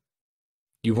place.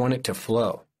 You want it to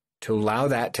flow. To allow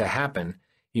that to happen,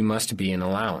 you must be an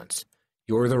allowance.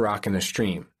 You're the rock in the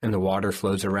stream, and the water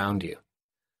flows around you.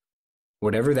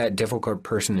 Whatever that difficult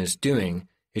person is doing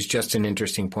is just an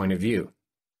interesting point of view.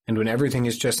 And when everything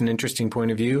is just an interesting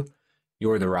point of view,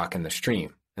 you're the rock in the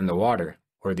stream, and the water,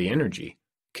 or the energy,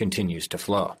 continues to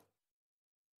flow.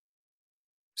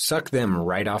 Suck them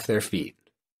right off their feet.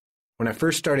 When I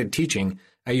first started teaching,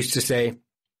 I used to say,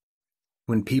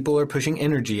 when people are pushing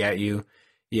energy at you,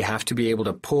 you have to be able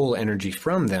to pull energy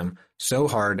from them so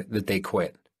hard that they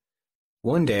quit.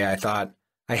 One day I thought,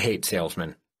 I hate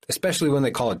salesmen, especially when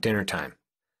they call it dinner time.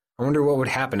 I wonder what would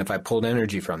happen if I pulled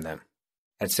energy from them.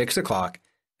 At 6 o'clock,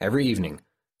 every evening,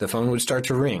 the phone would start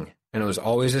to ring, and it was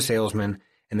always a salesman,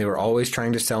 and they were always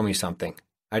trying to sell me something.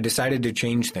 I decided to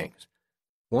change things.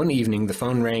 One evening, the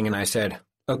phone rang, and I said,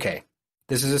 okay,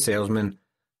 this is a salesman.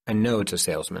 I know it's a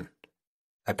salesman.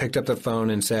 I picked up the phone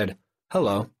and said,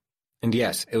 hello. And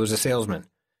yes, it was a salesman.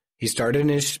 He started in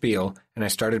his spiel, and I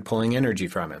started pulling energy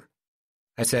from him.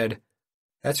 I said,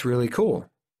 that's really cool.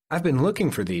 I've been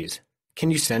looking for these. Can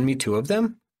you send me 2 of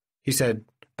them? He said,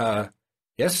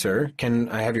 yes, sir. Can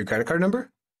I have your credit card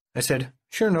number? I said,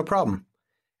 sure, no problem.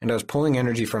 And I was pulling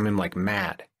energy from him like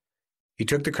mad. He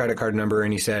took the credit card number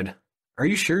and he said, are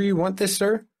you sure you want this,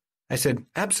 sir? I said,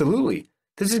 absolutely.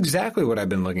 This is exactly what I've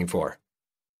been looking for.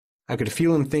 I could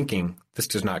feel him thinking, this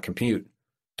does not compute,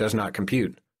 does not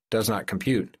compute, does not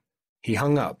compute. He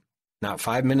hung up. Not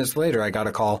 5 minutes later, I got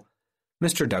a call,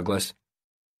 Mr. Douglas,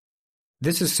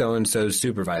 this is so-and-so's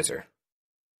supervisor.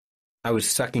 I was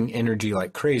sucking energy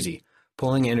like crazy,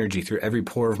 pulling energy through every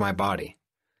pore of my body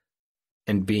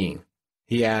and being.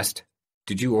 He asked,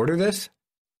 did you order this?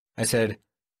 I said,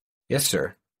 yes,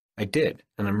 sir, I did,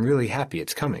 and I'm really happy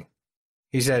it's coming.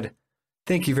 He said,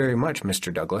 thank you very much,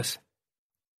 Mr. Douglas.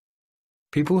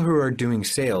 People who are doing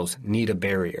sales need a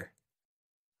barrier.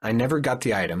 I never got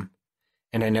the item,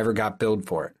 and I never got billed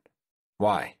for it.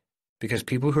 Why? Because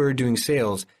people who are doing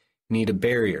sales need a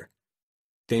barrier.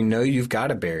 They know you've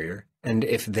got a barrier, and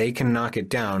if they can knock it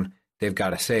down, they've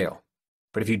got a sale.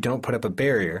 But if you don't put up a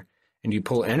barrier, and you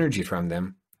pull energy from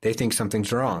them, they think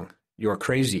something's wrong. You're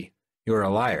crazy. You're a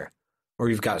liar. Or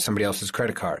you've got somebody else's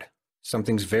credit card.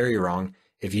 Something's very wrong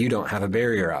if you don't have a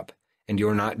barrier up, and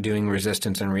you're not doing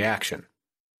resistance and reaction.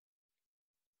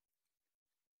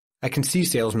 I can see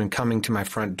salesmen coming to my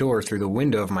front door through the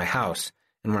window of my house,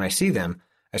 and when I see them,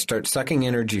 I start sucking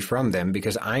energy from them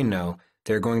because I know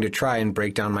they're going to try and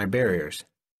break down my barriers.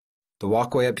 The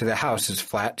walkway up to the house is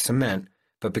flat cement,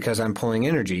 but because I'm pulling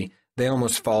energy, They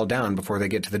almost fall down before they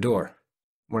get to the door.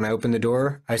 When I open the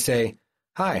door, I say,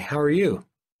 "Hi, how are you?"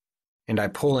 And I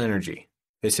pull energy.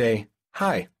 They say,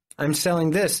 "Hi, I'm selling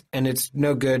this, and it's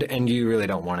no good, and you really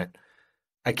don't want it."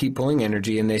 I keep pulling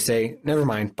energy, and they say, "Never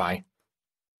mind, bye."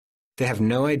 They have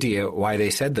no idea why they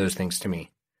said those things to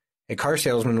me. A car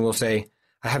salesman will say,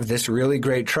 "I have this really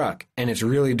great truck, and it's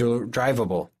really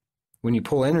drivable." When you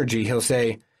pull energy, he'll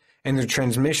say, "And the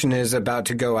transmission is about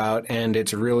to go out, and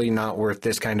it's really not worth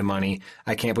this kind of money.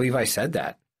 I can't believe I said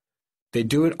that." They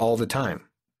do it all the time.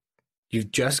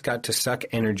 You've just got to suck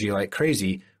energy like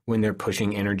crazy when they're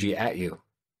pushing energy at you.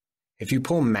 If you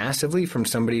pull massively from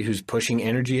somebody who's pushing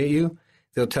energy at you,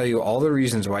 they'll tell you all the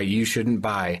reasons why you shouldn't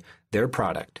buy their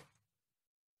product.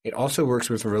 It also works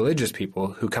with religious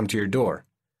people who come to your door.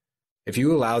 If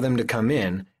you allow them to come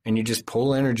in and you just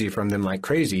pull energy from them like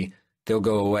crazy, they'll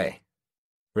go away.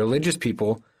 Religious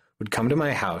people would come to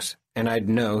my house and I'd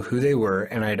know who they were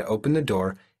and I'd open the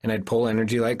door and I'd pull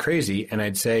energy like crazy and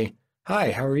I'd say,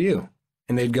 "Hi, how are you?"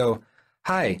 And they'd go,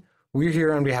 "Hi, we're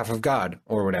here on behalf of God,"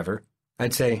 or whatever.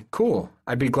 I'd say, "Cool,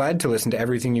 I'd be glad to listen to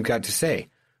everything you've got to say.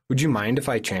 Would you mind if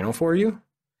I channel for you?"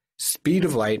 Speed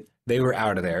of light, they were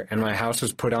out of there, and my house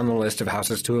was put on the list of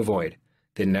houses to avoid.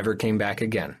 They never came back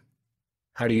again.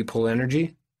 How do you pull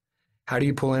energy? How do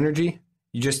you pull energy?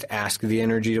 You just ask the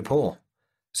energy to pull.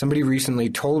 Somebody recently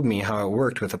told me how it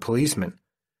worked with a policeman.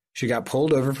 She got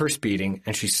pulled over for speeding,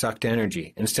 and she sucked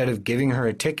energy. Instead of giving her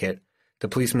a ticket, the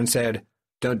policeman said,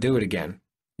 "Don't do it again."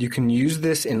 You can use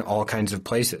this in all kinds of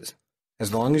places.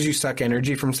 As long as you suck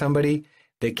energy from somebody,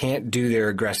 they can't do their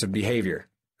aggressive behavior.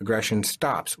 Aggression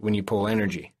stops when you pull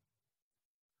energy.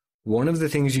 One of the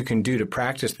things you can do to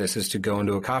practice this is to go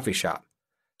into a coffee shop,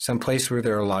 some place where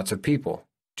there are lots of people.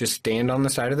 Just stand on the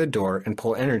side of the door and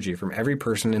pull energy from every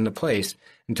person in the place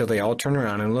until they all turn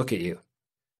around and look at you.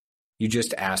 You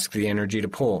just ask the energy to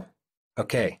pull.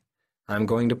 "Okay, I'm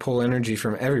going to pull energy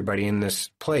from everybody in this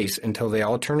place until they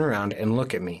all turn around and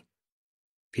look at me."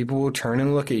 People will turn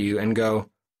and look at you and go,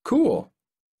 "Cool."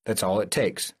 That's all it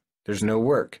takes. There's no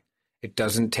work. It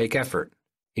doesn't take effort.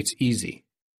 It's easy.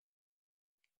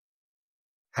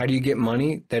 How do you get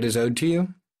money that is owed to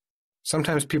you?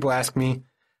 Sometimes people ask me,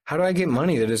 "How do I get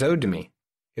money that is owed to me?"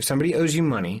 If somebody owes you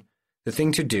money, the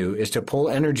thing to do is to pull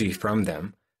energy from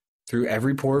them through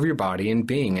every pore of your body and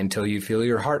being until you feel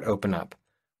your heart open up.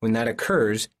 When that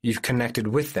occurs, you've connected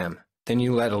with them. Then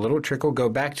you let a little trickle go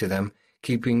back to them.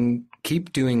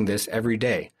 Keep doing this every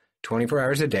day, 24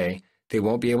 hours a day. They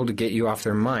won't be able to get you off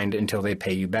their mind until they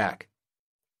pay you back.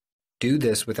 Do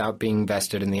this without being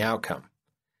vested in the outcome.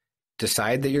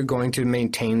 Decide that you're going to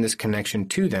maintain this connection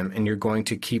to them and you're going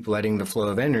to keep letting the flow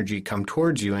of energy come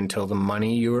towards you until the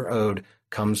money you are owed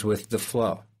comes with the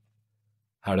flow.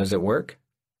 How does it work?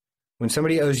 When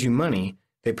somebody owes you money,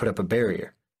 they put up a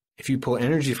barrier. If you pull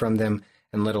energy from them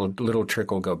and let a little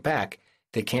trickle go back,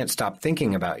 they can't stop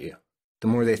thinking about you. The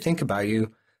more they think about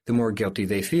you, the more guilty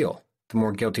they feel. The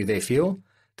more guilty they feel,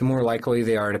 the more likely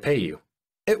they are to pay you.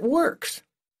 It works!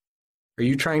 Are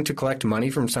you trying to collect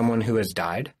money from someone who has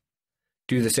died?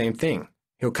 Do the same thing.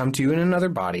 He'll come to you in another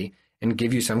body and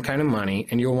give you some kind of money,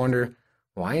 and you'll wonder,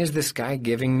 why is this guy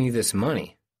giving me this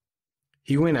money?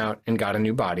 He went out and got a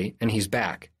new body, and he's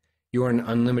back. You are an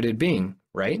unlimited being,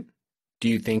 right? Do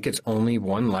you think it's only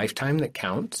one lifetime that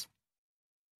counts?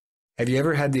 Have you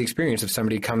ever had the experience of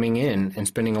somebody coming in and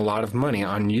spending a lot of money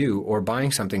on you or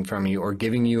buying something from you or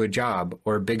giving you a job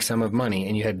or a big sum of money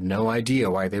and you had no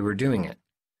idea why they were doing it?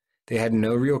 They had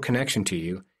no real connection to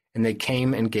you, and they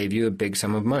came and gave you a big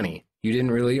sum of money you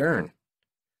didn't really earn.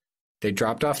 They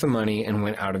dropped off the money and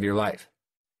went out of your life.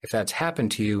 If that's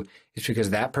happened to you, it's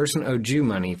because that person owed you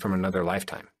money from another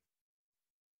lifetime.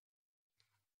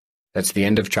 That's the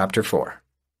end of Chapter 4.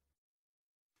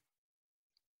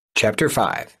 Chapter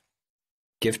 5.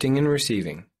 Gifting and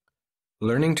Receiving.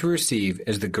 Learning to receive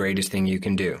is the greatest thing you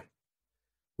can do.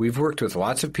 We've worked with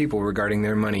lots of people regarding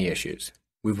their money issues.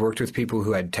 We've worked with people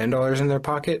who had $10 in their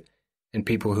pocket and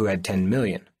people who had 10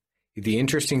 million. The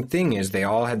interesting thing is they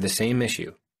all had the same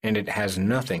issue, and it has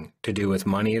nothing to do with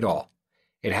money at all.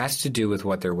 It has to do with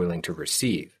what they're willing to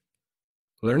receive.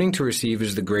 Learning to receive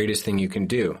is the greatest thing you can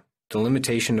do. The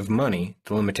limitation of money,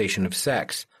 the limitation of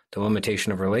sex, the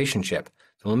limitation of relationship,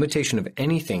 the limitation of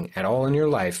anything at all in your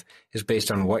life is based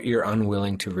on what you're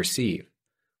unwilling to receive.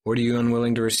 What are you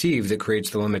unwilling to receive that creates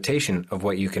the limitation of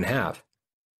what you can have?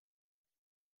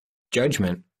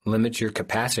 Judgment limits your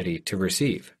capacity to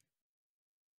receive.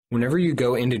 Whenever you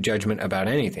go into judgment about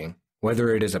anything,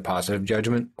 whether it is a positive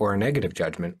judgment or a negative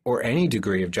judgment or any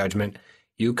degree of judgment,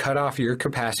 you cut off your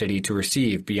capacity to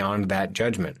receive beyond that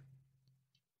judgment.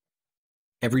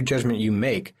 Every judgment you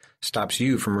make stops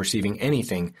you from receiving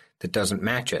anything that doesn't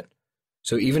match it.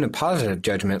 So even a positive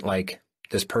judgment like,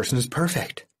 this person is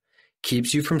perfect,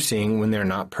 keeps you from seeing when they're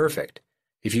not perfect.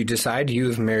 If you decide you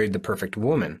have married the perfect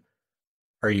woman,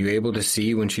 are you able to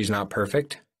see when she's not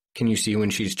perfect? Can you see when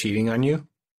she's cheating on you?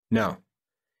 No.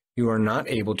 You are not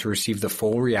able to receive the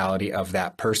full reality of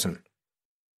that person.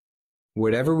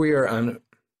 Whatever we are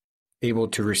unable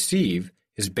to receive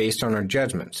is based on our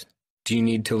judgments. Do you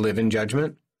need to live in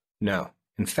judgment? No.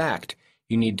 In fact,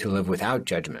 you need to live without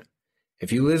judgment.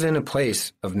 If you live in a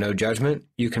place of no judgment,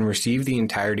 you can receive the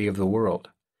entirety of the world.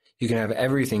 You can have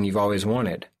everything you've always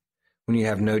wanted. When you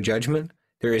have no judgment,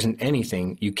 there isn't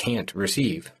anything you can't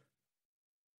receive.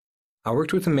 I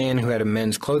worked with a man who had a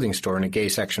men's clothing store in a gay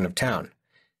section of town.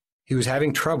 He was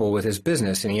having trouble with his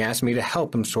business, and he asked me to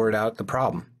help him sort out the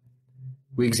problem.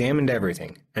 We examined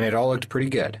everything, and it all looked pretty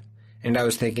good. And I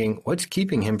was thinking, what's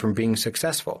keeping him from being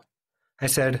successful? I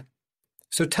said,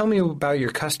 so tell me about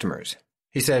your customers.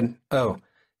 He said, oh,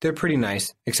 they're pretty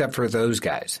nice, except for those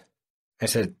guys. I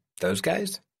said, those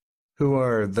guys? Who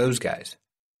are those guys?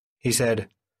 He said,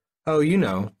 oh, you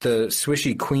know, the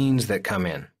swishy queens that come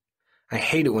in. I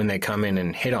hate it when they come in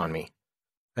and hit on me.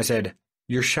 I said,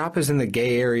 your shop is in the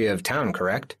gay area of town,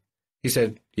 correct? He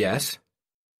said, yes.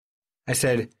 I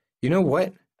said, you know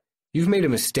what? You've made a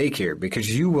mistake here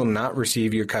because you will not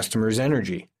receive your customers'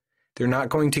 energy. They're not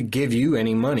going to give you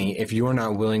any money if you are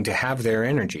not willing to have their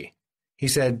energy. He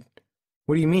said,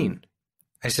 what do you mean?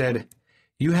 I said,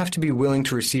 you have to be willing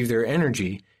to receive their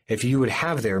energy if you would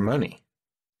have their money.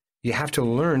 You have to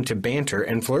learn to banter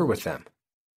and flirt with them.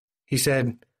 He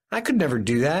said, I could never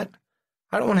do that.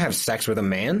 I don't want to have sex with a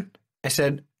man. I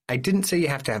said, I didn't say you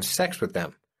have to have sex with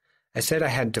them. I said I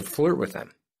had to flirt with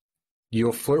them.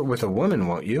 You'll flirt with a woman,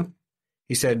 won't you?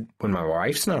 He said, when my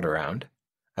wife's not around.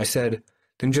 I said,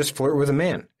 then just flirt with a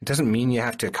man. It doesn't mean you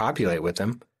have to copulate with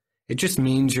him. It just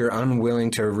means you're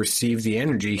unwilling to receive the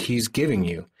energy he's giving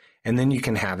you, and then you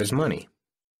can have his money.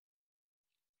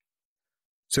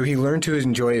 So he learned to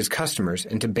enjoy his customers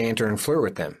and to banter and flirt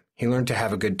with them. He learned to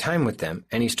have a good time with them,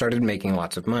 and he started making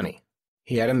lots of money.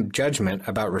 He had a judgment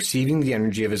about receiving the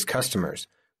energy of his customers,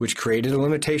 which created a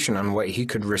limitation on what he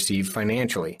could receive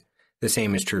financially. The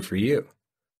same is true for you.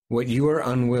 What you are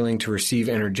unwilling to receive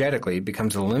energetically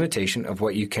becomes a limitation of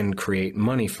what you can create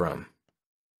money from.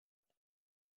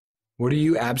 What are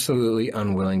you absolutely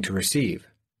unwilling to receive?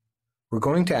 We're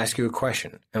going to ask you a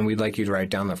question, and we'd like you to write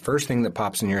down the first thing that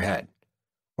pops in your head,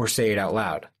 or say it out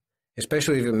loud,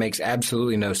 especially if it makes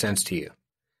absolutely no sense to you.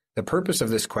 The purpose of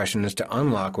this question is to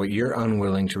unlock what you're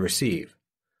unwilling to receive.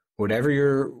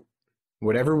 Whatever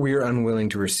we're unwilling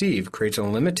to receive creates a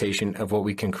limitation of what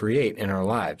we can create in our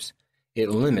lives. It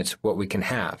limits what we can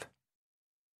have.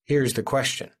 Here's the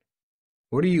question.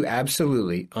 What are you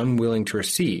absolutely unwilling to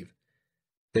receive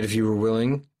that if you were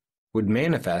willing would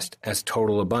manifest as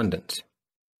total abundance?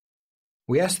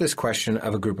 We asked this question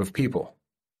of a group of people.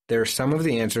 There are some of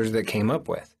the answers that came up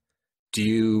with.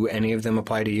 Do any of them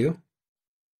apply to you?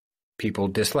 People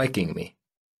disliking me.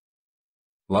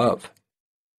 Love.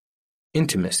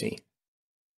 Intimacy.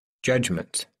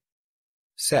 Judgments.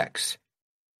 Sex.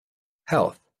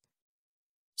 Health.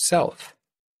 Self.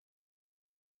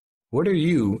 What are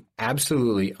you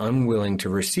absolutely unwilling to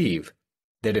receive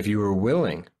that if you were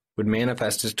willing would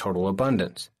manifest as total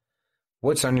abundance?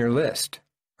 What's on your list?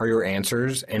 Are your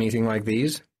answers anything like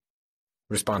these?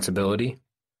 Responsibility,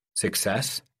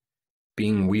 success,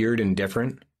 being weird and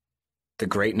different, the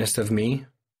greatness of me,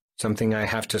 something I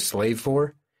have to slave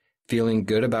for, feeling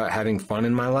good about having fun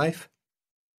in my life?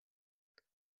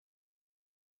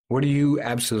 What are you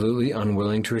absolutely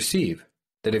unwilling to receive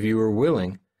that if you were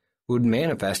willing would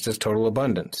manifest as total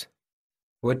abundance?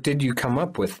 What did you come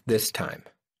up with this time?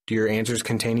 Do your answers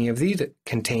contain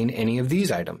any of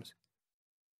these items?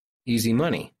 Easy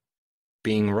money,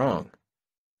 being wrong,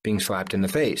 being slapped in the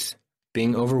face,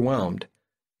 being overwhelmed,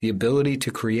 the ability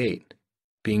to create,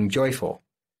 being joyful,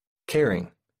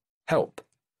 caring, help,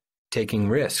 taking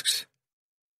risks.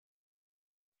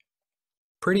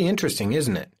 Pretty interesting,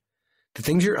 isn't it? The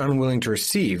things you're unwilling to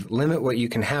receive limit what you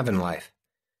can have in life.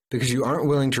 Because you aren't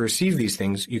willing to receive these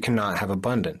things, you cannot have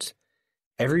abundance.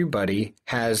 Everybody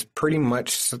has pretty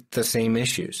much the same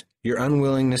issues. Your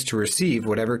unwillingness to receive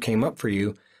whatever came up for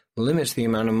you limits the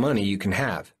amount of money you can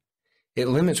have. It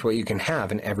limits what you can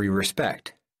have in every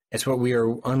respect. It's what we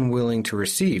are unwilling to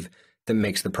receive that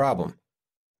makes the problem.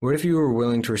 What if you were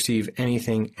willing to receive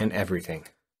anything and everything?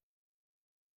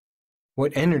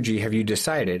 What energy have you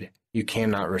decided you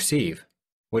cannot receive?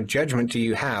 What judgment do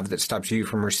you have that stops you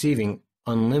from receiving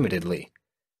unlimitedly?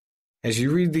 As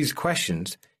you read these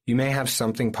questions, you may have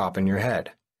something pop in your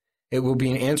head. It will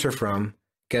be an answer from,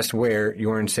 Guess where?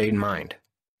 Your insane mind.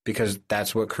 Because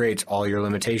that's what creates all your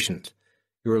limitations.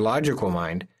 Your logical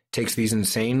mind takes these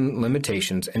insane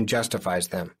limitations and justifies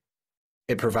them.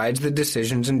 It provides the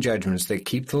decisions and judgments that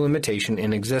keep the limitation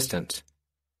in existence.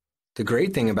 The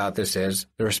great thing about this is,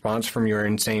 the response from your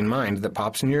insane mind that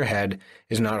pops in your head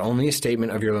is not only a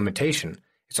statement of your limitation,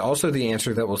 it's also the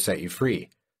answer that will set you free.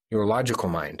 Your logical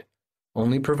mind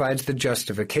only provides the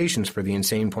justifications for the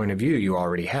insane point of view you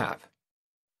already have.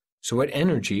 So what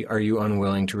energy are you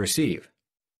unwilling to receive?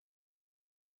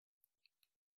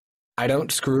 I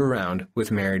don't screw around with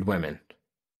married women.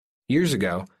 Years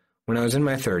ago, when I was in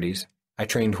my 30s, I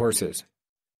trained horses.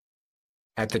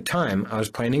 At the time, I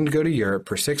was planning to go to Europe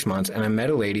for 6 months, and I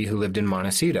met a lady who lived in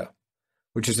Montecito,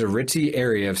 which is a ritzy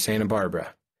area of Santa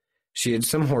Barbara. She had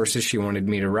some horses she wanted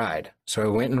me to ride, so I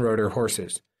went and rode her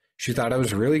horses. She thought I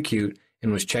was really cute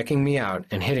and was checking me out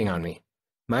and hitting on me.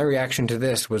 My reaction to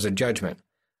this was a judgment.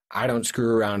 I don't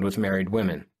screw around with married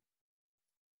women.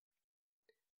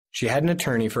 She had an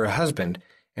attorney for a husband,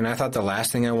 and I thought the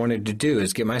last thing I wanted to do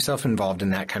is get myself involved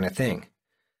in that kind of thing.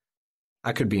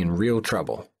 I could be in real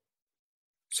trouble.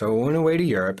 So I went away to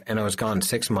Europe, and I was gone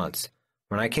 6 months.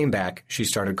 When I came back, she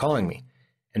started calling me,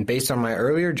 and based on my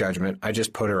earlier judgment, I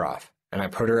just put her off, and I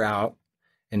put her out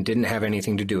and didn't have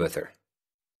anything to do with her.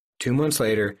 2 months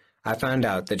later, I found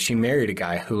out that she married a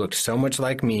guy who looked so much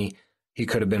like me, he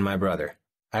could have been my brother.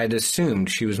 I had assumed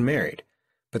she was married,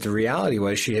 but the reality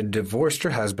was she had divorced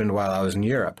her husband while I was in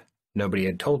Europe. Nobody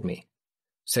had told me.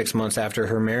 6 months after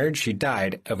her marriage, she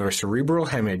died of a cerebral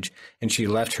hemorrhage, and she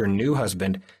left her new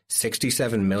husband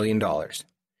 $67 million.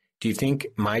 Do you think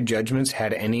my judgments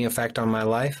had any effect on my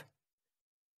life?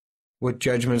 What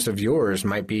judgments of yours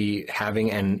might be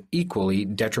having an equally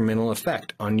detrimental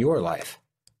effect on your life?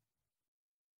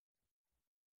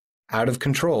 Out of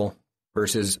control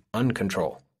versus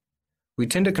uncontrol. We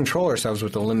tend to control ourselves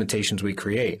with the limitations we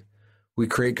create. We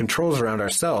create controls around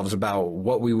ourselves about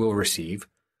what we will receive,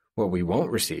 what we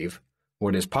won't receive,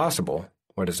 what is possible,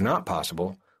 what is not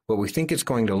possible, what we think it's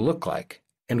going to look like,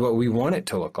 and what we want it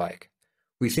to look like.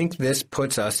 We think this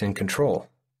puts us in control.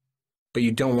 But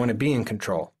you don't want to be in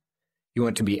control. You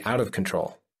want to be out of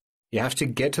control. You have to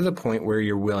get to the point where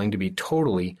you're willing to be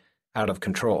totally out of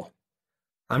control.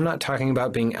 I'm not talking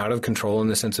about being out of control in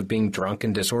the sense of being drunk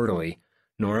and disorderly,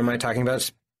 nor am I talking about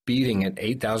speeding at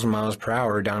 8,000 miles per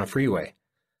hour down a freeway.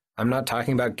 I'm not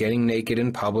talking about getting naked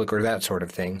in public or that sort of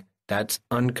thing. That's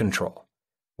uncontrol.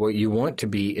 What you want to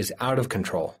be is out of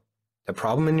control. The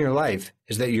problem in your life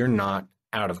is that you're not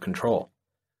out of control.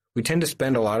 We tend to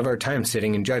spend a lot of our time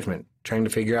sitting in judgment, trying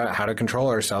to figure out how to control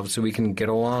ourselves so we can get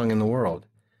along in the world.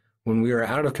 When we are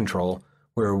out of control,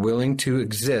 we're willing to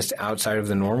exist outside of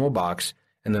the normal box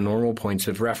and the normal points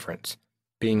of reference.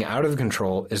 Being out of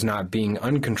control is not being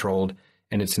uncontrolled,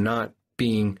 and it's not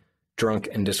being drunk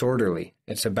and disorderly.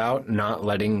 It's about not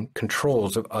letting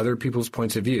controls of other people's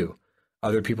points of view,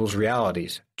 other people's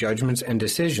realities, judgments, and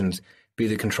decisions be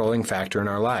the controlling factor in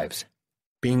our lives.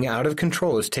 Being out of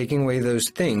control is taking away those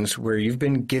things where you've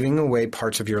been giving away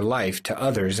parts of your life to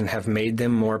others and have made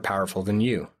them more powerful than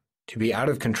you. To be out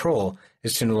of control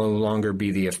is to no longer be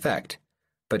the effect,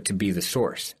 but to be the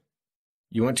source.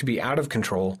 You want to be out of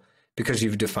control because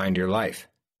you've defined your life.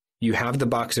 You have the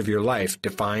box of your life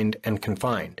defined and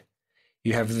confined.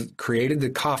 You have created the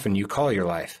coffin you call your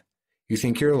life. You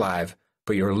think you're alive,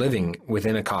 but you're living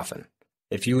within a coffin.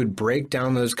 If you would break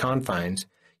down those confines,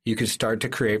 you could start to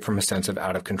create from a sense of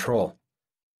out of control.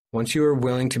 Once you are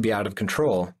willing to be out of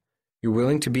control, you're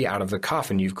willing to be out of the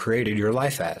coffin you've created your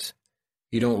life as.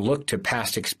 You don't look to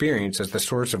past experience as the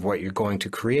source of what you're going to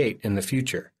create in the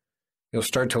future. You'll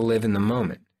start to live in the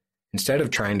moment. Instead of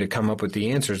trying to come up with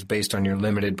the answers based on your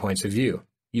limited points of view,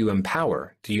 you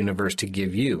empower the universe to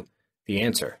give you the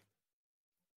answer.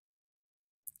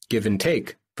 Give and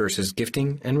take versus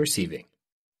gifting and receiving.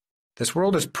 This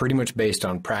world is pretty much based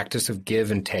on practice of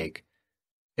give and take.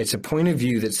 It's a point of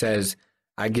view that says,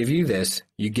 I give you this,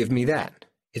 you give me that.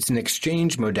 It's an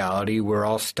exchange modality we're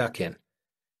all stuck in.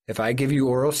 If I give you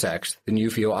oral sex, then you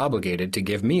feel obligated to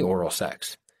give me oral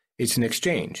sex. It's an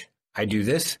exchange. I do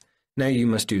this, now you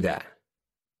must do that.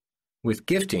 With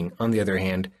gifting, on the other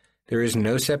hand, there is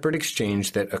no separate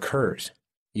exchange that occurs.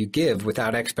 You give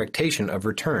without expectation of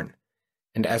return,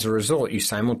 and as a result, you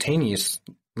simultaneously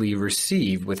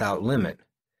receive without limit.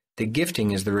 The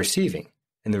gifting is the receiving,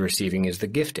 and the receiving is the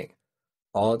gifting,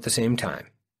 all at the same time.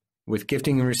 With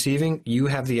gifting and receiving, you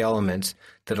have the elements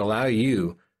that allow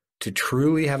you to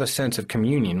truly have a sense of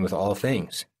communion with all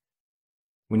things.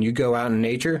 When you go out in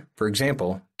nature, for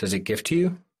example, does it gift to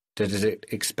you? Does it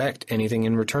expect anything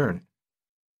in return?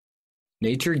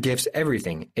 Nature gifts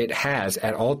everything it has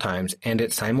at all times, and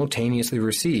it simultaneously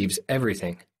receives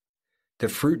everything. The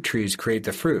fruit trees create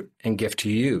the fruit and gift to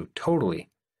you totally.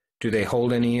 Do they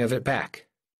hold any of it back?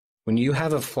 When you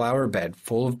have a flower bed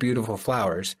full of beautiful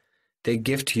flowers, they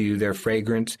gift to you their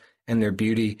fragrance and their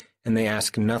beauty, and they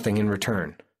ask nothing in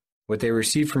return. What they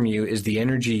receive from you is the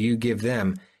energy you give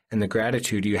them and the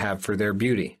gratitude you have for their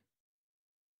beauty.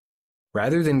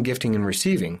 Rather than gifting and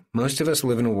receiving, most of us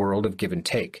live in a world of give and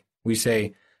take. We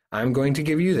say, I'm going to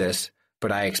give you this,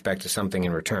 but I expect something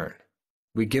in return.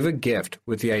 We give a gift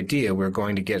with the idea we're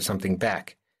going to get something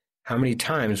back. How many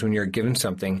times when you're given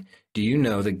something do you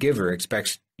know the giver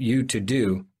expects you to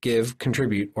do, give,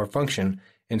 contribute, or function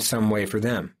in some way for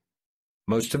them?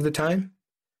 Most of the time?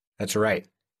 That's right.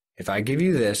 If I give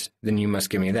you this, then you must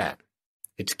give me that.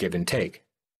 It's give and take.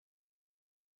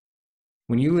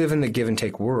 When you live in the give and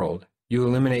take world, you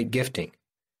eliminate gifting.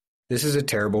 This is a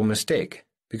terrible mistake,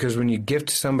 because when you gift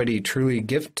somebody truly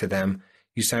gift to them,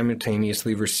 you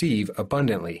simultaneously receive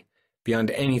abundantly,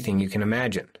 beyond anything you can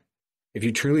imagine. If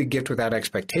you truly gift without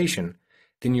expectation,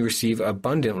 then you receive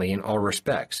abundantly in all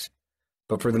respects.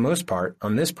 But for the most part,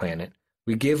 on this planet,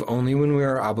 we give only when we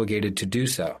are obligated to do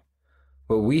so.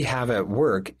 What we have at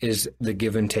work is the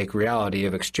give and take reality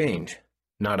of exchange,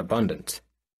 not abundance.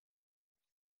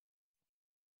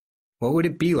 What would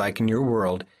it be like in your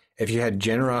world if you had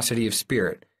generosity of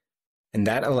spirit, and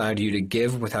that allowed you to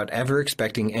give without ever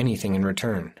expecting anything in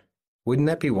return? Wouldn't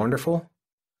that be wonderful?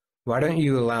 Why don't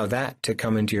you allow that to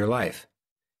come into your life?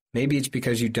 Maybe it's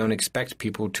because you don't expect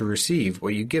people to receive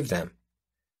what you give them,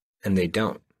 and they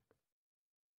don't.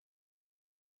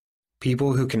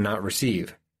 People who cannot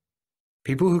receive.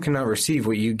 People who cannot receive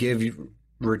what you give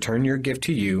return your gift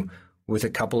to you with a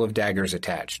couple of daggers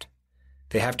attached.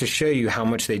 They have to show you how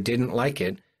much they didn't like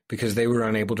it because they were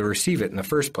unable to receive it in the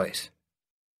first place.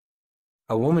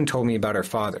 A woman told me about her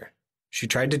father. She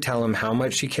tried to tell him how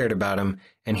much she cared about him,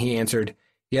 and he answered,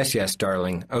 "Yes, yes,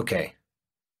 darling, okay."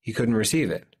 He couldn't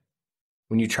receive it.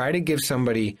 When you try to give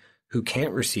somebody who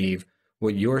can't receive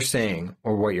what you're saying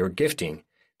or what you're gifting,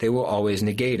 they will always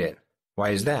negate it. Why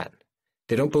is that?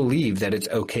 They don't believe that it's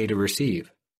okay to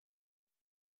receive.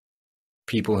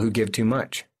 People who give too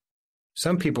much.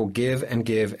 Some people give and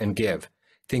give and give,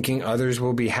 thinking others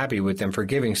will be happy with them for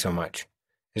giving so much.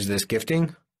 Is this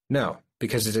gifting? No,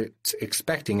 because it's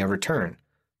expecting a return.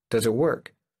 Does it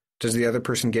work? Does the other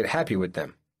person get happy with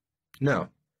them? No.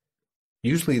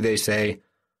 Usually they say,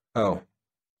 "Oh,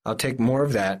 I'll take more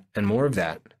of that and more of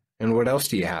that. And what else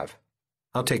do you have?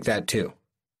 I'll take that too."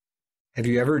 Have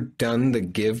you ever done the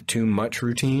give too much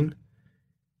routine?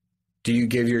 Do you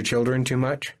give your children too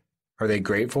much? Are they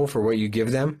grateful for what you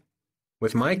give them?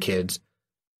 With my kids,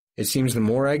 it seems the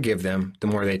more I give them, the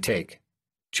more they take.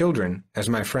 Children, as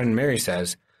my friend Mary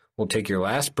says, will take your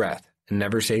last breath and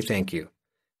never say thank you.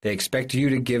 They expect you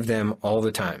to give them all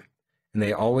the time, and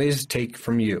they always take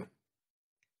from you.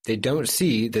 They don't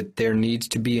see that there needs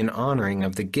to be an honoring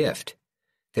of the gift.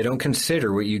 They don't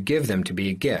consider what you give them to be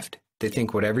a gift. They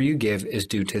think whatever you give is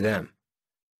due to them.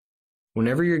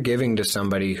 Whenever you're giving to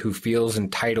somebody who feels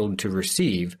entitled to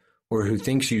receive, or who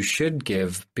thinks you should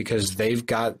give because they've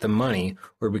got the money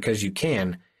or because you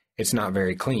can, it's not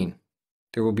very clean.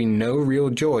 There will be no real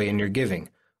joy in your giving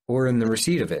or in the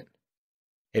receipt of it.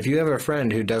 If you have a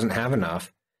friend who doesn't have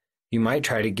enough, you might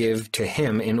try to give to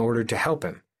him in order to help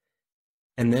him.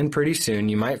 And then pretty soon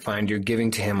you might find you're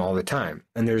giving to him all the time,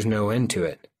 and there's no end to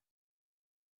it.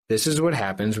 This is what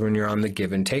happens when you're on the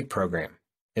give and take program.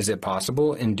 Is it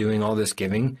possible in doing all this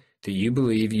giving that you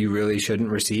believe you really shouldn't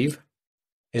receive?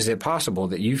 Is it possible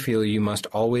that you feel you must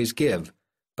always give,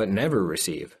 but never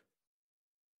receive?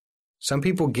 Some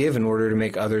people give in order to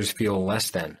make others feel less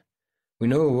than. We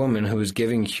know a woman who is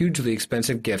giving hugely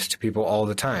expensive gifts to people all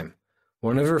the time.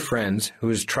 One of her friends, who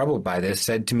is troubled by this,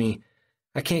 said to me,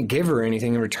 "I can't give her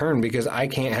anything in return because I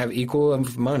can't have equal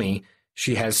of money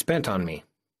she has spent on me."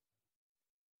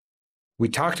 We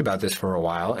talked about this for a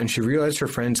while, and she realized her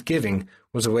friend's giving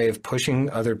was a way of pushing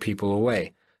other people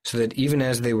away, so that even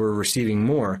as they were receiving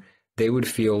more, they would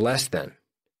feel less than.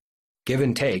 Give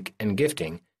and take, and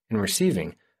gifting, and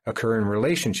receiving occur in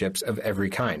relationships of every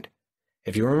kind.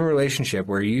 If you're in a relationship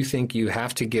where you think you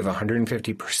have to give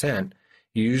 150%,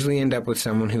 you usually end up with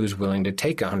someone who is willing to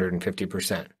take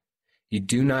 150%. You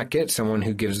do not get someone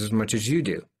who gives as much as you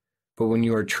do. But when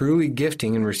you are truly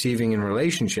gifting and receiving in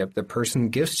relationship, the person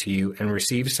gives to you and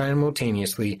receives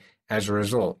simultaneously as a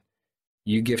result.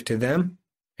 You give to them,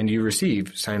 and you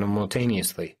receive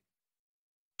simultaneously.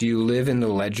 Do you live in the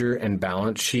ledger and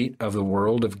balance sheet of the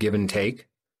world of give and take?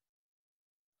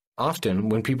 Often,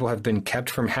 when people have been kept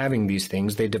from having these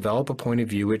things, they develop a point of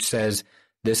view which says,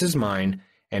 This is mine,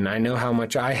 and I know how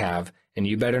much I have, and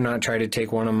you better not try to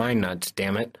take one of my nuts,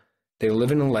 damn it. They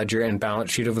live in a ledger and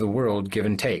balance sheet of the world, give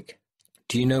and take.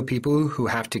 Do you know people who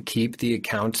have to keep the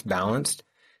accounts balanced?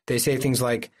 They say things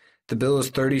like, the bill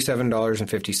is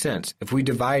 $37.50. If we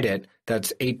divide it,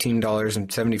 that's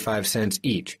 $18.75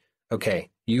 each. Okay,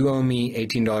 you owe me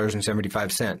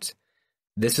 $18.75.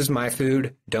 This is my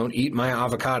food, don't eat my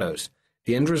avocados.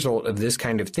 The end result of this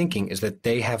kind of thinking is that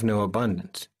they have no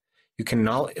abundance. You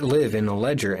cannot live in a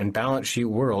ledger and balance sheet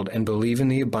world and believe in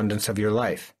the abundance of your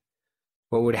life.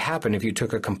 What would happen if you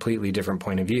took a completely different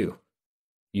point of view?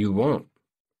 You won't.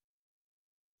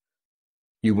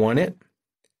 You want it?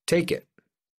 Take it.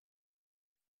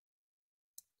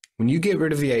 When you get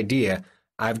rid of the idea,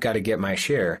 I've got to get my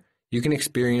share, you can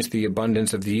experience the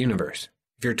abundance of the universe.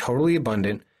 If you're totally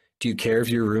abundant, do you care if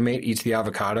your roommate eats the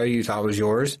avocado you thought was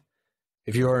yours?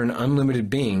 If you are an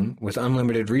unlimited being with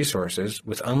unlimited resources,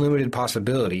 with unlimited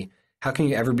possibility, how can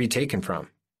you ever be taken from?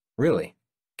 Really,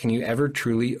 can you ever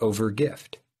truly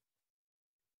overgift?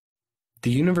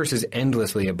 The universe is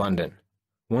endlessly abundant.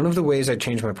 One of the ways I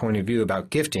changed my point of view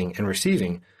about gifting and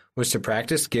receiving was to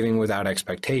practice giving without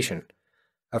expectation.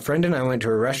 A friend and I went to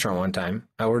a restaurant one time.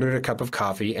 I ordered a cup of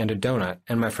coffee and a donut,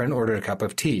 and my friend ordered a cup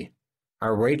of tea.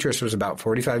 Our waitress was about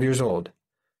 45 years old.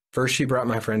 First she brought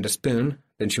my friend a spoon,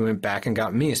 then she went back and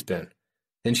got me a spoon.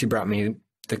 Then she brought me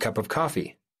the cup of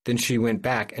coffee. Then she went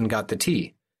back and got the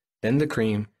tea, then the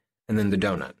cream, and then the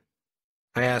donut.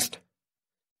 I asked,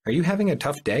 "Are you having a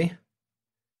tough day?"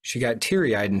 She got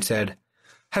teary-eyed and said,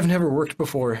 "I've never worked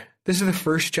before. This is the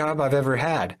first job I've ever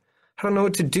had. I don't know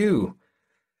what to do.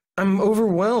 I'm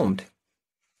overwhelmed."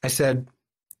 I said,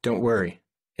 "Don't worry.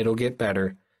 It'll get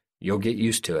better. You'll get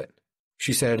used to it."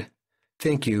 She said,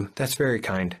 "Thank you. That's very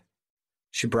kind."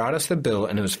 She brought us the bill,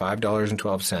 and it was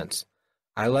 $5.12.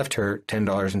 I left her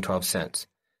 $10.12.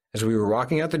 As we were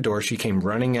walking out the door, she came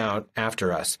running out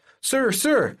after us.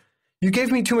 Sir, you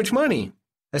gave me too much money."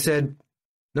 I said,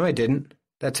 "No, I didn't.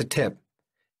 That's a tip.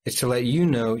 It's to let you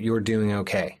know you're doing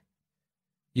okay."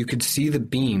 You could see the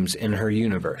beams in her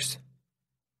universe.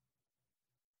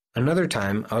 Another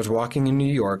time, I was walking in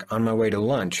New York on my way to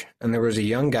lunch, and there was a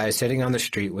young guy sitting on the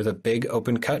street with a big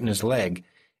open cut in his leg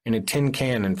and a tin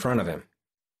can in front of him.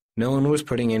 No one was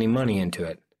putting any money into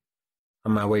it.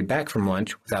 On my way back from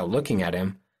lunch, without looking at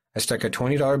him, I stuck a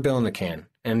 $20 bill in the can,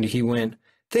 and he went,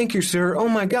 "Thank you, sir. Oh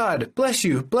my God. Bless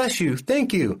you,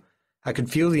 thank you." I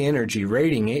could feel the energy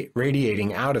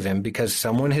radiating out of him because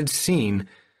someone had seen,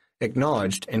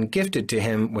 acknowledged, and gifted to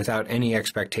him without any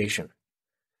expectation.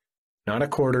 Not a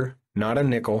quarter, not a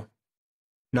nickel,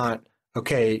 not,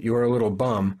 "Okay, you're a little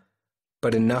bum,"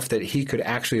 but enough that he could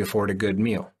actually afford a good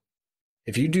meal.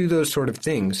 If you do those sort of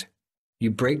things,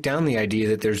 you break down the idea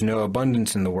that there's no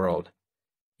abundance in the world.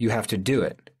 You have to do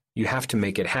it. You have to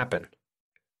make it happen.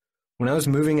 When I was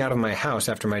moving out of my house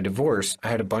after my divorce, I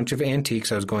had a bunch of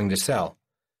antiques I was going to sell.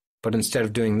 But instead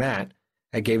of doing that,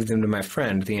 I gave them to my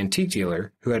friend, the antique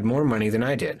dealer, who had more money than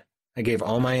I did. I gave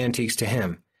all my antiques to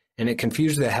him, and it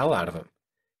confused the hell out of him.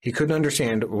 He couldn't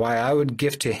understand why I would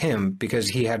gift to him because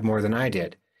he had more than I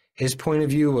did. His point of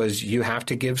view was you have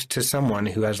to give to someone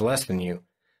who has less than you.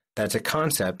 That's a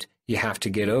concept you have to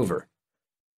get over.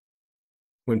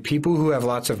 When people who have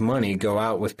lots of money go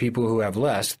out with people who have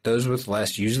less, those with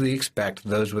less usually expect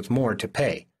those with more to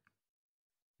pay.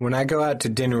 When I go out to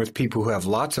dinner with people who have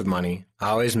lots of money, I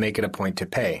always make it a point to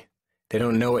pay. They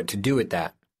don't know what to do with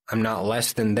that. I'm not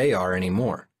less than they are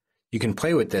anymore. You can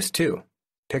play with this too.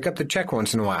 Pick up the check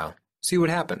once in a while. See what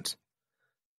happens.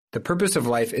 The purpose of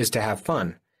life is to have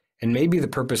fun, and maybe the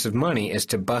purpose of money is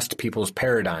to bust people's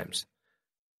paradigms.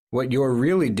 What you're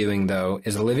really doing, though,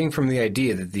 is living from the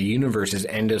idea that the universe is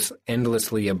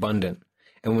endlessly abundant,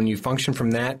 and when you function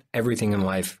from that, everything in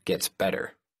life gets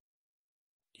better.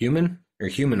 Human or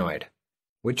humanoid?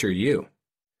 Which are you?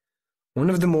 One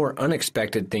of the more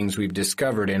unexpected things we've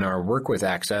discovered in our work with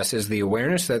Access is the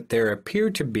awareness that there appear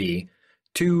to be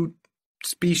two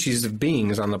species of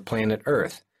beings on the planet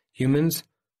Earth, humans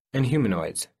and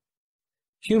humanoids.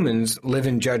 Humans live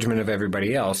in judgment of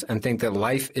everybody else and think that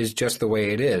life is just the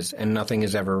way it is and nothing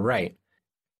is ever right.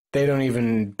 They don't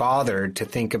even bother to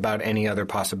think about any other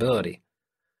possibility.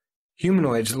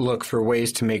 Humanoids look for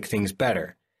ways to make things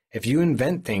better. If you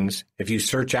invent things, if you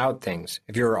search out things,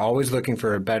 if you're always looking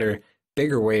for a better,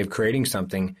 bigger way of creating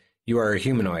something, you are a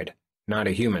humanoid, not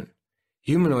a human.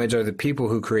 Humanoids are the people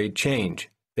who create change.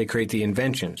 They create the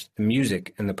inventions, the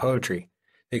music, and the poetry.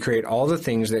 They create all the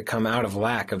things that come out of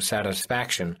lack of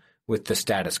satisfaction with the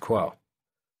status quo.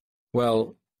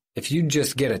 Well, if you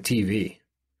just get a TV.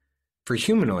 For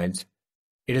humanoids,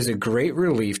 It is a great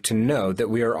relief to know that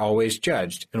we are always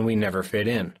judged and we never fit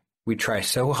in. We try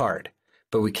so hard,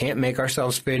 but we can't make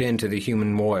ourselves fit into the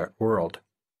human world.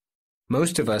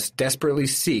 Most of us desperately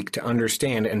seek to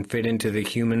understand and fit into the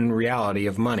human reality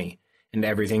of money and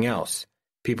everything else.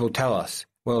 People tell us,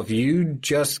 well, if you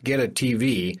just get a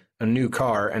TV, a new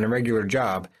car, and a regular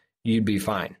job, you'd be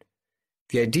fine.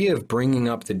 The idea of bringing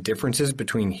up the differences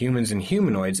between humans and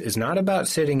humanoids is not about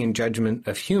sitting in judgment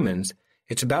of humans.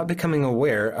 It's about becoming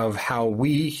aware of how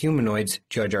we humanoids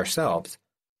judge ourselves.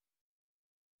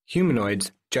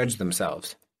 Humanoids judge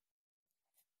themselves.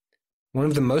 One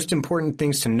of the most important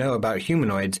things to know about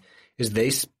humanoids is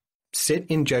they sit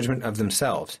in judgment of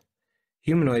themselves.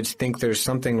 Humanoids think there's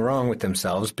something wrong with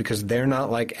themselves because they're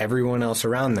not like everyone else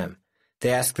around them. They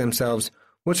ask themselves,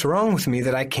 what's wrong with me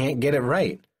that I can't get it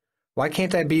right? Why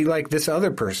can't I be like this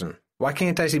other person? Why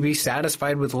can't I be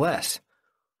satisfied with less?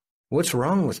 What's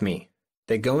wrong with me?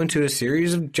 They go into a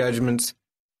series of judgments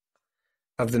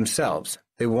of themselves.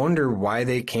 They wonder why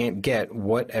they can't get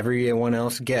what everyone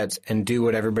else gets and do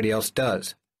what everybody else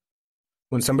does.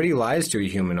 When somebody lies to a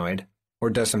humanoid, or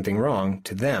does something wrong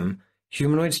to them,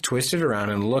 humanoids twist it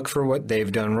around and look for what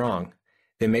they've done wrong.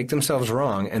 They make themselves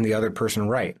wrong and the other person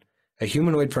right. A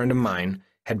humanoid friend of mine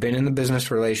had been in the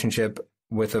business relationship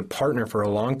with a partner for a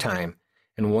long time,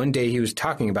 and one day he was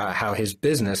talking about how his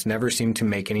business never seemed to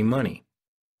make any money.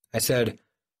 I said,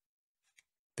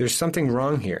 "There's something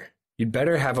wrong here. You'd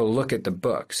better have a look at the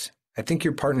books. I think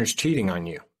your partner's cheating on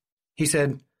you." He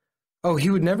said, "Oh, he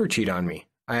would never cheat on me."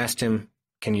 I asked him,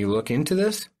 "Can you look into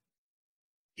this?"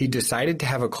 He decided to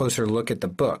have a closer look at the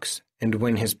books, and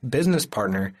when his business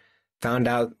partner found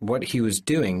out what he was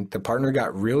doing, the partner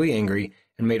got really angry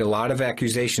and made a lot of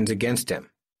accusations against him.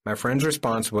 My friend's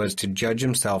response was to judge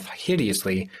himself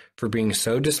hideously for being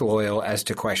so disloyal as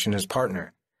to question his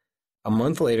partner. A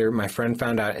month later, my friend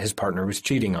found out his partner was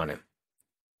cheating on him.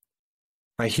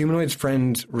 My humanoid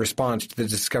friend's response to the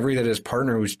discovery that his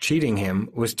partner was cheating him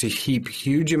was to heap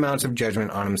huge amounts of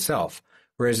judgment on himself,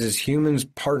 whereas his human's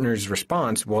partner's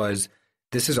response was,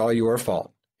 "This is all your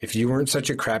fault. If you weren't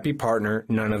such a crappy partner,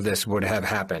 none of this would have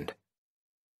happened."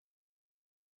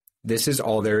 This is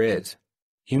all there is.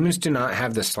 Humans do not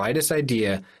have the slightest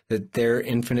idea that they're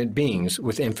infinite beings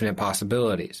with infinite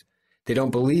possibilities. They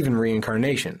don't believe in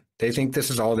reincarnation. They think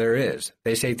this is all there is.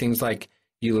 They say things like,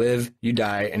 you live, you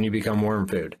die, and you become worm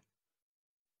food.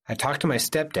 I talked to my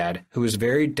stepdad, who was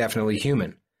very definitely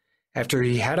human. After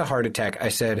he had a heart attack, I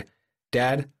said,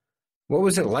 "Dad, what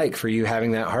was it like for you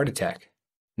having that heart attack?"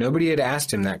 Nobody had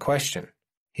asked him that question.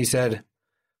 He said,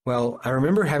 "Well, I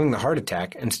remember having the heart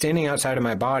attack and standing outside of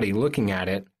my body looking at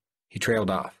it." He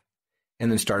trailed off,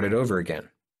 and then started over again.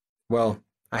 "Well,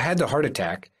 I had the heart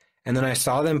attack, and then I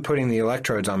saw them putting the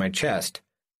electrodes on my chest."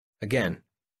 Again,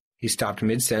 he stopped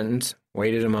mid-sentence,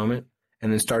 waited a moment,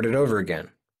 and then started over again.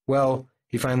 "Well,"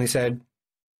 he finally said,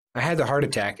 "I had the heart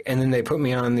attack, and then they put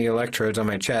me on the electrodes on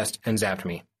my chest and zapped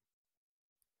me."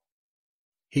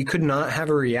 He could not have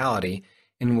a reality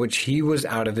in which he was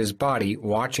out of his body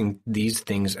watching these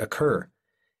things occur.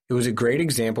 It was a great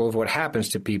example of what happens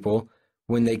to people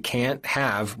when they can't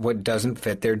have what doesn't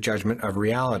fit their judgment of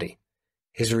reality.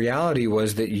 His reality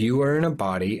was that you are in a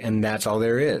body and that's all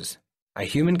there is. A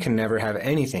human can never have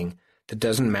anything that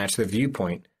doesn't match the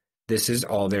viewpoint. This is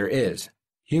all there is.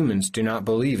 Humans do not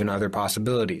believe in other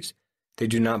possibilities. They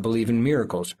do not believe in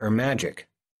miracles or magic.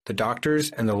 The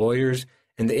doctors and the lawyers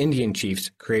and the Indian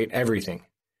chiefs create everything.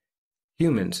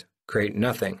 Humans create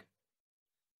nothing.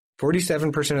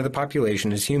 47% of the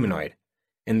population is humanoid,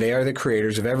 and they are the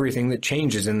creators of everything that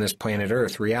changes in this planet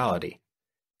Earth reality.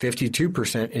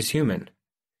 52% is human.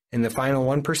 And the final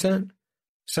 1%?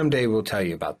 Someday we'll tell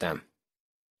you about them.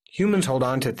 Humans hold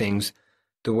on to things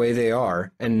the way they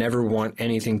are and never want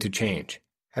anything to change.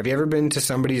 Have you ever been to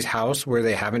somebody's house where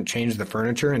they haven't changed the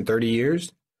furniture in 30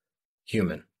 years?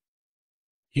 Human.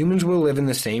 Humans will live in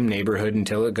the same neighborhood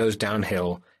until it goes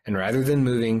downhill, and rather than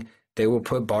moving, they will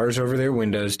put bars over their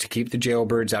windows to keep the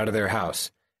jailbirds out of their house.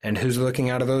 And who's looking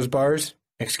out of those bars?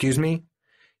 Excuse me?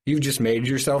 You've just made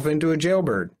yourself into a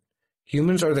jailbird.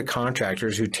 Humans are the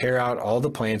contractors who tear out all the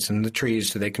plants and the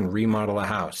trees so they can remodel a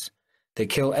house. They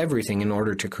kill everything in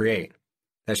order to create.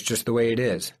 That's just the way it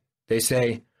is. They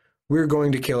say, "We're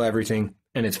going to kill everything,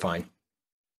 and it's fine."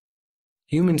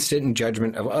 Humans sit in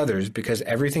judgment of others because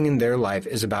everything in their life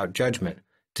is about judgment,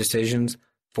 decisions,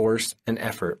 force, and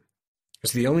effort.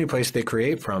 It's the only place they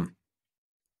create from.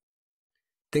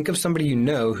 Think of somebody you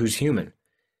know who's human.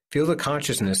 Feel the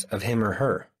consciousness of him or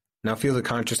her. Now feel the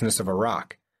consciousness of a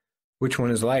rock. Which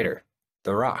one is lighter?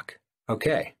 The rock.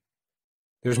 Okay.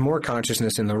 There's more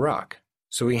consciousness in the rock.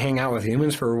 So we hang out with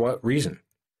humans for what reason?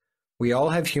 We all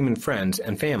have human friends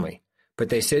and family, but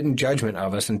they sit in judgment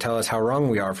of us and tell us how wrong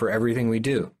we are for everything we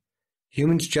do.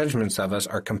 Humans' judgments of us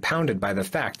are compounded by the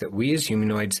fact that we as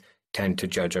humanoids tend to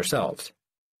judge ourselves.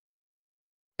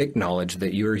 Acknowledge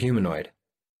that you are humanoid.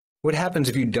 What happens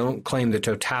if you don't claim the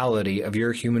totality of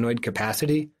your humanoid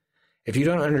capacity? If you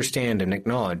don't understand and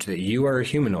acknowledge that you are a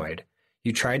humanoid,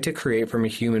 you try to create from a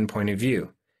human point of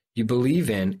view. You believe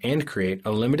in and create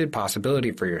a limited possibility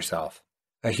for yourself.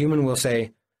 A human will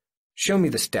say, "Show me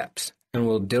the steps," and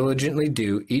will diligently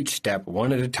do each step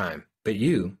one at a time. But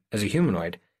you, as a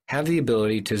humanoid, have the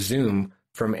ability to zoom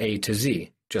from A to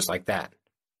Z, just like that.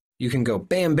 You can go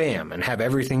bam bam and have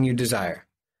everything you desire.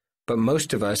 But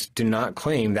most of us do not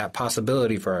claim that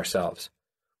possibility for ourselves.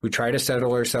 We try to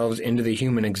settle ourselves into the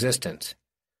human existence.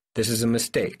 This is a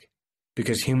mistake,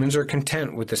 because humans are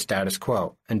content with the status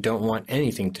quo and don't want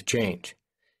anything to change.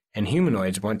 And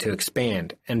humanoids want to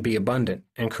expand and be abundant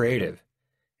and creative.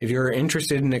 If you are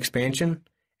interested in expansion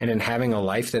and in having a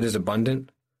life that is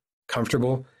abundant,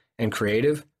 comfortable, and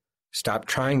creative, stop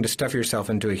trying to stuff yourself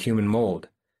into a human mold.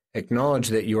 Acknowledge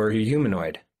that you are a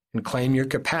humanoid and claim your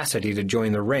capacity to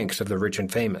join the ranks of the rich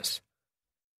and famous.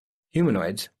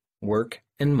 Humanoids work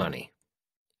and money.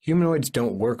 Humanoids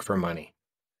don't work for money.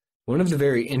 One of the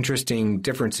very interesting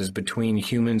differences between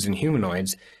humans and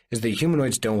humanoids is that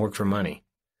humanoids don't work for money.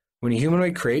 When a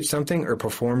humanoid creates something or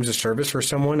performs a service for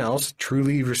someone else,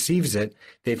 truly receives it,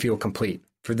 they feel complete.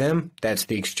 For them, that's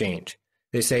the exchange.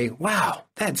 They say, "Wow,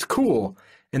 that's cool,"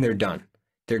 and they're done.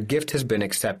 Their gift has been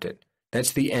accepted.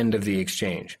 That's the end of the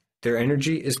exchange. Their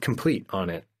energy is complete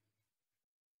on it.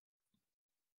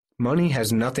 Money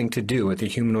has nothing to do with the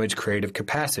humanoid's creative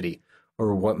capacity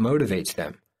or what motivates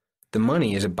them. The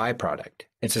money is a byproduct.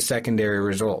 It's a secondary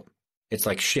result. It's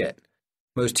like shit.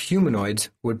 Most humanoids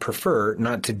would prefer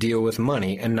not to deal with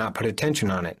money and not put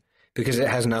attention on it because it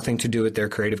has nothing to do with their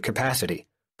creative capacity.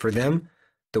 For them,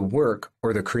 the work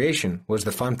or the creation was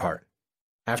the fun part.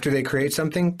 After they create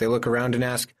something, they look around and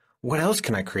ask, "What else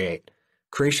can I create?"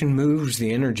 Creation moves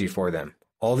the energy for them.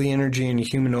 All the energy in a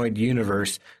humanoid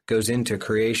universe goes into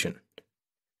creation.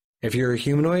 If you're a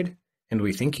humanoid, and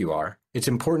we think you are, it's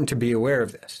important to be aware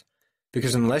of this.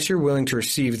 Because unless you're willing to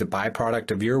receive the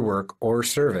byproduct of your work or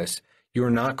service, you are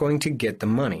not going to get the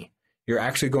money. You're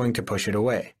actually going to push it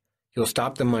away. You'll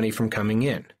stop the money from coming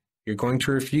in. You're going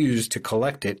to refuse to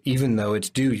collect it even though it's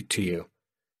due to you.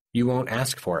 You won't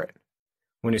ask for it.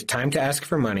 When it's time to ask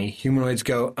for money, humanoids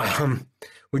go,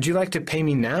 would you like to pay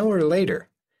me now or later?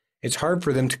 It's hard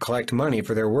for them to collect money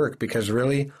for their work because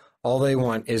really, all they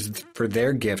want is for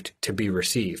their gift to be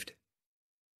received.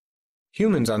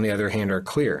 Humans, on the other hand, are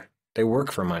clear. They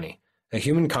work for money. A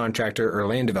human contractor or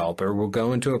land developer will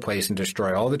go into a place and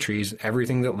destroy all the trees and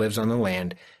everything that lives on the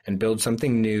land and build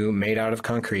something new made out of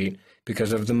concrete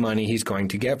because of the money he's going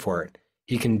to get for it.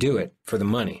 He can do it for the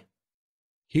money.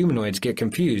 Humanoids get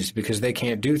confused because they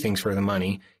can't do things for the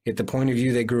money, yet the point of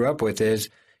view they grew up with is,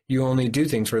 you only do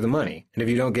things for the money, and if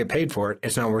you don't get paid for it,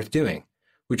 it's not worth doing.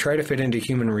 We try to fit into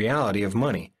human reality of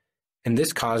money, and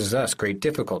this causes us great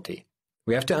difficulty.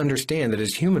 We have to understand that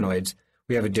as humanoids,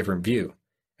 we have a different view,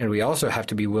 and we also have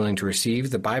to be willing to receive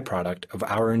the byproduct of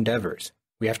our endeavors.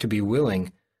 We have to be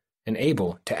willing and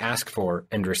able to ask for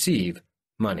and receive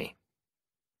money.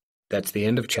 That's the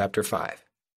end of Chapter 5.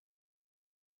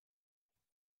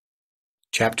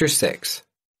 Chapter 6.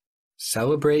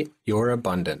 Celebrate your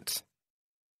abundance.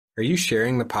 Are you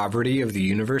sharing the poverty of the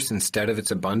universe instead of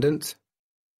its abundance?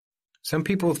 Some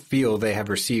people feel they have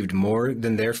received more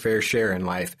than their fair share in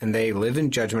life, and they live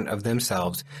in judgment of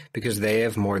themselves because they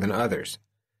have more than others.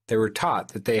 They were taught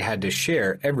that they had to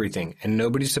share everything, and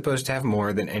nobody's supposed to have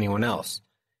more than anyone else.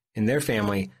 In their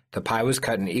family, the pie was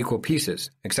cut in equal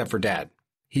pieces, except for Dad.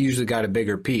 He usually got a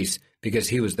bigger piece because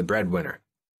he was the breadwinner.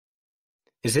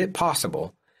 Is it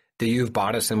possible that you've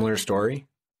bought a similar story?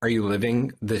 Are you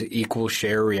living the equal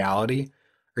share reality?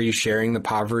 Are you sharing the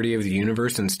poverty of the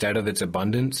universe instead of its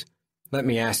abundance? Let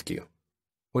me ask you,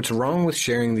 what's wrong with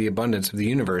sharing the abundance of the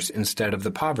universe instead of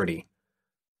the poverty?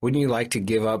 Wouldn't you like to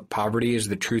give up poverty as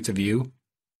the truth of you?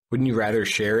 Wouldn't you rather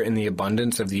share in the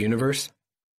abundance of the universe?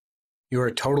 You are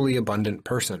a totally abundant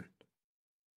person.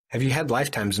 Have you had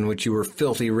lifetimes in which you were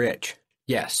filthy rich?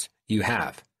 Yes, you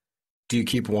have. Do you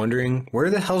keep wondering, where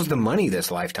the hell's the money this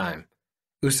lifetime?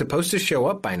 It was supposed to show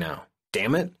up by now.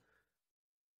 Damn it.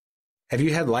 Have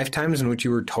you had lifetimes in which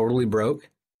you were totally broke?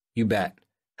 You bet.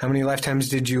 How many lifetimes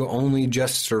did you only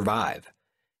just survive?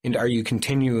 And are you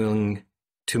continuing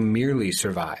to merely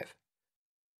survive?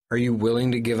 Are you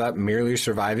willing to give up merely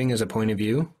surviving as a point of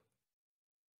view?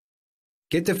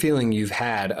 Get the feeling you've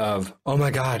had of, oh my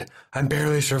God, I'm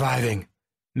barely surviving.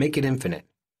 Make it infinite.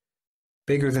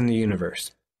 bigger than the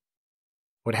universe.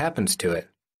 What happens to it?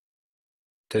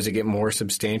 Does it get more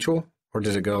substantial, or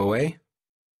does it go away?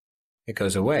 It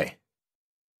goes away,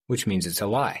 which means it's a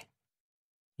lie.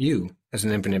 You, as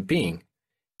an infinite being,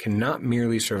 cannot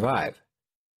merely survive.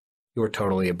 You are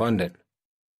totally abundant.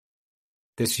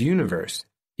 This universe,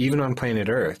 even on planet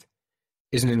Earth,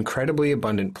 is an incredibly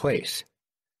abundant place.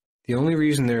 The only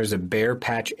reason there is a bare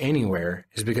patch anywhere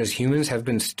is because humans have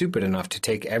been stupid enough to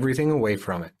take everything away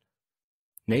from it.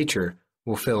 Nature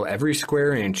will fill every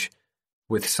square inch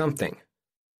with something.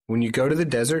 When you go to the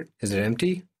desert, is it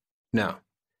empty? No.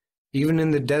 Even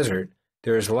in the desert,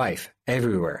 there is life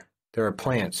everywhere. There are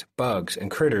plants, bugs,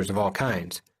 and critters of all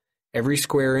kinds. Every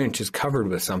square inch is covered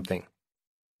with something.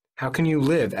 How can you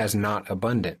live as not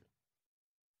abundant?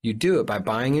 You do it by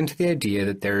buying into the idea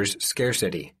that there's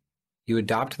scarcity. You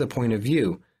adopt the point of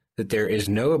view that there is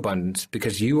no abundance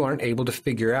because you aren't able to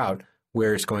figure out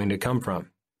where it's going to come from.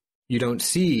 You don't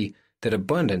see that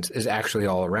abundance is actually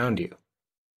all around you.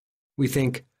 We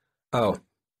think, oh,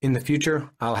 in the future,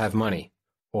 I'll have money,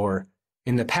 or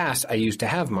in the past, I used to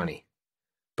have money.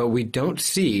 But we don't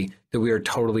see that we are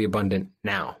totally abundant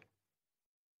now.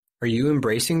 Are you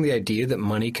embracing the idea that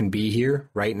money can be here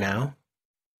right now?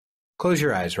 Close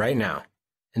your eyes right now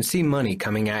and see money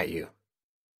coming at you.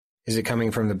 Is it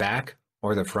coming from the back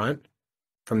or the front,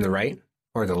 from the right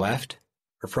or the left,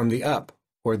 or from the up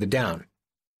or the down?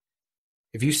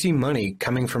 If you see money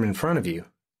coming from in front of you,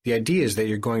 the idea is that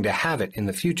you're going to have it in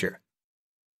the future.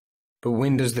 But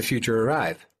when does the future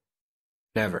arrive?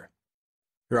 Never.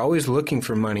 You're always looking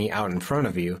for money out in front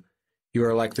of you. You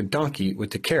are like the donkey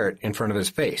with the carrot in front of his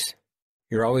face.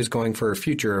 You're always going for a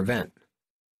future event.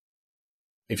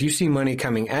 If you see money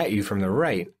coming at you from the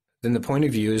right, then the point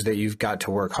of view is that you've got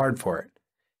to work hard for it.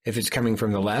 If it's coming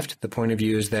from the left, the point of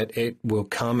view is that it will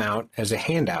come out as a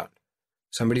handout.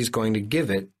 Somebody's going to give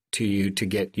it to you to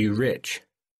get you rich.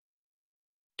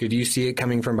 Did you see it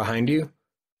coming from behind you?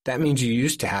 That means you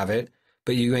used to have it,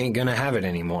 but you ain't gonna have it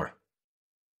anymore.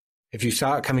 If you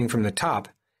saw it coming from the top,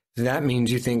 that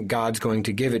means you think God's going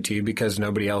to give it to you because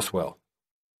nobody else will.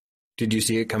 Did you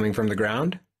see it coming from the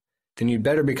ground? Then you'd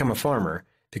better become a farmer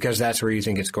because that's where you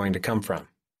think it's going to come from.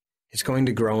 It's going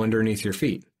to grow underneath your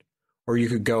feet. Or you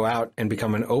could go out and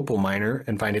become an opal miner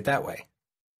and find it that way.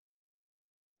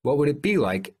 What would it be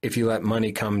like if you let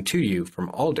money come to you from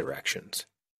all directions?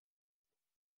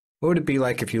 What would it be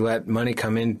like if you let money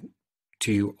come in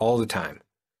to you all the time,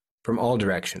 from all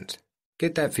directions?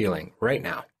 Get that feeling right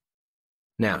now.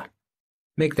 Now,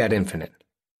 make that infinite,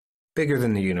 bigger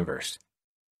than the universe.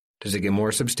 Does it get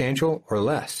more substantial or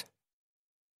less?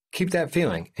 Keep that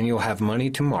feeling and you'll have money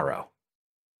tomorrow.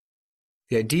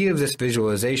 The idea of this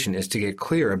visualization is to get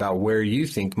clear about where you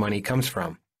think money comes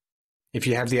from. If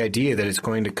you have the idea that it's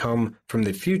going to come from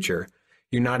the future,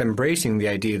 you're not embracing the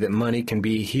idea that money can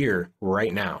be here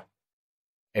right now.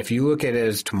 If you look at it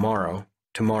as tomorrow,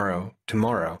 tomorrow,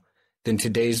 tomorrow, then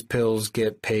today's bills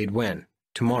get paid when?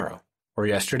 Tomorrow, or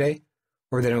yesterday,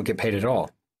 or they don't get paid at all.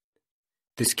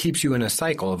 This keeps you in a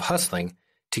cycle of hustling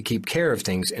to keep care of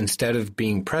things instead of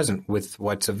being present with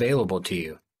what's available to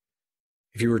you.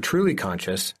 If you were truly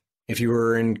conscious, if you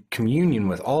were in communion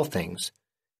with all things,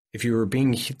 if you were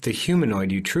being the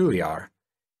humanoid you truly are,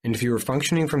 and if you were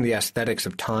functioning from the aesthetics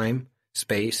of time,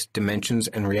 space, dimensions,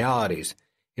 and realities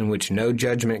in which no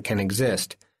judgment can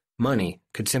exist, money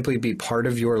could simply be part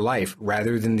of your life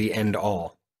rather than the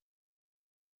end-all.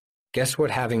 Guess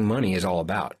what having money is all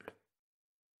about?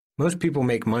 Most people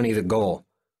make money the goal,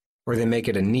 or they make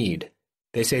it a need.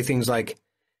 They say things like,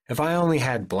 if I only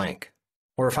had blank,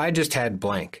 or if I just had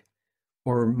blank,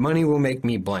 or money will make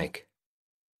me blank.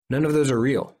 None of those are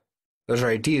real. Those are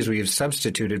ideas we have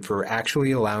substituted for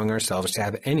actually allowing ourselves to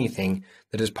have anything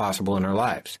that is possible in our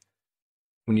lives.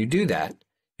 When you do that,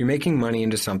 you're making money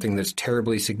into something that's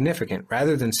terribly significant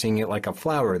rather than seeing it like a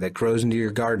flower that grows into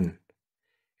your garden.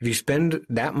 If you spend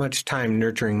that much time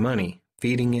nurturing money,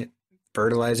 feeding it,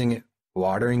 fertilizing it,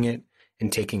 watering it,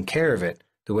 and taking care of it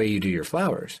the way you do your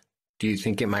flowers, do you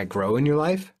think it might grow in your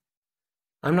life?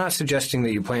 I'm not suggesting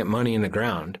that you plant money in the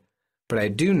ground, but I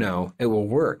do know it will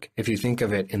work if you think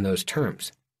of it in those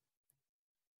terms.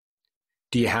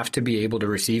 Do you have to be able to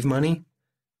receive money?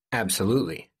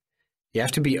 Absolutely. You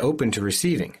have to be open to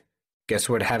receiving. Guess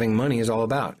what having money is all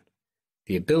about?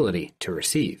 The ability to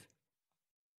receive.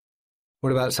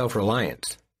 What about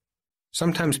self-reliance?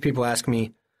 Sometimes people ask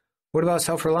me, what about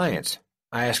self-reliance?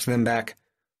 I ask them back,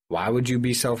 why would you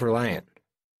be self-reliant?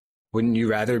 Wouldn't you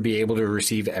rather be able to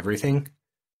receive everything?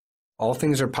 All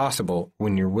things are possible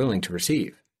when you're willing to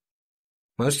receive.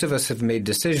 Most of us have made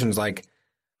decisions like,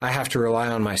 I have to rely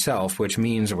on myself, which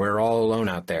means we're all alone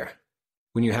out there.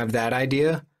 When you have that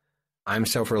idea, I'm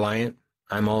self-reliant,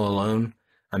 I'm all alone,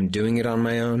 I'm doing it on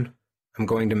my own, I'm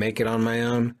going to make it on my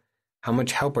own, how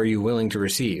much help are you willing to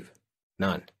receive?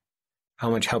 None. How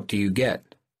much help do you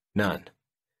get? None.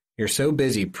 You're so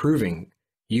busy proving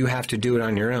you have to do it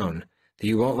on your own that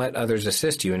you won't let others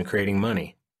assist you in creating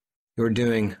money. You're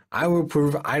doing, I will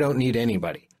prove I don't need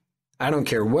anybody. I don't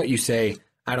care what you say,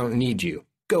 I don't need you.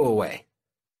 Go away.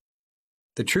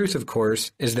 The truth, of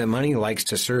course, is that money likes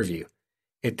to serve you.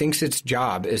 It thinks its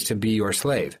job is to be your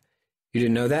slave. You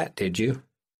didn't know that, did you?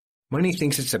 Money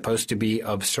thinks it's supposed to be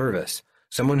of service.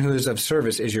 Someone who is of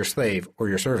service is your slave or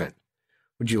your servant.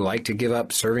 Would you like to give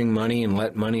up serving money and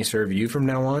let money serve you from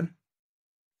now on?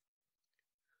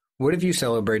 What if you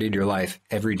celebrated your life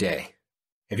every day?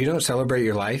 If you don't celebrate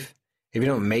your life, if you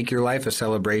don't make your life a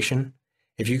celebration,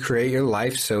 if you create your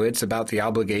life so it's about the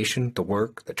obligation, the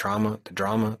work, the trauma, the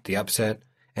drama, the upset,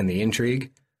 and the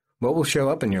intrigue, what will show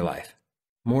up in your life?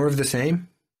 More of the same?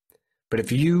 But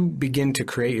if you begin to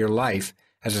create your life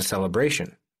as a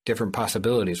celebration, different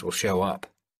possibilities will show up.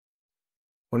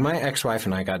 When my ex-wife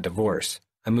and I got divorced,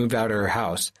 I moved out of her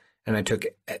house and I took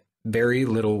very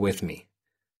little with me.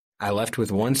 I left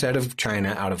with one set of china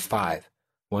out of 5,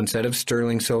 one set of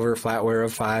sterling silver flatware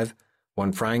of 5,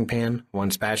 one frying pan, one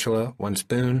spatula, one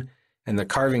spoon, and the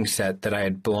carving set that I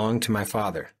had belonged to my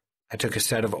father. I took a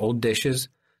set of old dishes,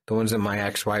 the ones that my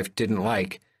ex-wife didn't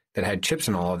like, that had chips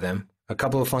in all of them, a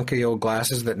couple of funky old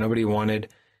glasses that nobody wanted,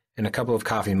 and a couple of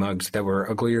coffee mugs that were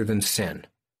uglier than sin.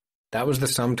 That was the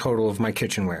sum total of my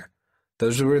kitchenware.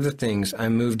 Those were the things I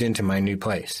moved into my new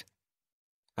place.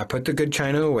 I put the good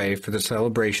china away for the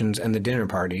celebrations and the dinner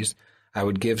parties I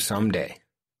would give someday.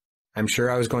 I'm sure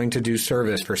I was going to do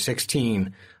service for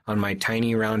 16 on my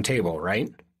tiny round table, right?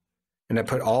 And I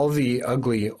put all the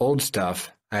ugly old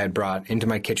stuff I had brought into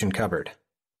my kitchen cupboard.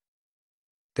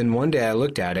 Then one day I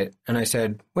looked at it and I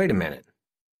said, wait a minute.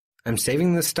 I'm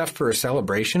saving this stuff for a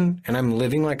celebration and I'm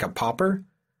living like a pauper?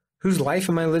 Whose life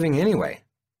am I living anyway?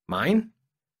 Mine?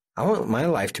 I want my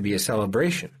life to be a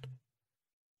celebration.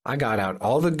 I got out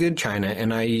all the good china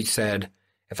and I said,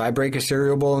 if I break a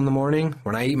cereal bowl in the morning,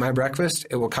 when I eat my breakfast,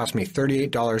 it will cost me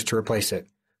 $38 to replace it.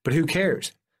 But who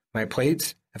cares? My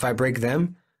plates, if I break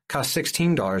them, cost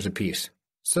 $16 a piece.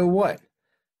 So what?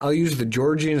 I'll use the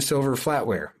Georgian silver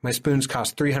flatware. My spoons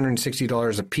cost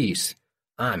 $360 a piece.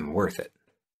 I'm worth it.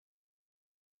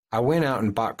 I went out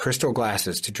and bought crystal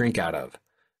glasses to drink out of.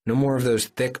 No more of those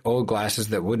thick old glasses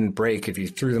that wouldn't break if you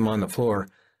threw them on the floor.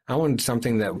 I wanted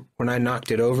something that when I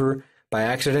knocked it over by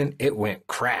accident, it went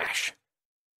crash.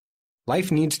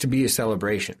 Life needs to be a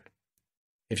celebration.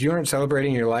 If you aren't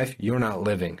celebrating your life, you're not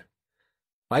living.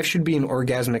 Life should be an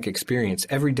orgasmic experience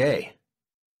every day.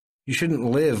 You shouldn't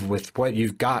live with what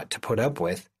you've got to put up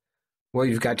with, what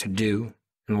you've got to do,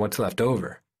 and what's left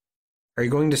over. Are you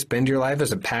going to spend your life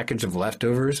as a package of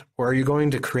leftovers, or are you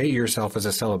going to create yourself as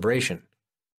a celebration?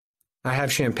 I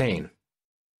have champagne.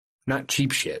 Not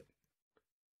cheap shit,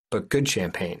 but good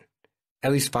champagne.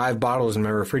 At least 5 bottles in my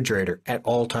refrigerator at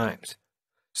all times.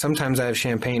 Sometimes I have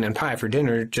champagne and pie for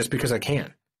dinner just because I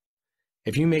can.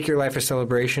 If you make your life a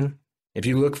celebration, if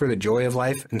you look for the joy of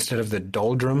life instead of the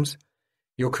doldrums,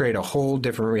 you'll create a whole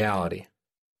different reality.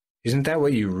 Isn't that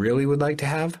what you really would like to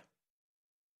have?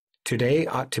 Today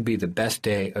ought to be the best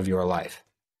day of your life.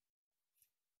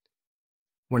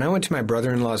 When I went to my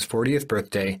brother-in-law's 40th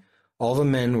birthday, all the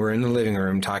men were in the living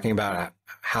room talking about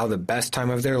how the best time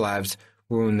of their lives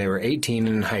were when they were 18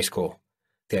 and in high school.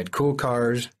 They had cool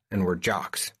cars and were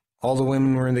jocks. All the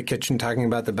women were in the kitchen talking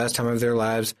about the best time of their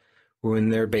lives were when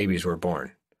their babies were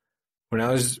born. When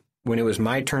it was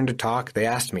my turn to talk, they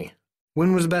asked me,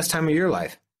 when was the best time of your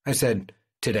life? I said,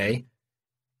 today.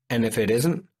 And if it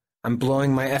isn't, I'm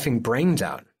blowing my effing brains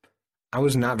out. I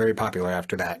was not very popular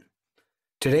after that.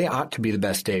 Today ought to be the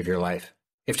best day of your life.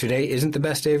 If today isn't the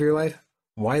best day of your life,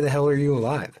 why the hell are you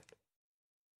alive?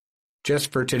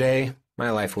 Just for today,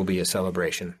 my life will be a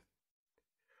celebration.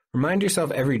 Remind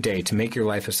yourself every day to make your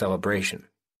life a celebration.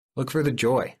 Look for the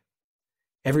joy.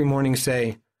 Every morning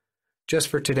say, just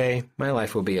for today, my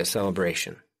life will be a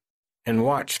celebration. And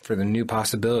watch for the new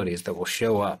possibilities that will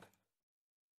show up.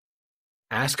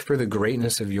 Ask for the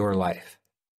greatness of your life.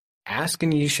 Ask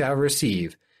and ye shall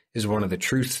receive is one of the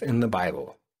truths in the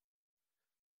Bible.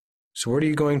 So what are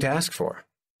you going to ask for?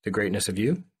 The greatness of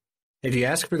you? If you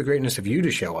ask for the greatness of you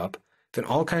to show up, then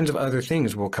all kinds of other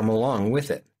things will come along with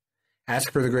it.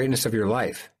 Ask for the greatness of your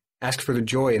life. Ask for the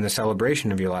joy and the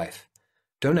celebration of your life.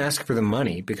 Don't ask for the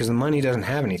money, because the money doesn't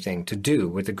have anything to do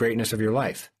with the greatness of your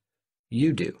life.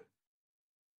 You do.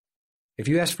 If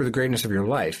you ask for the greatness of your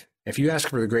life, if you ask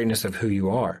for the greatness of who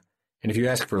you are, and if you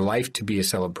ask for life to be a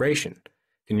celebration,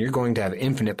 then you're going to have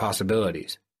infinite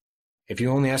possibilities. If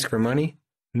you only ask for money,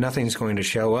 nothing's going to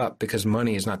show up because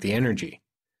money is not the energy.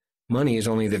 Money is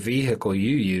only the vehicle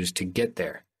you use to get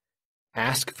there.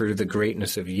 Ask for the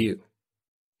greatness of you.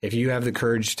 If you have the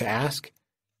courage to ask,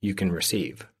 you can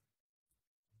receive.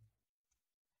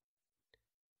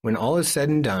 When all is said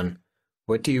and done,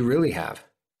 what do you really have?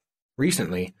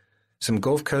 Recently, some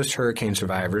Gulf Coast hurricane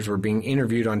survivors were being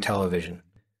interviewed on television.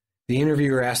 The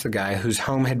interviewer asked the guy whose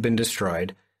home had been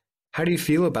destroyed, "How do you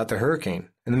feel about the hurricane?"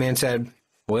 And the man said,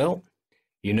 "Well,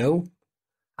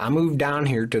 I moved down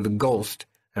here to the Gulf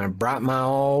and I brought my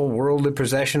all worldly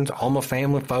possessions, all my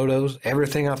family photos,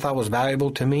 everything I thought was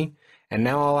valuable to me, and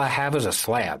now all I have is a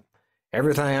slab.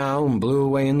 Everything I own blew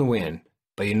away in the wind.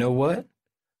 But you know what?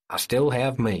 I still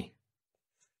have me."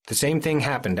 The same thing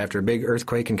happened after a big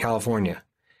earthquake in California.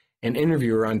 An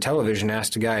interviewer on television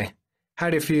asked a guy, "How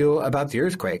do you feel about the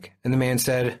earthquake?" And the man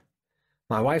said,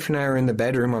 "My wife and I are in the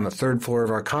bedroom on the 3rd floor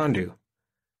of our condo.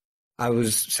 I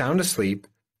was sound asleep.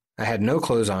 I had no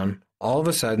clothes on. All of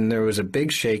a sudden, there was a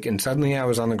big shake, and suddenly I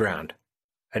was on the ground.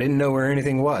 I didn't know where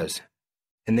anything was.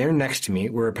 And there next to me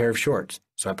were a pair of shorts,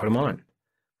 so I put them on.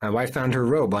 My wife found her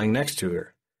robe lying next to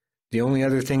her. The only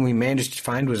other thing we managed to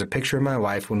find was a picture of my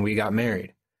wife when we got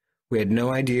married. We had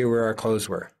no idea where our clothes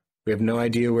were. We have no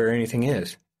idea where anything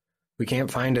is. We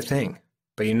can't find a thing.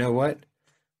 But you know what?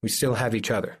 We still have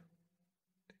each other."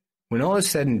 When all is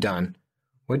said and done,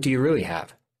 what do you really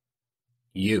have?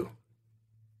 You.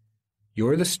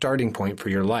 You're the starting point for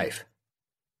your life.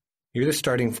 You're the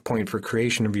starting point for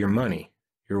creation of your money,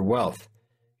 your wealth,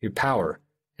 your power,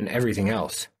 and everything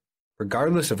else.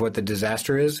 Regardless of what the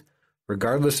disaster is,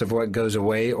 regardless of what goes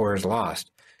away or is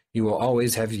lost, you will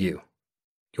always have you.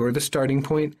 You're the starting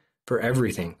point for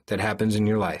everything that happens in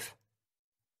your life.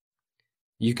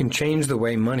 You can change the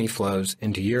way money flows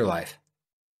into your life.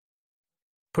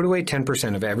 Put away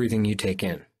 10% of everything you take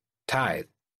in. Tithe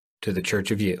to the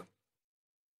church of you.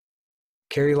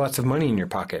 Carry lots of money in your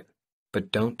pocket,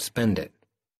 but don't spend it.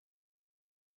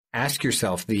 Ask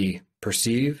yourself the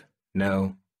perceive,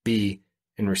 know, be,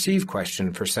 and receive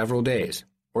question for several days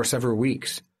or several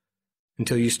weeks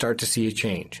until you start to see a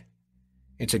change.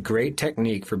 It's a great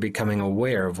technique for becoming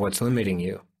aware of what's limiting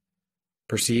you.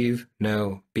 Perceive,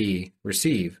 know, be,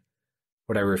 receive.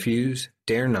 What I refuse,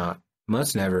 dare not,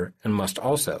 must never, and must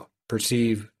also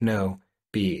perceive, know,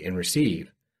 be, and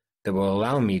receive that will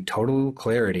allow me total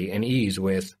clarity and ease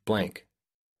with blank.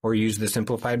 Or use the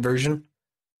simplified version.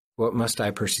 What must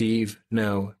I perceive,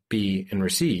 know, be, and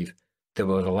receive that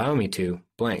will allow me to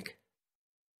blank?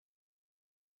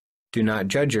 Do not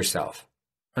judge yourself.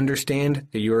 Understand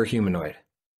that you are humanoid.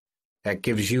 That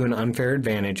gives you an unfair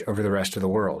advantage over the rest of the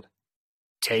world.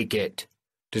 Take it.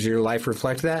 Does your life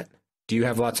reflect that? Do you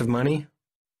have lots of money?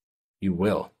 You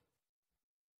will.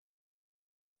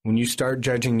 When you start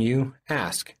judging you,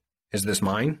 ask, is this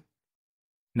mine?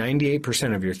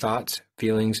 98% of your thoughts,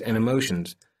 feelings, and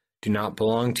emotions do not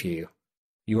belong to you.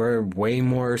 You are way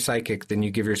more psychic than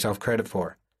you give yourself credit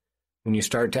for. When you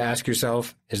start to ask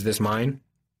yourself, is this mine?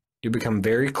 You become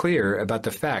very clear about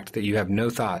the fact that you have no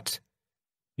thoughts.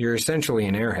 You're essentially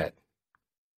an airhead.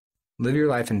 Live your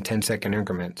life in 10-second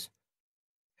increments.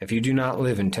 If you do not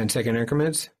live in 10-second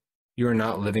increments, you are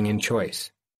not living in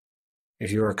choice.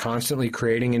 If you are constantly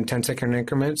creating in 10-second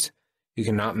increments, you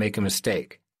cannot make a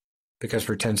mistake. Because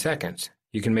for 10 seconds,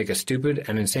 you can make a stupid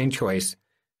and insane choice,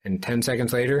 and 10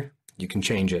 seconds later, you can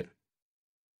change it.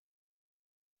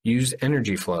 Use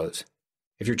energy flows.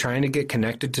 If you're trying to get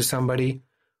connected to somebody,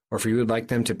 or if you would like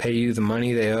them to pay you the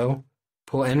money they owe,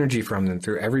 pull energy from them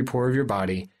through every pore of your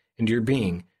body into your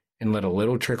being and let a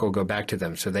little trickle go back to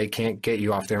them so they can't get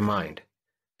you off their mind.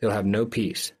 They'll have no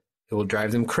peace. It will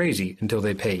drive them crazy until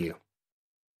they pay you.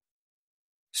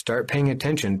 Start paying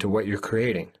attention to what you're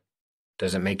creating.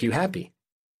 Does it make you happy?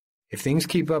 If things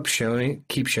keep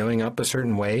showing up a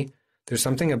certain way, there's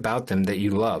something about them that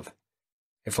you love.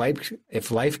 If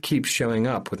life keeps showing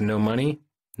up with no money,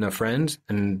 no friends,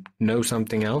 and no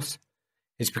something else,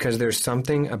 it's because there's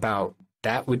something about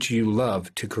that which you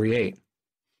love to create.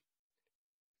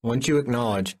 Once you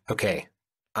acknowledge, okay,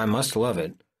 I must love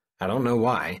it, I don't know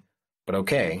why, but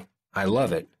okay, I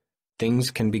love it,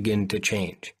 things can begin to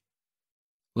change.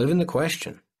 Live in the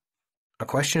question. A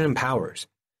question empowers.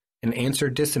 An answer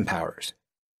disempowers.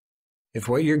 If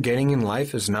what you're getting in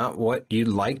life is not what you'd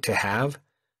like to have,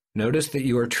 notice that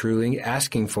you are truly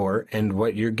asking for and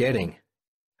what you're getting.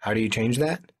 How do you change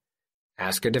that?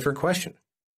 Ask a different question.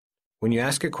 When you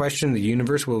ask a question, the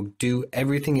universe will do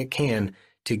everything it can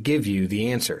to give you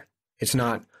the answer. It's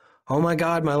not, oh my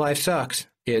God, my life sucks.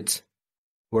 It's,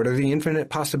 what are the infinite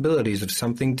possibilities of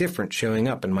something different showing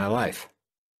up in my life?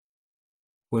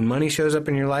 When money shows up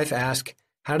in your life, ask,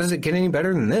 how does it get any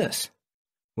better than this?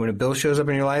 When a bill shows up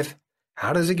in your life,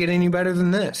 how does it get any better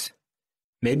than this?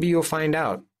 Maybe you'll find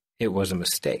out it was a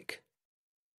mistake.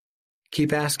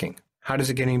 Keep asking, how does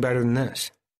it get any better than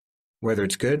this? Whether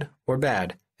it's good or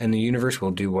bad, and the universe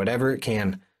will do whatever it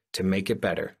can to make it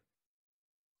better.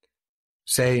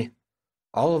 Say,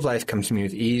 all of life comes to me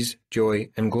with ease, joy,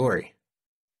 and glory.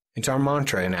 It's our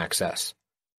mantra in Access.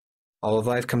 All of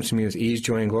life comes to me with ease,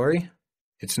 joy, and glory.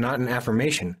 It's not an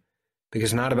affirmation,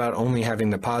 because it's not about only having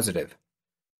the positive.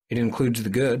 It includes the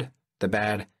good, the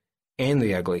bad, and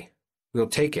the ugly. We'll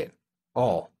take it,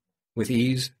 all, with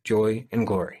ease, joy, and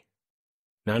glory.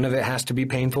 None of it has to be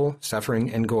painful,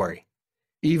 suffering, and gory,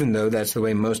 even though that's the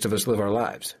way most of us live our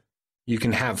lives. You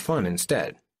can have fun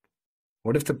instead.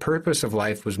 What if the purpose of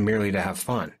life was merely to have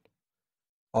fun?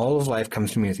 All of life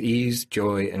comes to me with ease,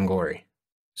 joy, and glory.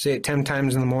 Say it 10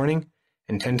 times in the morning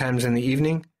and 10 times in the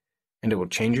evening, and it will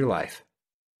change your life.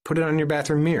 Put it on your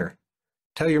bathroom mirror.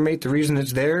 Tell your mate the reason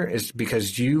it's there is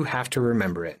because you have to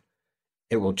remember it.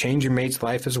 It will change your mate's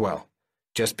life as well,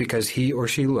 just because he or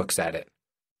she looks at it.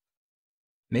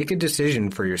 Make a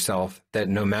decision for yourself that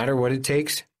no matter what it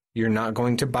takes, you're not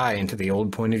going to buy into the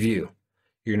old point of view.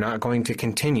 You're not going to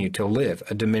continue to live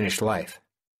a diminished life.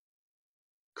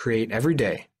 Create every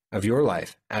day of your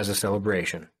life as a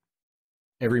celebration.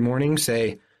 Every morning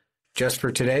say, just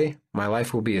for today, my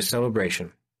life will be a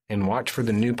celebration, and watch for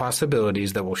the new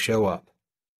possibilities that will show up.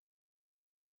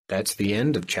 That's the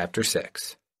end of Chapter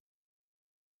 6.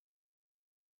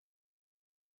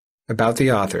 About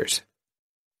the authors.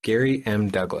 Gary M.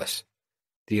 Douglas.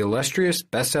 The illustrious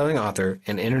best-selling author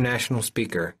and international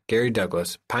speaker, Gary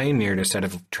Douglas, pioneered a set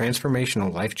of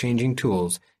transformational life-changing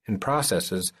tools and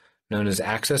processes known as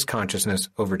Access Consciousness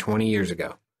over 20 years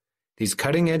ago. These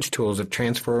cutting-edge tools have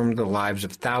transformed the lives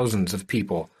of thousands of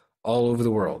people all over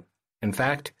the world. In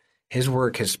fact, his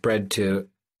work has spread to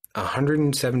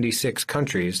 176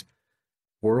 countries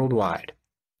worldwide.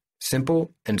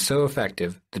 Simple and so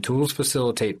effective, the tools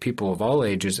facilitate people of all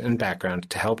ages and backgrounds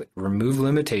to help remove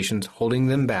limitations holding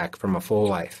them back from a full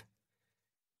life.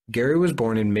 Gary was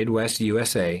born in Midwest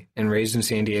USA and raised in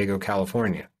San Diego,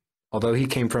 California. Although he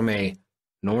came from a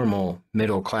normal,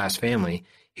 middle-class family,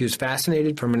 he was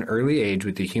fascinated from an early age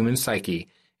with the human psyche,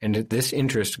 and this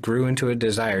interest grew into a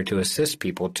desire to assist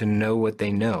people to know what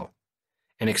they know,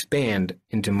 and expand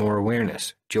into more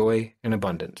awareness, joy, and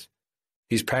abundance.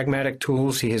 These pragmatic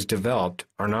tools he has developed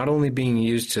are not only being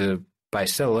used by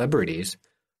celebrities,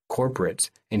 corporates,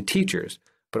 and teachers,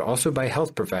 but also by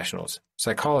health professionals,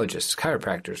 psychologists,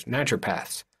 chiropractors,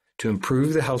 naturopaths, to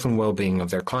improve the health and well-being of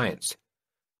their clients.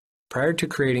 Prior to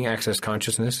creating Access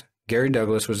Consciousness, Gary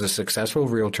Douglas was a successful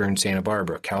realtor in Santa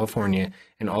Barbara, California,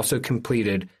 and also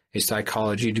completed a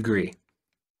psychology degree.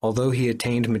 Although he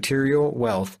attained material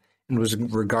wealth and was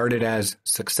regarded as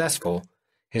successful,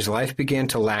 his life began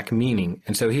to lack meaning,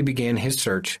 and so he began his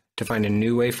search to find a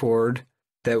new way forward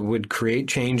that would create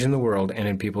change in the world and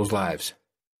in people's lives.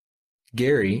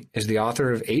 Gary is the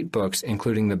author of 8 books,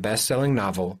 including the best-selling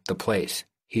novel, The Place.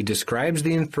 He describes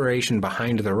the inspiration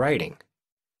behind the writing.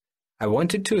 I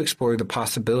wanted to explore the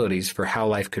possibilities for how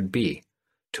life could be,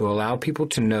 to allow people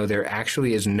to know there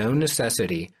actually is no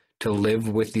necessity to live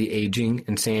with the aging,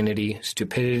 insanity,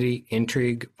 stupidity,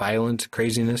 intrigue, violence,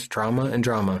 craziness, trauma, and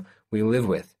drama we live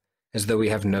with, as though we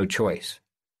have no choice.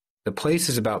 The Place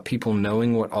is about people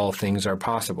knowing what all things are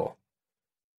possible.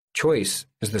 Choice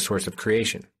is the source of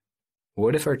creation.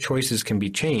 What if our choices can be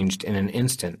changed in an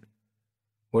instant?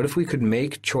 What if we could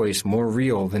make choice more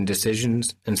real than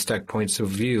decisions and stuck points of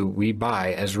view we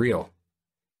buy as real?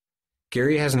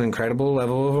 Gary has an incredible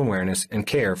level of awareness and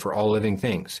care for all living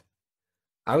things.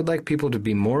 I would like people to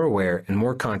be more aware and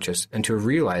more conscious and to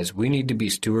realize we need to be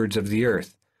stewards of the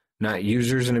earth, not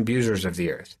users and abusers of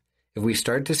the earth. If we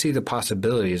start to see the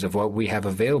possibilities of what we have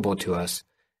available to us,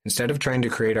 instead of trying to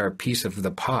create our piece of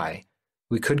the pie,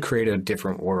 we could create a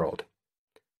different world.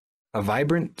 A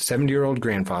vibrant 70-year-old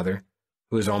grandfather,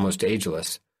 who is almost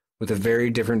ageless, with a very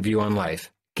different view on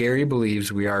life, Gary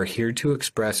believes we are here to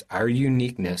express our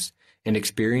uniqueness and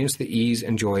experience the ease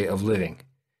and joy of living.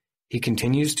 He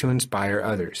continues to inspire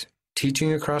others,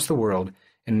 teaching across the world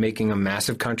and making a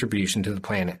massive contribution to the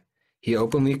planet. He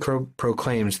openly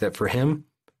proclaims that for him,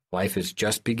 life is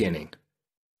just beginning.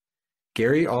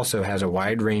 Gary also has a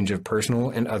wide range of personal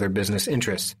and other business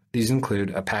interests. These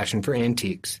include a passion for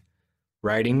antiques,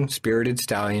 riding spirited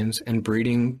stallions and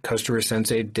breeding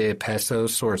Costarricense de Peso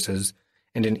horses,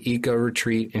 and an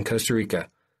eco-retreat in Costa Rica,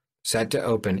 set to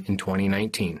open in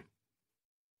 2019.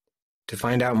 To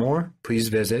find out more, please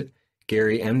visit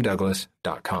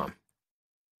GaryMDouglas.com.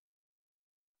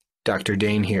 Dr.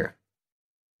 Dane here.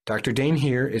 Dr. Dane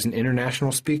here is an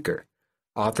international speaker,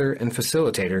 author, and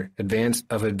facilitator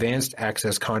of advanced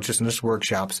access consciousness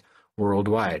workshops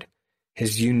worldwide.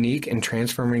 His unique and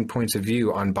transforming points of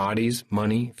view on bodies,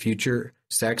 money, future,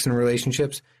 sex, and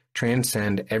relationships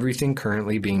transcend everything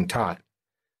currently being taught.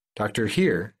 Dr.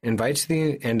 Here invites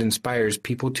and inspires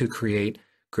people to create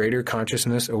greater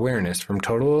consciousness awareness from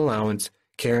total allowance,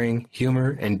 caring,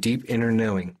 humor, and deep inner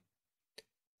knowing.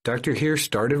 Dr. Here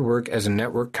started work as a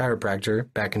network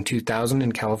chiropractor back in 2000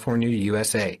 in California,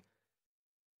 USA.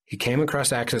 He came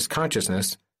across Access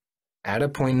Consciousness at a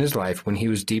point in his life when he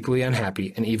was deeply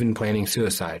unhappy and even planning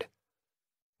suicide.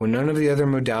 When none of the other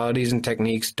modalities and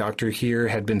techniques Dr. Here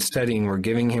had been studying were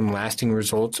giving him lasting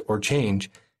results or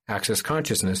change, Access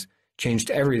Consciousness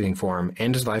changed everything for him,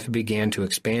 and his life began to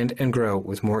expand and grow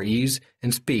with more ease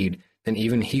and speed than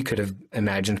even he could have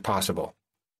imagined possible.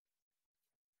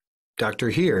 Dr.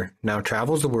 Here now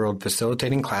travels the world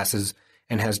facilitating classes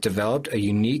and has developed a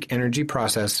unique energy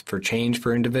process for change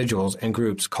for individuals and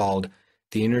groups called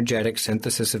the energetic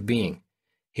synthesis of being.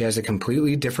 He has a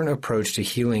completely different approach to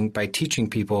healing by teaching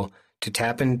people to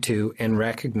tap into and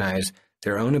recognize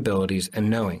their own abilities and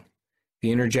knowing.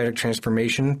 The energetic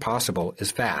transformation possible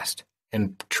is fast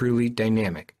and truly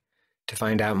dynamic. To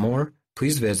find out more,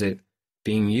 please visit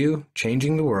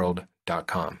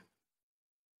beingyouchangingtheworld.com.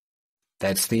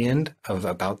 That's the end of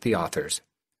About the Authors.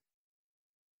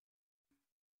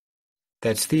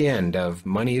 That's the end of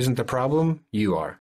Money Isn't the Problem, You Are.